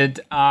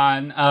commented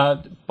on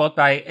both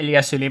by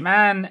Elia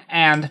Suleiman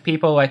and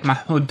people like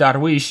Mahmoud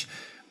Darwish.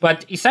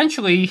 But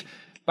essentially,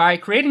 by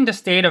creating the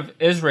state of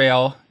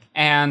Israel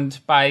and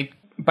by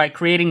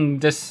creating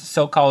this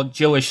so-called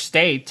Jewish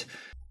state,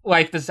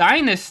 the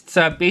Zionists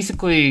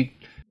basically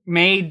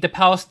made the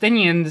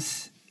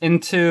Palestinians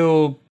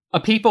into a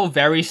people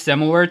very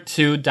similar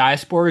to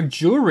diasporic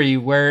Jewry,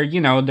 where,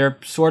 they're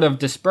sort of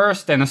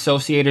dispersed and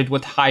associated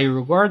with higher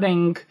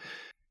learning.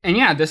 And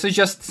yeah, this is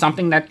just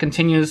something that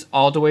continues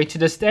all the way to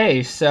this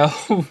day, so...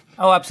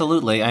 Oh,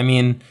 absolutely. I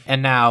mean,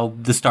 and now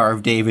the Star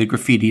of David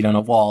graffitied on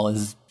a wall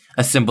is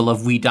a symbol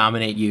of we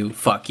dominate you,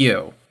 fuck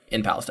you,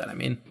 in Palestine, I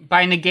mean.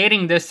 By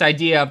negating this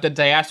idea of the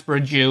diaspora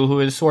Jew, who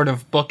is sort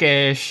of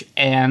bookish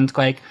and,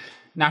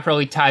 not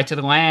really tied to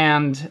the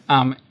land,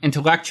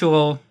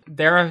 intellectual.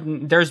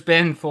 There's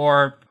been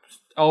for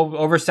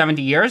over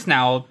 70 years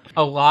now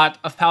a lot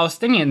of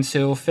Palestinians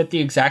who fit the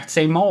exact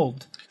same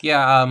mold.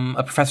 Yeah,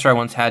 a professor I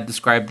once had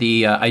described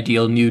the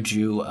ideal new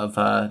Jew of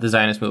the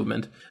Zionist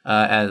movement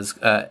as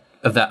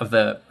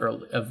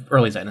of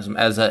early Zionism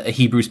as a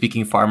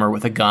Hebrew-speaking farmer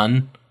with a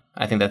gun.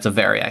 I think that's a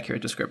very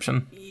accurate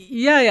description.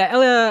 Yeah.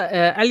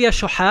 Elia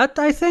Shohat,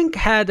 I think,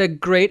 had a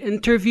great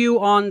interview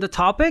on the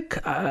topic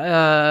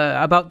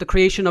about the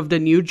creation of the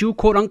new Jew,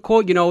 quote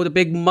unquote. The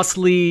big,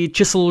 muscly,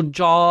 chiseled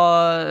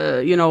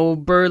jaw,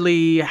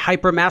 burly,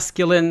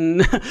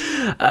 hyper-masculine.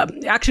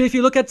 Actually, if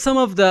you look at some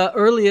of the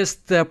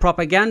earliest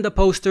propaganda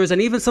posters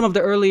and even some of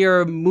the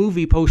earlier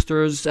movie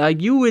posters,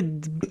 you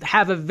would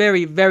have a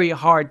very, very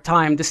hard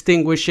time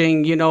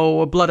distinguishing,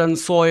 blood and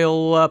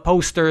soil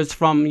posters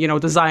from,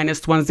 the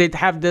Zionist ones. They'd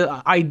have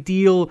the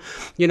ideal,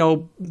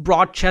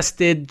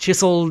 broad-chested,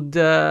 chiseled,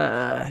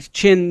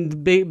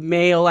 chinned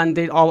male, and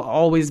they'd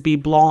always be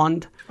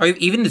blonde. Or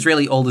even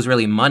old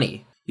Israeli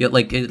money.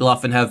 It'll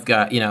often have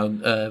got,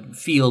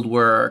 field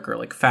work or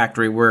like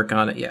factory work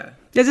on it. Yeah.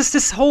 There's just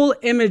this whole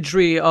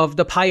imagery of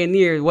the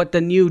pioneer, what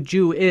the new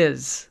Jew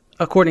is,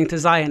 according to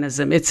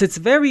Zionism. It's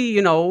very,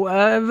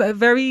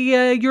 very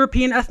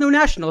European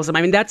ethno-nationalism.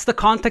 I mean, that's the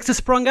context it's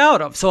sprung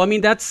out of. So, I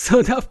mean,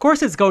 of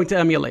course it's going to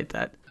emulate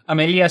that.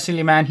 Elia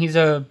Suleiman, he's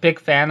a big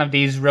fan of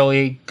these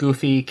really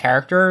goofy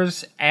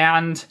characters,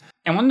 and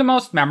one of the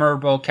most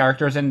memorable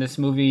characters in this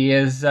movie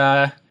is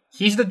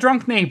he's the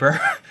drunk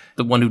neighbor.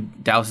 The one who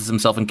douses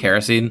himself in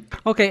kerosene.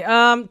 Okay,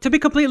 to be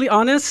completely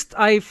honest,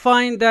 I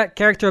find that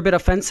character a bit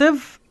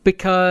offensive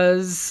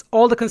because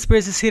all the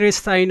conspiracy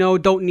theorists I know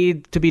don't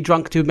need to be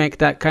drunk to make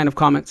that kind of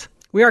comment.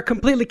 We are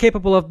completely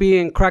capable of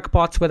being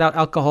crackpots without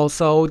alcohol,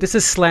 so this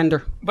is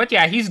slander. But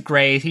yeah, he's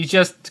great. He's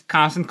just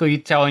constantly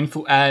telling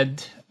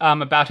Fuad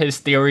about his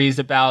theories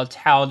about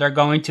how they're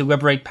going to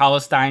liberate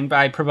Palestine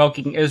by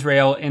provoking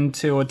Israel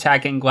into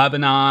attacking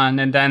Lebanon,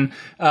 and then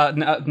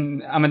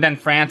then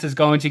France is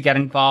going to get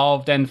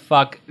involved and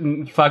fuck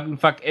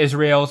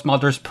Israel's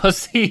mother's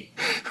pussy.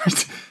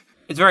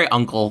 It's very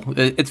uncle.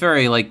 It's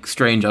very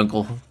strange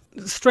uncle.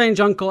 Strange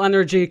uncle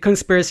energy,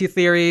 conspiracy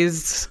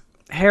theories,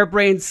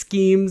 harebrained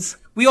schemes.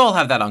 We all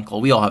have that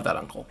uncle.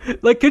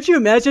 Could you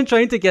imagine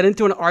trying to get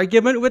into an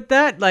argument with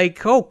that?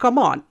 Oh, come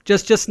on.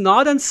 Just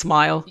nod and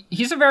smile.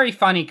 He's a very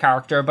funny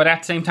character, but at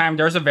the same time,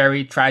 there's a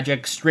very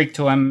tragic streak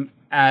to him.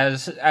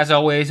 As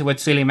always with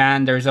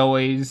Suleiman, there's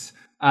always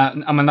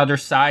another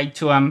side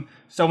to him.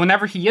 So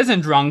whenever he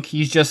isn't drunk,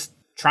 he's just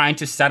trying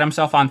to set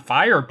himself on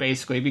fire,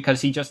 basically, because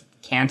he just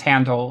can't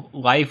handle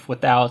life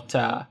without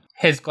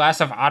his glass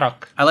of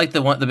arak. I like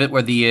the bit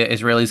where the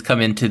Israelis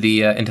come into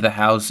the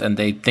house and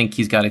they think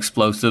he's got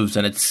explosives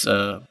and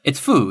it's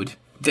food.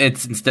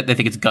 Instead they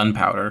think it's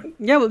gunpowder.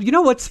 Yeah,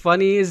 well, what's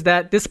funny is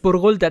that this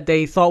burghul that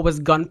they thought was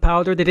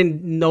gunpowder, they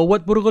didn't know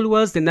what burghul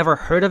was. They never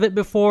heard of it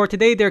before.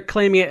 Today they're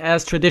claiming it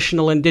as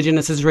traditional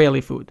indigenous Israeli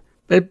food.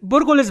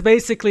 Burghul is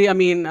basically,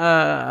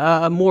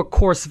 a more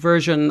coarse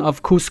version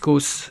of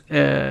couscous.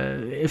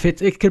 If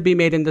it could be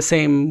made in the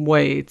same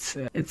way,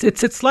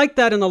 it's like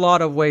that in a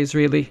lot of ways,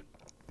 really.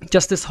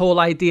 Just this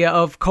whole idea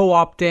of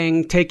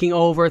co-opting, taking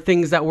over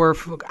things that were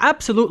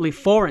absolutely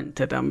foreign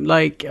to them.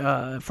 Like,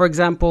 for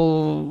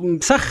example,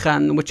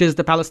 msakhan, which is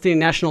the Palestinian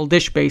national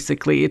dish,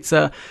 basically. It's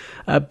a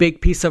big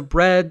piece of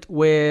bread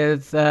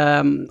with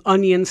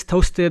onions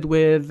toasted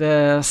with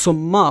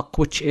summaq,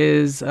 which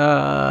is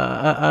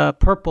a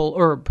purple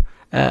herb,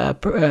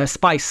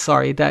 spice,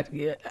 that...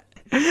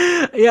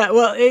 Yeah,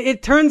 well,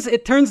 it turns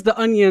the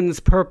onions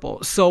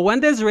purple. So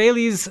when the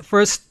Israelis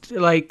first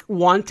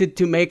wanted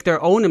to make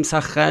their own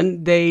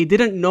msakhan, they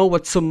didn't know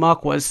what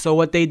summaq was. So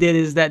what they did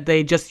is that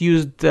they just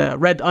used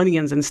red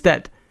onions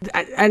instead,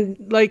 and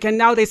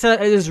now they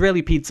sell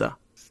Israeli pizza.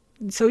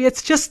 So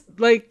it's just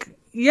it's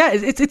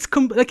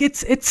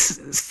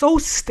so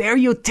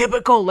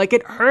stereotypical.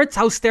 It hurts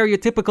how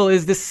stereotypical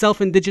is this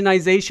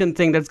self-indigenization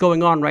thing that's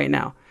going on right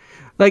now.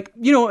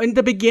 In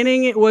the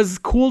beginning, it was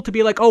cool to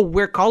be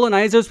we're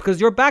colonizers because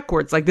you're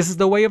backwards. This is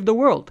the way of the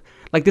world.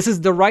 This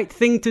is the right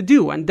thing to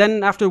do. And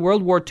then after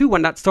World War II,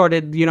 when that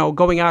started,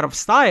 going out of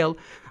style,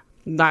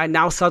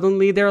 now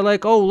suddenly they're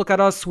look at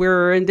us.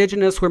 We're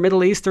indigenous. We're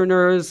Middle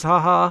Easterners.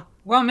 Haha.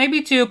 Well,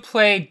 maybe to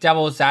play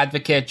devil's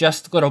advocate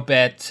just a little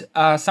bit,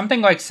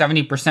 something like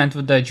 70%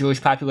 of the Jewish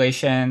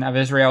population of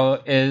Israel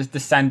is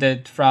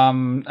descended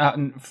from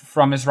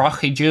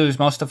Mizrahi Jews,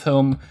 most of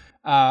whom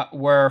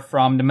were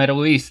from the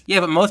Middle East. Yeah,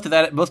 but most of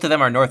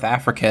them are North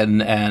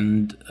African,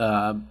 and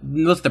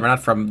most of them are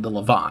not from the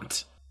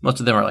Levant. Most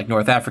of them are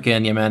North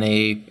African,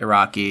 Yemeni,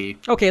 Iraqi.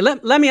 Okay,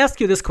 let me ask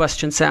you this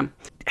question, Sam.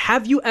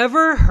 Have you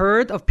ever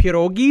heard of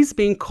pierogis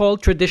being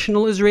called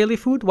traditional Israeli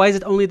food? Why is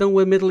it only done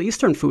with Middle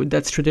Eastern food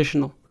that's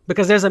traditional?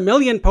 Because there's 1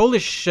 million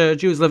Polish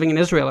Jews living in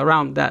Israel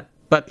around that.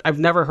 But I've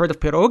never heard of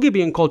pierogi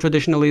being called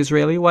traditionally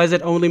Israeli. Why is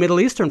it only Middle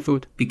Eastern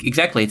food?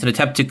 Exactly. It's an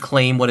attempt to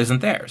claim what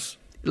isn't theirs.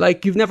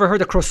 You've never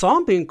heard of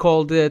croissant being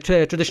called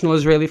traditional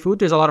Israeli food.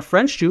 There's a lot of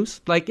French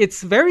Jews.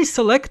 It's very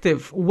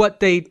selective what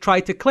they try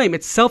to claim.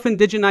 It's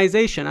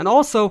self-indigenization. And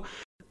also,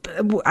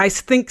 I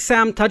think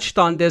Sam touched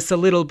on this a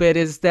little bit,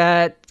 is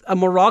that a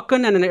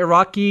Moroccan and an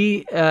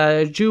Iraqi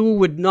Jew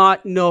would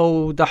not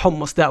know the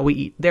hummus that we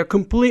eat. They're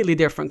completely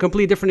different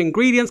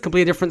ingredients,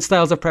 completely different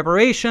styles of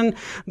preparation.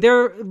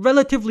 They're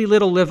relatively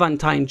little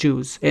Levantine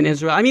Jews in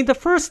Israel. I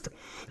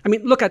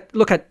mean, look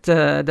at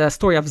the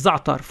story of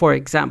Za'atar, for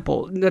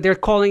example. They're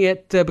calling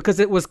it, because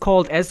it was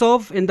called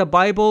Ezov in the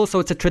Bible, so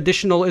it's a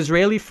traditional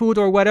Israeli food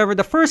or whatever.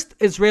 The first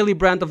Israeli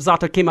brand of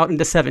Za'atar came out in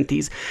the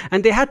 70s,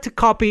 and they had to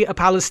copy a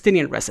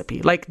Palestinian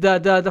recipe. Like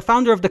the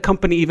founder of the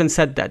company even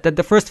said that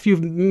the first few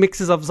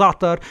mixes of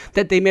Za'atar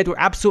that they made were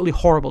absolutely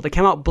horrible. They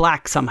came out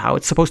black somehow.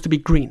 It's supposed to be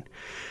green.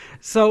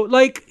 So,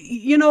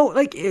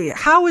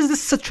 how is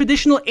this a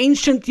traditional,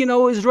 ancient,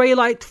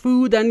 Israelite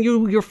food, and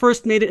you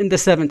first made it in the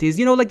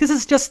 70s? This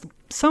is just,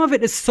 some of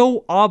it is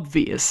so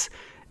obvious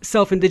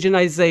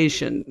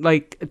self-indigenization,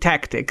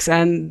 tactics,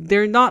 and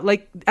they're not,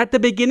 at the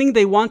beginning,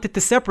 they wanted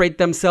to separate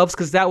themselves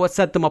because that would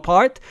set them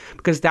apart,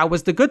 because that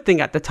was the good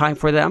thing at the time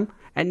for them.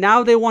 And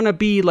now they want to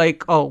be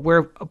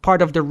we're a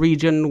part of the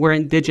region, we're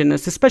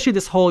indigenous, especially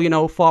this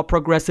whole, fall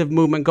progressive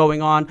movement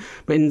going on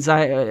in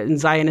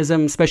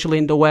Zionism, especially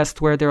in the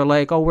West, where they're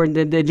we're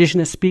the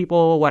indigenous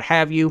people, what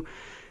have you.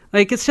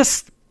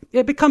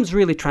 It becomes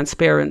really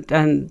transparent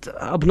and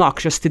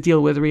obnoxious to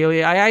deal with,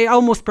 really. I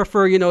almost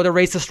prefer, the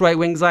racist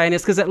right-wing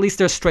Zionists, because at least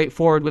they're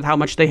straightforward with how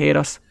much they hate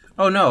us.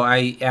 Oh, no,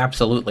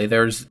 absolutely.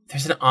 There's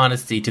an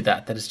honesty to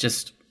that is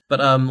just... But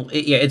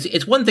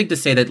it's one thing to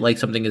say that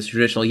something is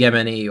traditional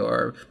Yemeni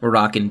or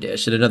Moroccan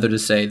dish, and another to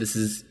say this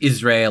is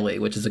Israeli,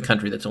 which is a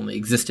country that's only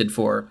existed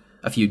for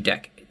a few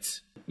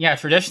decades. Yeah,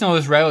 traditional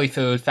Israeli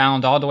food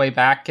found all the way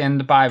back in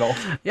the Bible.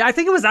 Yeah, I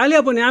think it was Ali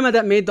Abu Ni'ama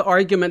that made the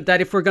argument that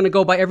if we're going to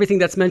go by everything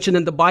that's mentioned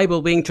in the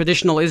Bible being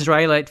traditional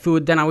Israelite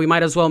food, then we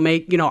might as well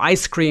make,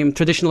 ice cream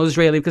traditional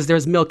Israeli because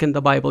there's milk in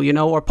the Bible,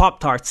 or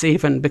Pop-Tarts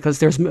even because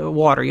there's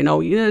water,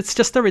 It's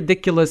just a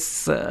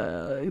ridiculous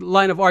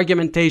line of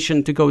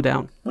argumentation to go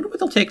down. I wonder what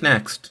they'll take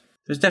next.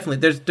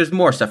 There's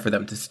more stuff for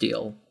them to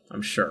steal,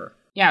 I'm sure.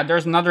 Yeah,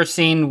 there's another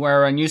scene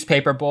where a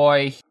newspaper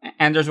boy,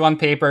 and there's one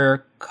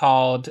paper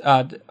called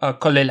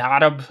Kol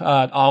al-Arab,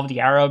 All of the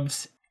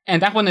Arabs,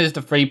 and that one is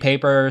the free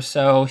paper,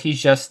 so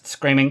he's just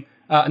screaming,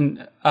 Kol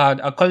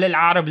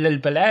al-Arab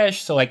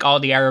lil-Balash, so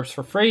all the Arabs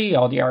for free,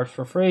 all the Arabs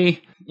for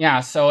free. Yeah,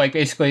 so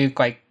basically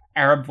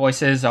Arab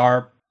voices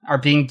are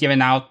being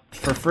given out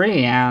for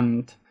free,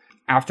 and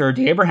after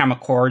the Abraham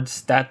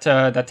Accords, that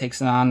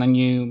takes on a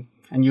new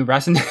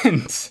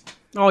resonance.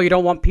 Oh, you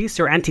don't want peace?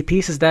 You're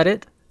anti-peace, is that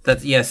it?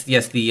 That's yes.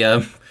 The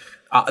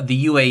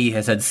UAE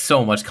has had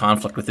so much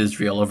conflict with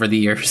Israel over the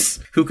years.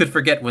 Who could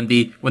forget when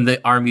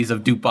the armies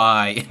of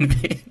Dubai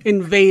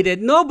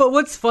invaded? No, but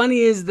what's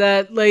funny is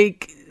that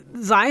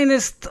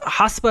Zionist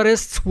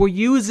Hasparists were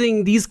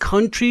using these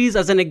countries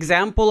as an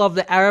example of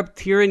the Arab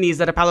tyrannies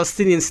that a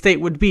Palestinian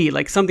state would be,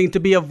 something to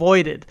be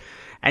avoided.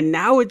 And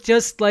now it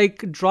just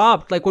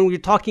dropped. When we were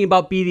talking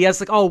about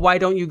BDS, why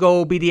don't you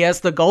go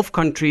BDS the Gulf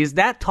countries?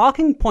 That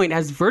talking point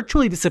has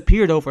virtually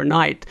disappeared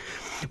overnight,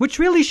 which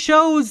really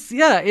shows,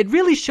 it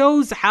really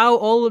shows how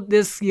all of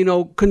this,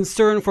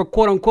 concern for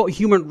quote unquote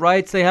human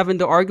rights they have in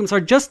their arguments are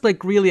just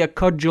really a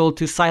cudgel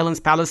to silence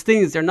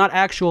Palestinians. They're not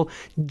actual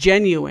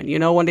genuine,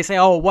 when they say,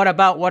 oh, what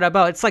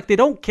about? It's they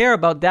don't care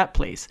about that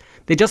place.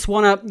 They just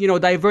want to,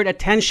 divert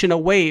attention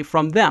away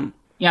from them.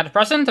 Yeah, the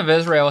president of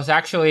Israel is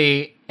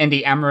actually in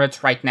the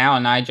Emirates right now,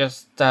 and I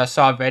just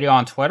saw a video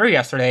on Twitter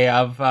yesterday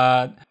of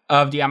the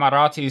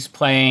Emiratis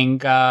playing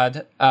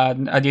the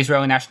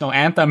Israeli national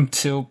anthem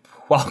to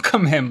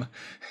welcome him.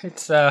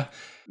 It's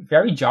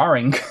very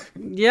jarring.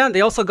 Yeah, they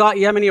also got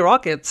Yemeni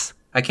rockets.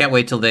 I can't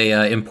wait till they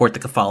import the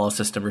kafala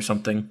system or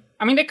something.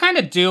 I mean, they kind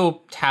of do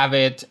have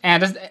it,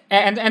 and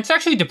it's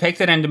actually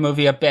depicted in the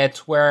movie a bit,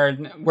 where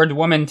the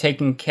woman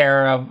taking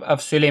care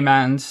of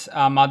Suleiman's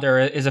mother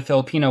is a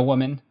Filipino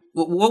woman.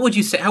 What would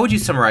you say? How would you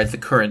summarize the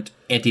current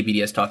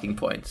anti-BDS talking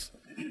points?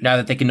 Now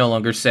that they can no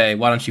longer say,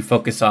 why don't you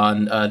focus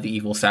on the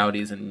evil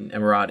Saudis and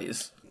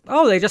Emiratis?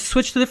 Oh, they just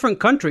switched to different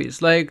countries.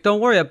 Don't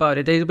worry about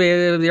it. They're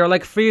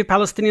free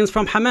Palestinians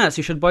from Hamas.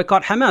 You should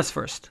boycott Hamas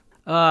first.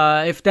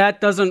 If that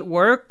doesn't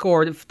work,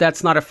 or if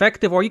that's not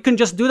effective, or you can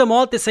just do them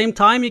all at the same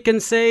time, you can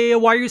say,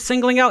 why are you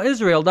singling out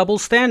Israel? Double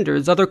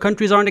standards. Other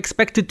countries aren't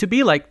expected to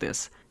be like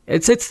this.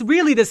 It's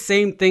really the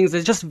same things.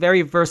 It's just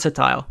very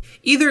versatile.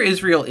 Either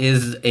Israel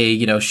is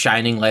a,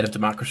 shining light of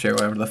democracy or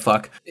whatever the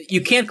fuck.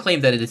 You can't claim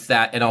that it is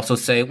that and also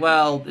say,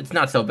 well, it's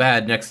not so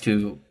bad next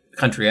to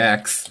country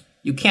X.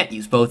 You can't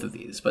use both of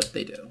these, but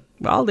they do.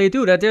 Well, they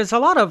do that. There's a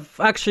lot of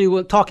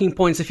actually talking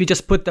points if you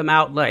just put them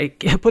out,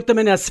 put them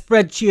in a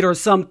spreadsheet or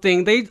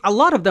something. A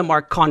lot of them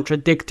are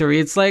contradictory.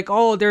 It's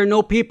oh, there are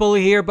no people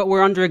here, but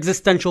we're under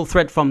existential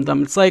threat from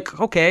them. It's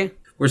okay.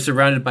 we're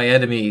surrounded by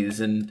enemies,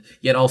 and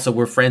yet also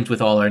we're friends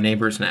with all our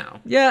neighbors now.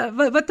 Yeah,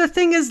 but the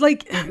thing is,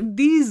 like,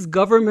 these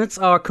governments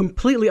are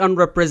completely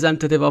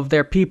unrepresentative of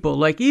their people.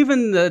 Like,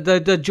 even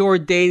the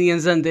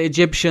Jordanians and the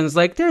Egyptians,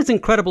 like, there's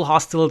incredible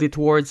hostility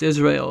towards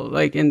Israel,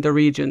 like, in the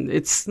region.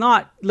 It's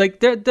not, like,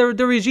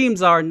 the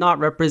regimes are not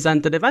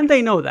representative, and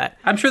they know that.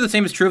 I'm sure the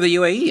same is true of the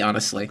UAE,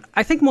 honestly.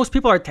 I think most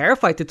people are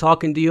terrified to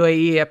talk in the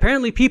UAE.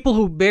 Apparently, people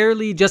who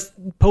barely just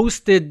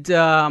posted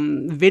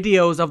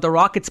videos of the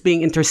rockets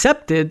being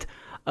intercepted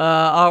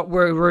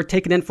were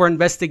taken in for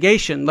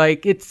investigation.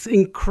 Like, it's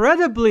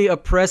incredibly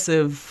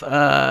oppressive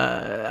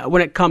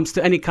when it comes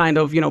to any kind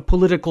of,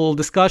 political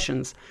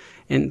discussions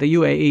in the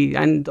UAE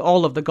and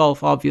all of the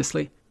Gulf,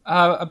 obviously.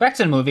 Back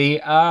to the movie.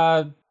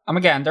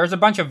 Again, there's a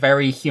bunch of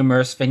very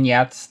humorous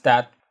vignettes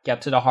that get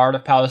to the heart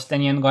of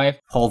Palestinian life.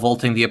 Pole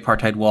vaulting the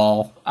apartheid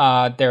wall.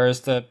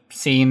 There's the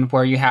scene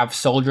where you have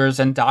soldiers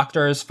and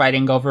doctors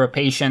fighting over a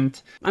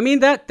patient. I mean,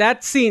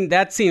 that scene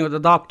with the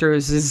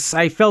doctors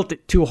I felt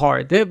it too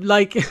hard. The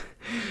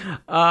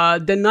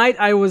night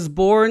I was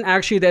born,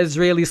 actually, the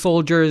Israeli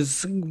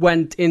soldiers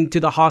went into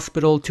the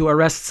hospital to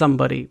arrest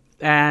somebody.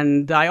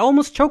 And I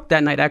almost choked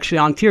that night, actually,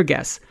 on tear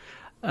gas.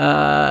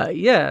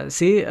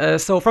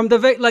 So from the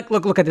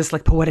look at this,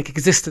 like, poetic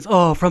existence.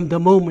 Oh, from the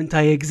moment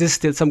I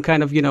existed, some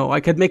kind of, I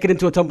could make it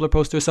into a Tumblr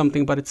post or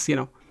something, but it's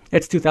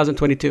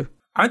 2022.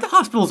 Aren't the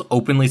hospitals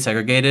openly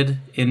segregated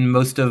in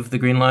most of the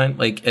Green Line,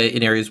 like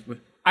in areas?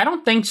 I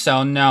don't think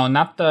so. No,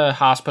 not the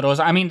hospitals.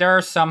 I mean, there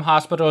are some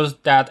hospitals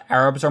that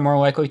Arabs are more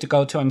likely to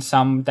go to and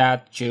some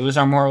that Jews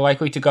are more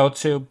likely to go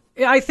to.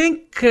 Yeah, I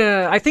think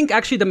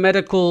actually the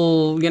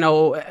medical,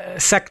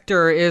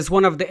 sector is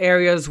one of the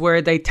areas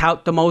where they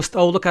tout the most.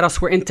 Oh, look at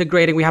us, we're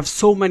integrating. We have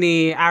so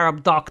many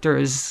Arab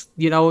doctors.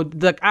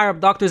 The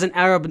Arab doctors and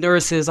Arab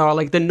nurses are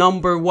like the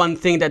number one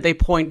thing that they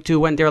point to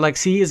when they're like,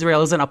 see,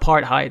 Israel is an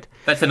apartheid.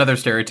 That's another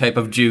stereotype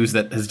of Jews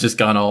that has just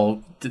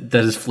gone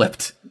that is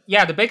flipped.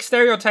 Yeah, the big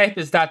stereotype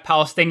is that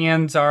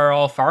Palestinians are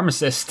all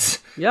pharmacists.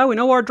 Yeah, we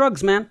know our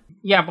drugs, man.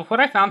 Yeah, but what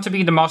I found to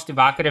be the most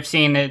evocative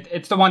scene,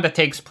 it's the one that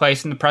takes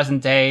place in the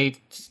present day,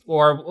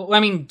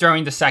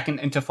 during the Second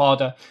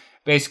Intifada,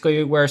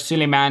 basically where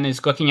Suleiman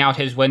is looking out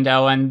his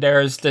window and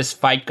there's this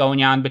fight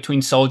going on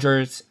between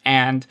soldiers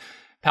and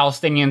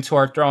Palestinians who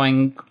are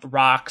throwing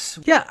rocks.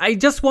 Yeah, I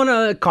just want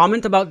to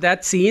comment about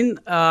that scene.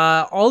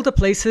 All the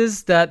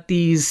places that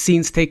these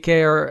scenes take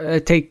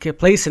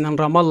place in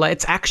Ramallah,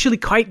 it's actually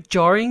quite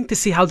jarring to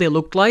see how they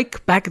looked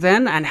like back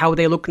then and how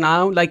they look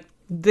now. Like,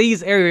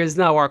 these areas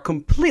now are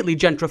completely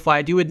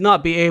gentrified. You would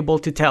not be able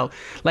to tell.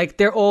 Like,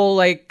 they're all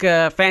like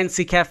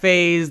fancy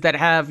cafes that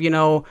have,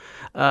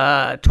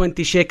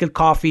 20 shekel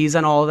coffees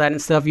and all that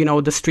and stuff,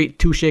 the street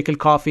 2 shekel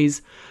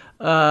coffees.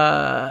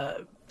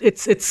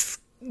 It's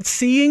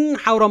seeing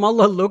how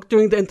Ramallah looked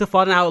during the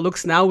Intifada and how it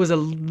looks now was a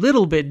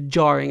little bit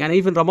jarring. And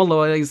even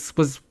Ramallah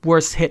was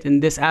worse hit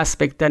in this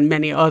aspect than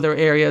many other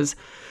areas.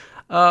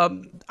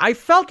 I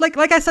felt like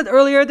I said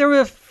earlier, there were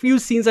a few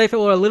scenes I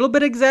felt were a little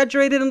bit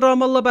exaggerated in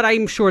Ramallah, but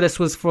I'm sure this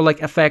was for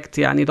like effect.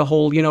 Yeah, the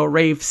whole,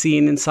 rave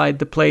scene inside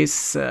the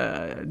place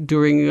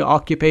during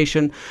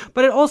occupation.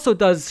 But it also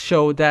does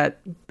show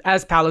that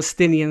as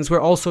Palestinians, we're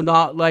also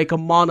not like a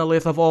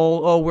monolith of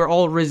we're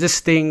all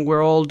resisting,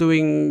 we're all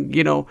doing,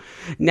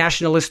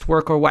 nationalist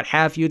work or what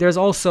have you. There's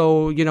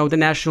also, the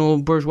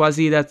national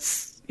bourgeoisie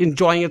that's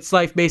enjoying its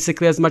life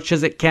basically as much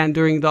as it can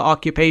during the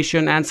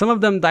occupation, and some of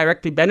them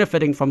directly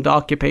benefiting from the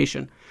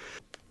occupation.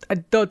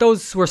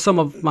 Those were some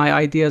of my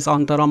ideas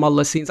on the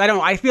Ramallah scenes. I don't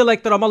know, I feel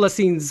like the Ramallah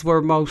scenes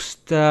were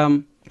most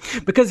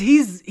because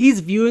he's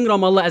viewing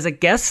Ramallah as a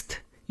guest.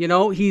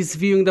 He's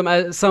viewing them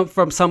as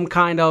from some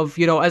kind of,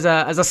 as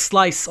a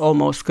slice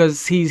almost,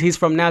 because he's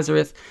from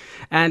Nazareth.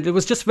 And it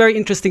was just very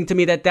interesting to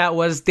me that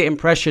was the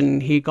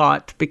impression he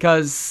got,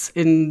 because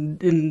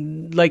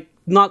in like,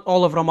 not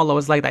all of Ramallah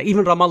was like that.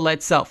 Even Ramallah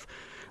itself,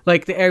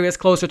 like the areas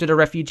closer to the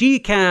refugee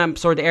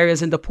camps or the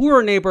areas in the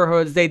poorer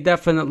neighborhoods, they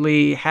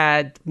definitely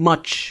had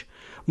much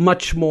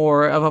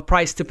more of a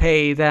price to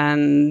pay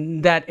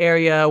than that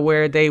area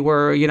where they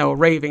were,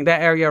 raving.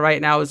 That area right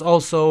now is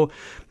also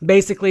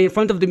basically in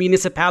front of the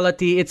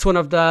municipality. It's one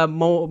of the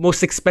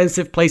most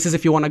expensive places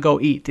if you want to go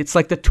eat. It's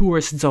like the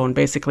tourist zone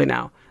basically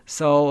now.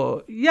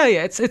 So yeah,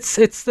 it's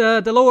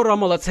the lower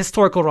Ramallah. It's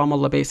historical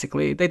Ramallah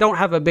basically. They don't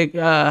have a big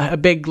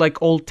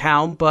like old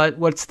town, but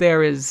what's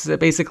there is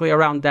basically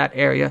around that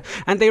area.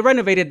 And they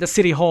renovated the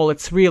city hall.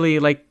 It's really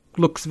like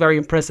looks very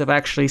impressive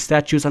actually,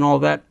 statues and all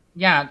that.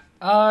 Yeah,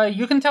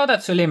 you can tell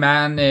that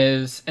Suleiman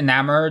is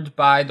enamored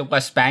by the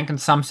West Bank in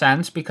some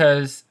sense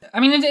because,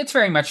 it's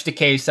very much the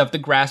case of the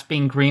grass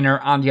being greener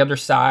on the other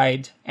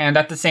side. And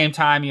at the same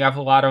time, you have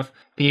a lot of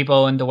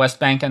people in the West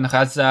Bank and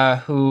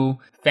Gaza who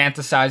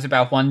fantasize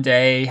about one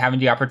day having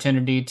the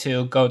opportunity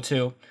to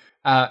go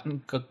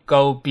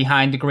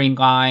behind the Green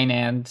Line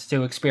and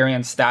to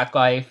experience that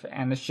life.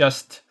 And it's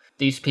just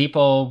these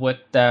people with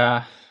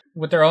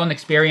their own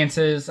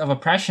experiences of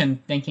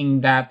oppression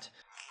thinking that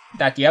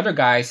the other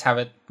guys have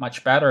it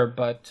much better,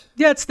 but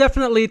yeah, it's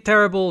definitely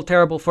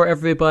terrible for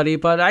everybody.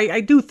 But I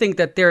do think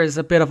that there is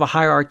a bit of a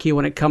hierarchy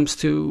when it comes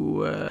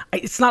to.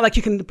 It's not like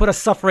you can put a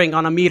suffering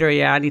on a meter,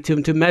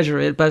 to measure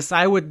it. But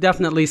I would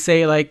definitely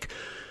say like.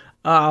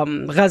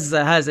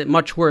 Gaza has it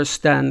much worse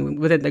than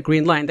within the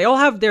Green Line. They all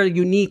have their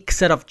unique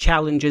set of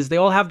challenges. They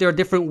all have their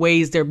different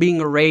ways they're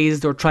being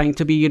erased or trying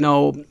to be,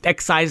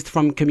 excised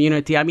from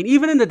community. I mean,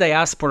 even in the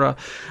diaspora,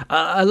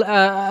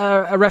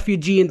 a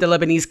refugee in the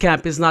Lebanese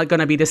camp is not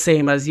going to be the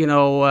same as,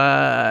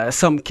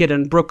 some kid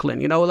in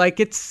Brooklyn. Like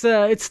it's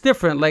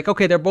different. Like,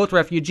 okay, they're both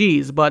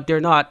refugees, but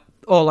they're not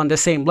all on the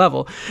same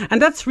level.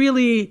 And that's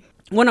really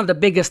one of the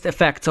biggest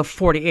effects of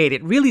 48.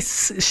 It really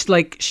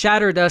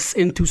shattered us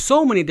into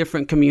so many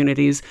different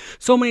communities,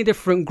 so many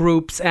different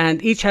groups, and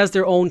each has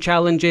their own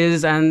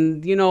challenges.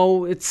 And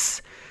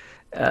it's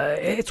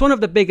one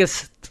of the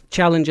biggest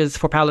challenges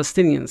for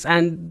Palestinians.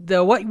 And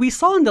what we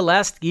saw in the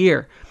last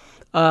year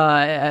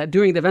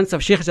during the events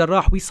of Sheikh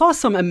Jarrah, we saw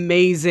some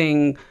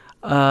amazing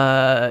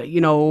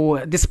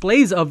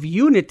displays of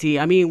unity.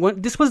 I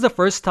mean, this was the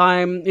first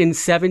time in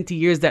 70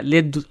 years that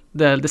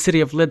the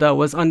city of Lydda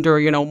was under,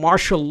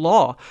 martial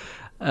law.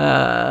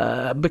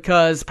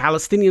 Because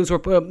Palestinians were,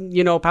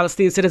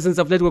 Palestinian citizens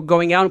of Lyd were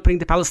going out and putting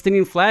the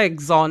Palestinian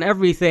flags on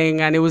everything.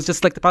 And it was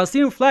just like the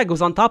Palestinian flag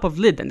was on top of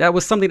Lyd. And that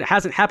was something that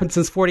hasn't happened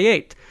since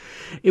 48.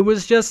 It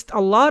was just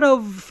a lot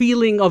of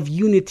feeling of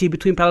unity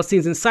between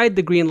Palestinians inside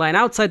the Green Line,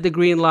 outside the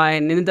Green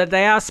Line, in the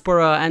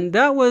diaspora. And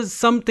that was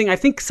something, I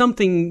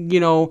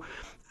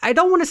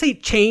don't want to say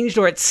changed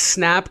or it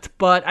snapped,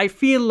 but I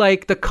feel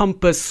like the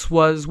compass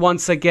was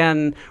once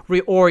again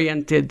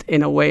reoriented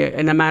in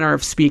a manner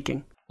of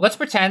speaking. Let's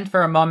pretend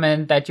for a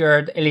moment that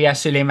you're Ilyas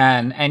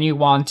Suleiman and you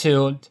want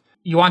to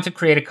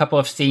create a couple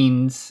of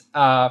scenes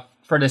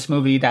for this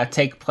movie that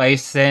take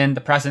place in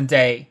the present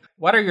day.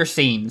 What are your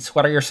scenes?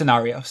 What are your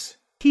scenarios?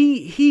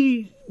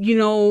 He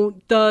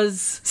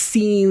does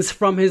scenes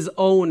from his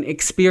own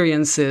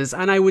experiences,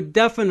 and I would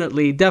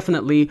definitely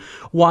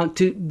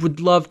would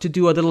love to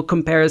do a little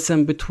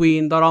comparison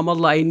between the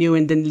Ramallah I knew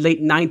in the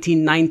late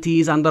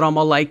 1990s and the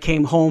Ramallah I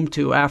came home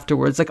to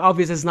afterwards. Like,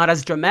 obviously it's not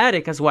as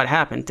dramatic as what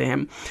happened to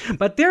him,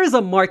 but there is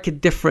a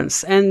marked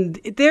difference, and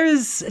there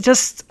is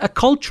just a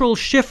cultural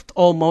shift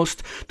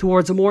almost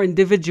towards a more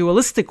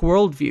individualistic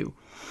worldview.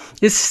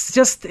 It's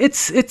just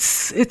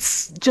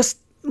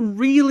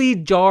really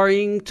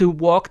jarring to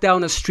walk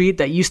down a street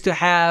that used to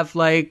have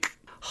like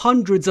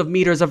hundreds of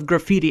meters of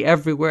graffiti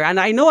everywhere. And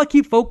I know I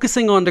keep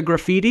focusing on the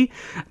graffiti.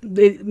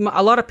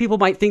 A lot of people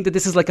might think that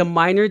this is like a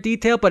minor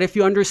detail, but if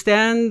you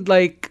understand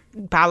like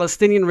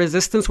Palestinian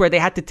resistance where they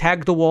had to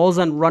tag the walls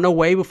and run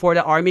away before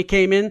the army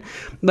came in,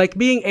 like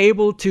being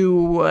able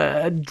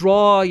to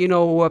draw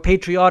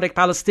patriotic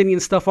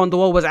Palestinian stuff on the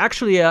wall was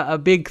actually a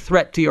big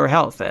threat to your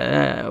health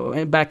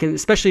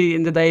especially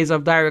in the days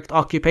of direct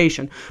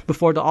occupation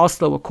before the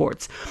Oslo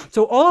Accords.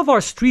 So all of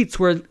our streets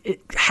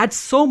had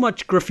so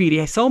much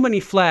graffiti, so many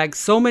flags,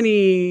 so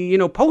many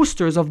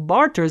posters of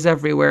barters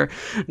everywhere.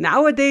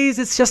 Nowadays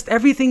it's just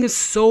everything is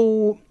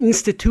so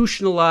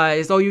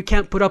institutionalized. Oh, you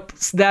can't put up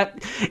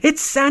that.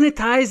 It's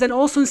sanitized and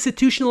also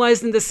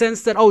institutionalized in the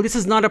sense that, oh, this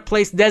is not a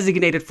place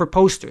designated for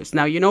posters.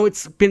 Now,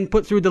 it's been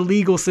put through the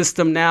legal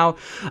system now,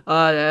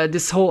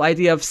 this whole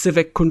idea of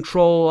civic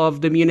control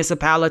of the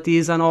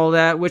municipalities and all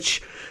that,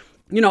 which,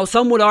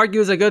 some would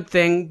argue is a good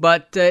thing,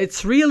 but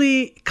it's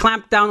really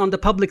clamped down on the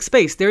public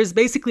space. There is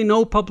basically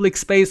no public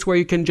space where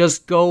you can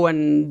just go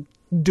and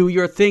do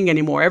your thing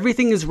anymore.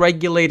 Everything is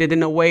regulated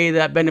in a way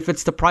that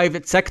benefits the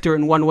private sector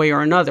in one way or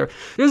another.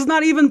 There's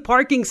not even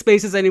parking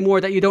spaces anymore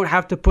that you don't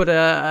have to put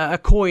a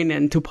coin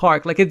in to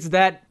park. Like, it's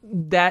that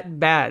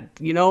bad.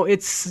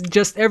 It's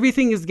just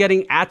everything is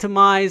getting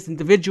atomized,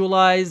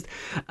 individualized,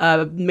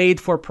 made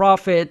for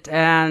profit,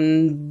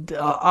 and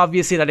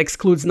obviously that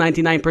excludes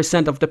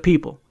 99% of the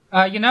people.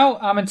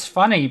 It's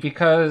funny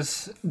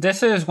because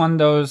this is one of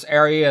those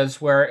areas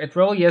where it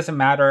really is a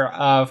matter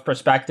of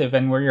perspective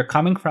and where you're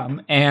coming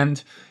from.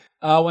 And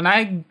when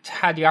I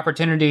had the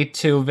opportunity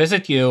to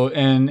visit you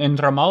in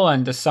Ramallah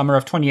in the summer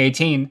of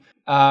 2018,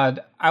 I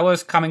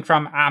was coming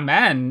from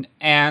Amman.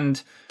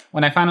 And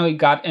when I finally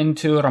got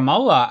into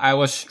Ramallah, I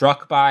was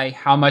struck by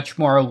how much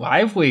more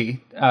lively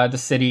the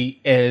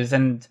city is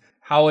and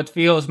how it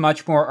feels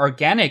much more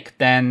organic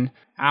than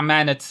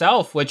Amman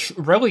itself, which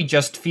really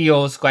just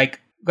feels like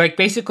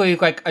basically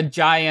like a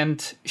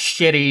giant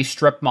shitty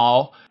strip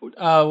mall.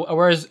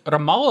 Whereas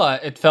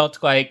Ramallah, it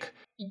felt like,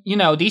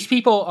 these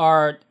people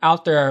are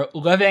out there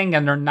living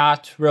and they're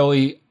not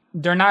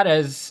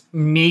as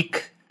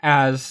meek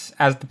as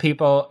the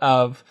people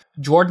of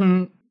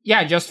Jordan.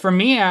 Yeah, just for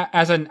me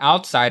as an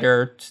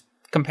outsider,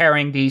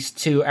 comparing these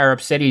two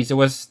Arab cities, it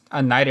was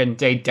a night and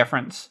day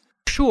difference.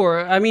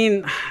 Sure. I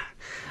mean,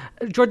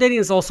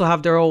 Jordanians also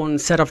have their own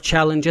set of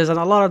challenges, and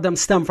a lot of them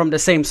stem from the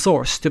same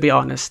source, to be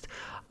honest.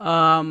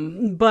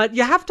 But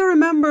you have to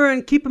remember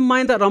and keep in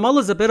mind that Ramallah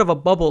is a bit of a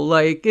bubble.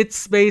 Like,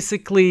 it's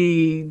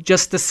basically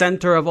just the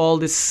center of all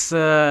this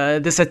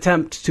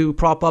attempt to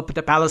prop up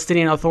the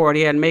Palestinian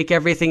Authority and make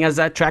everything as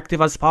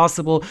attractive as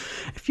possible.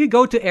 If you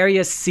go to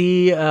Area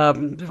C,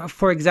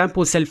 for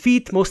example,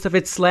 Selfit, most of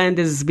its land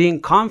is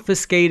being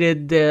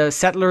confiscated. The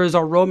settlers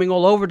are roaming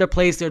all over the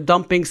place. They're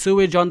dumping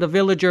sewage on the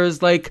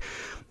villagers. Like,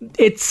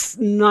 it's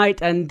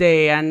night and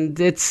day, and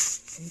it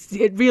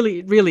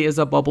really is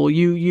a bubble.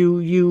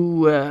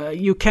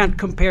 You can't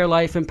compare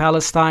life in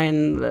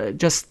Palestine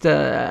just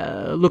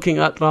looking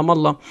at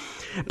Ramallah.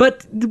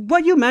 But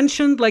what you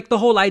mentioned, like the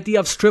whole idea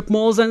of strip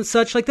malls and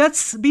such, like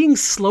that's being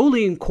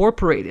slowly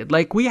incorporated.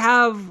 Like we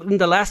have in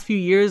the last few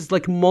years,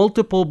 like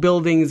multiple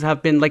buildings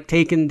have been like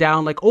taken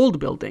down, like old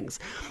buildings,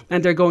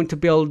 and they're going to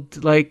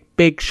build like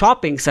big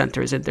shopping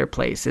centers in their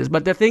places.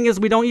 But the thing is,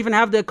 we don't even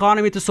have the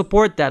economy to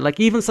support that. Like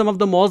even some of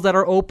the malls that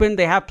are open,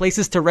 they have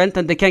places to rent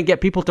and they can't get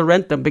people to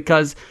rent them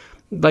because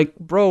like,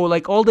 bro,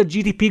 like all the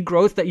GDP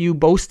growth that you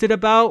boasted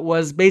about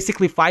was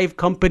basically 5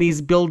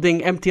 companies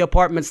building empty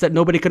apartments that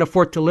nobody could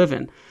afford to live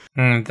in.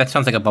 That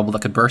sounds like a bubble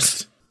that could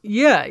burst.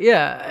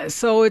 Yeah.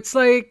 So it's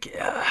like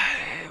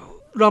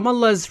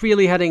Ramallah is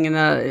really heading in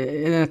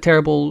a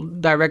terrible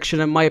direction,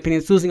 in my opinion.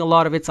 It's losing a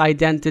lot of its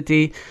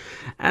identity.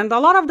 And a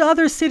lot of the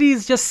other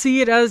cities just see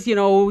it as,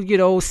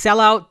 sell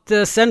out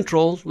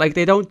central. Like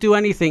they don't do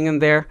anything in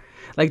there.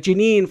 Like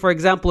Jenin, for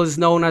example, is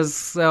known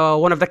as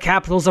one of the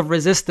capitals of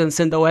resistance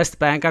in the West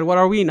Bank. And what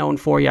are we known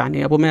for,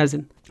 Yani, Abu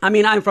Mazen? I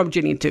mean, I'm from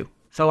Jenin too,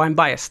 so I'm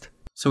biased.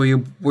 So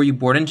were you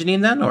born in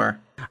Jenin then, or?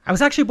 I was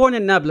actually born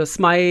in Nablus.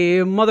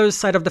 My mother's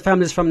side of the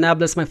family is from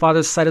Nablus. My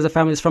father's side of the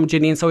family is from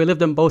Jenin. So we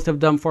lived in both of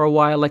them for a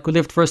while. Like we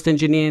lived first in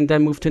Jenin,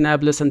 then moved to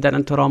Nablus, and then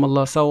into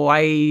Ramallah. So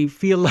I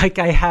feel like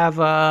I have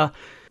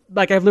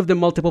I've lived in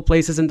multiple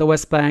places in the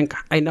West Bank.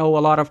 I know a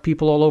lot of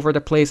people all over the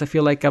place. I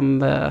feel like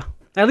I'm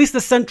at least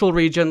the central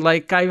region.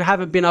 Like I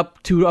haven't been up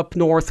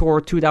north or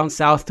too down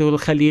south to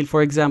Khalil,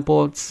 for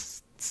example.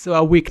 It's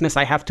a weakness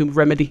I have to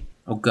remedy.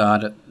 Oh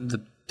God,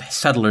 the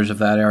settlers of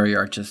that area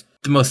are just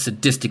the most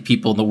sadistic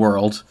people in the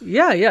world.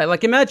 Yeah.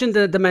 Like imagine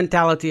the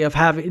mentality of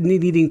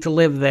needing to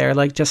live there,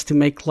 like just to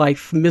make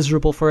life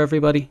miserable for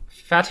everybody.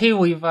 Fathi,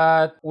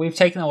 we've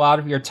taken a lot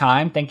of your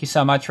time. Thank you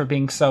so much for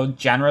being so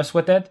generous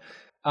with it.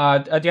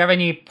 Do you have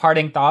any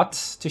parting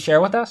thoughts to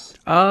share with us?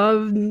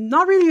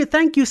 Not really.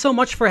 Thank you so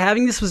much for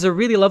having this. Was a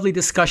really lovely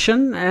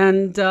discussion,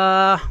 and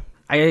you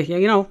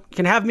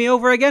can have me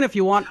over again if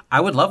you want. I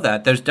would love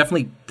that. There's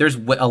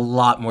a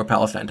lot more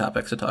Palestine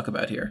topics to talk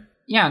about here.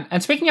 Yeah,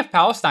 and speaking of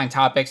Palestine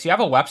topics, you have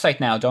a website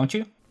now, don't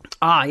you?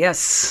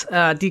 Yes,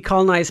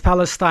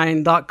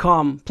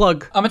 decolonizepalestine.com.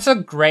 Plug. It's a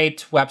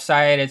great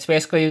website. It's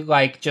basically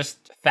like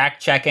just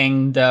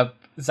fact-checking the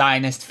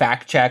Zionist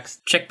fact checks.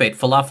 Checkmate,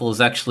 falafel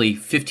is actually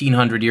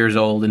 1,500 years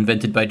old,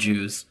 invented by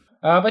Jews.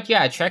 But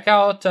yeah, check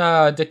out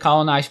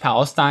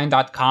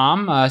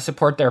decolonizepalestine.com.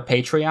 Support their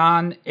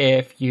Patreon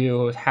if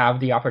you have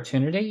the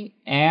opportunity.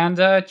 And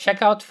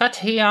check out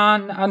Fathi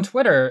on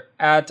Twitter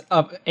at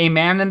A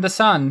Man in the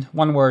Sun.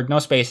 One word, no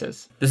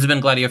spaces. This has been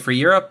Gladio Free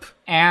Europe.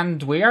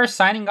 And we are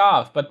signing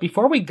off. But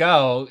before we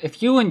go,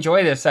 if you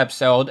enjoy this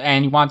episode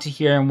and you want to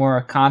hear more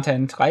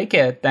content like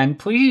it, then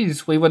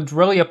please, we would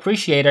really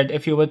appreciate it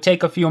if you would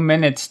take a few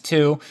minutes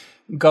to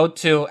go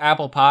to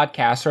Apple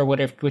Podcasts or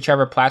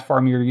whichever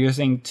platform you're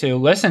using to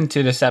listen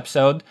to this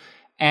episode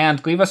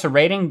and leave us a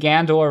rating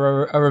and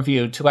or a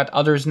review to let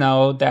others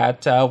know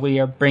that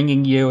we are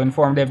bringing you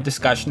informative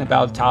discussion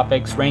about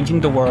topics ranging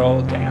the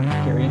world and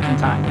periods in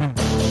time.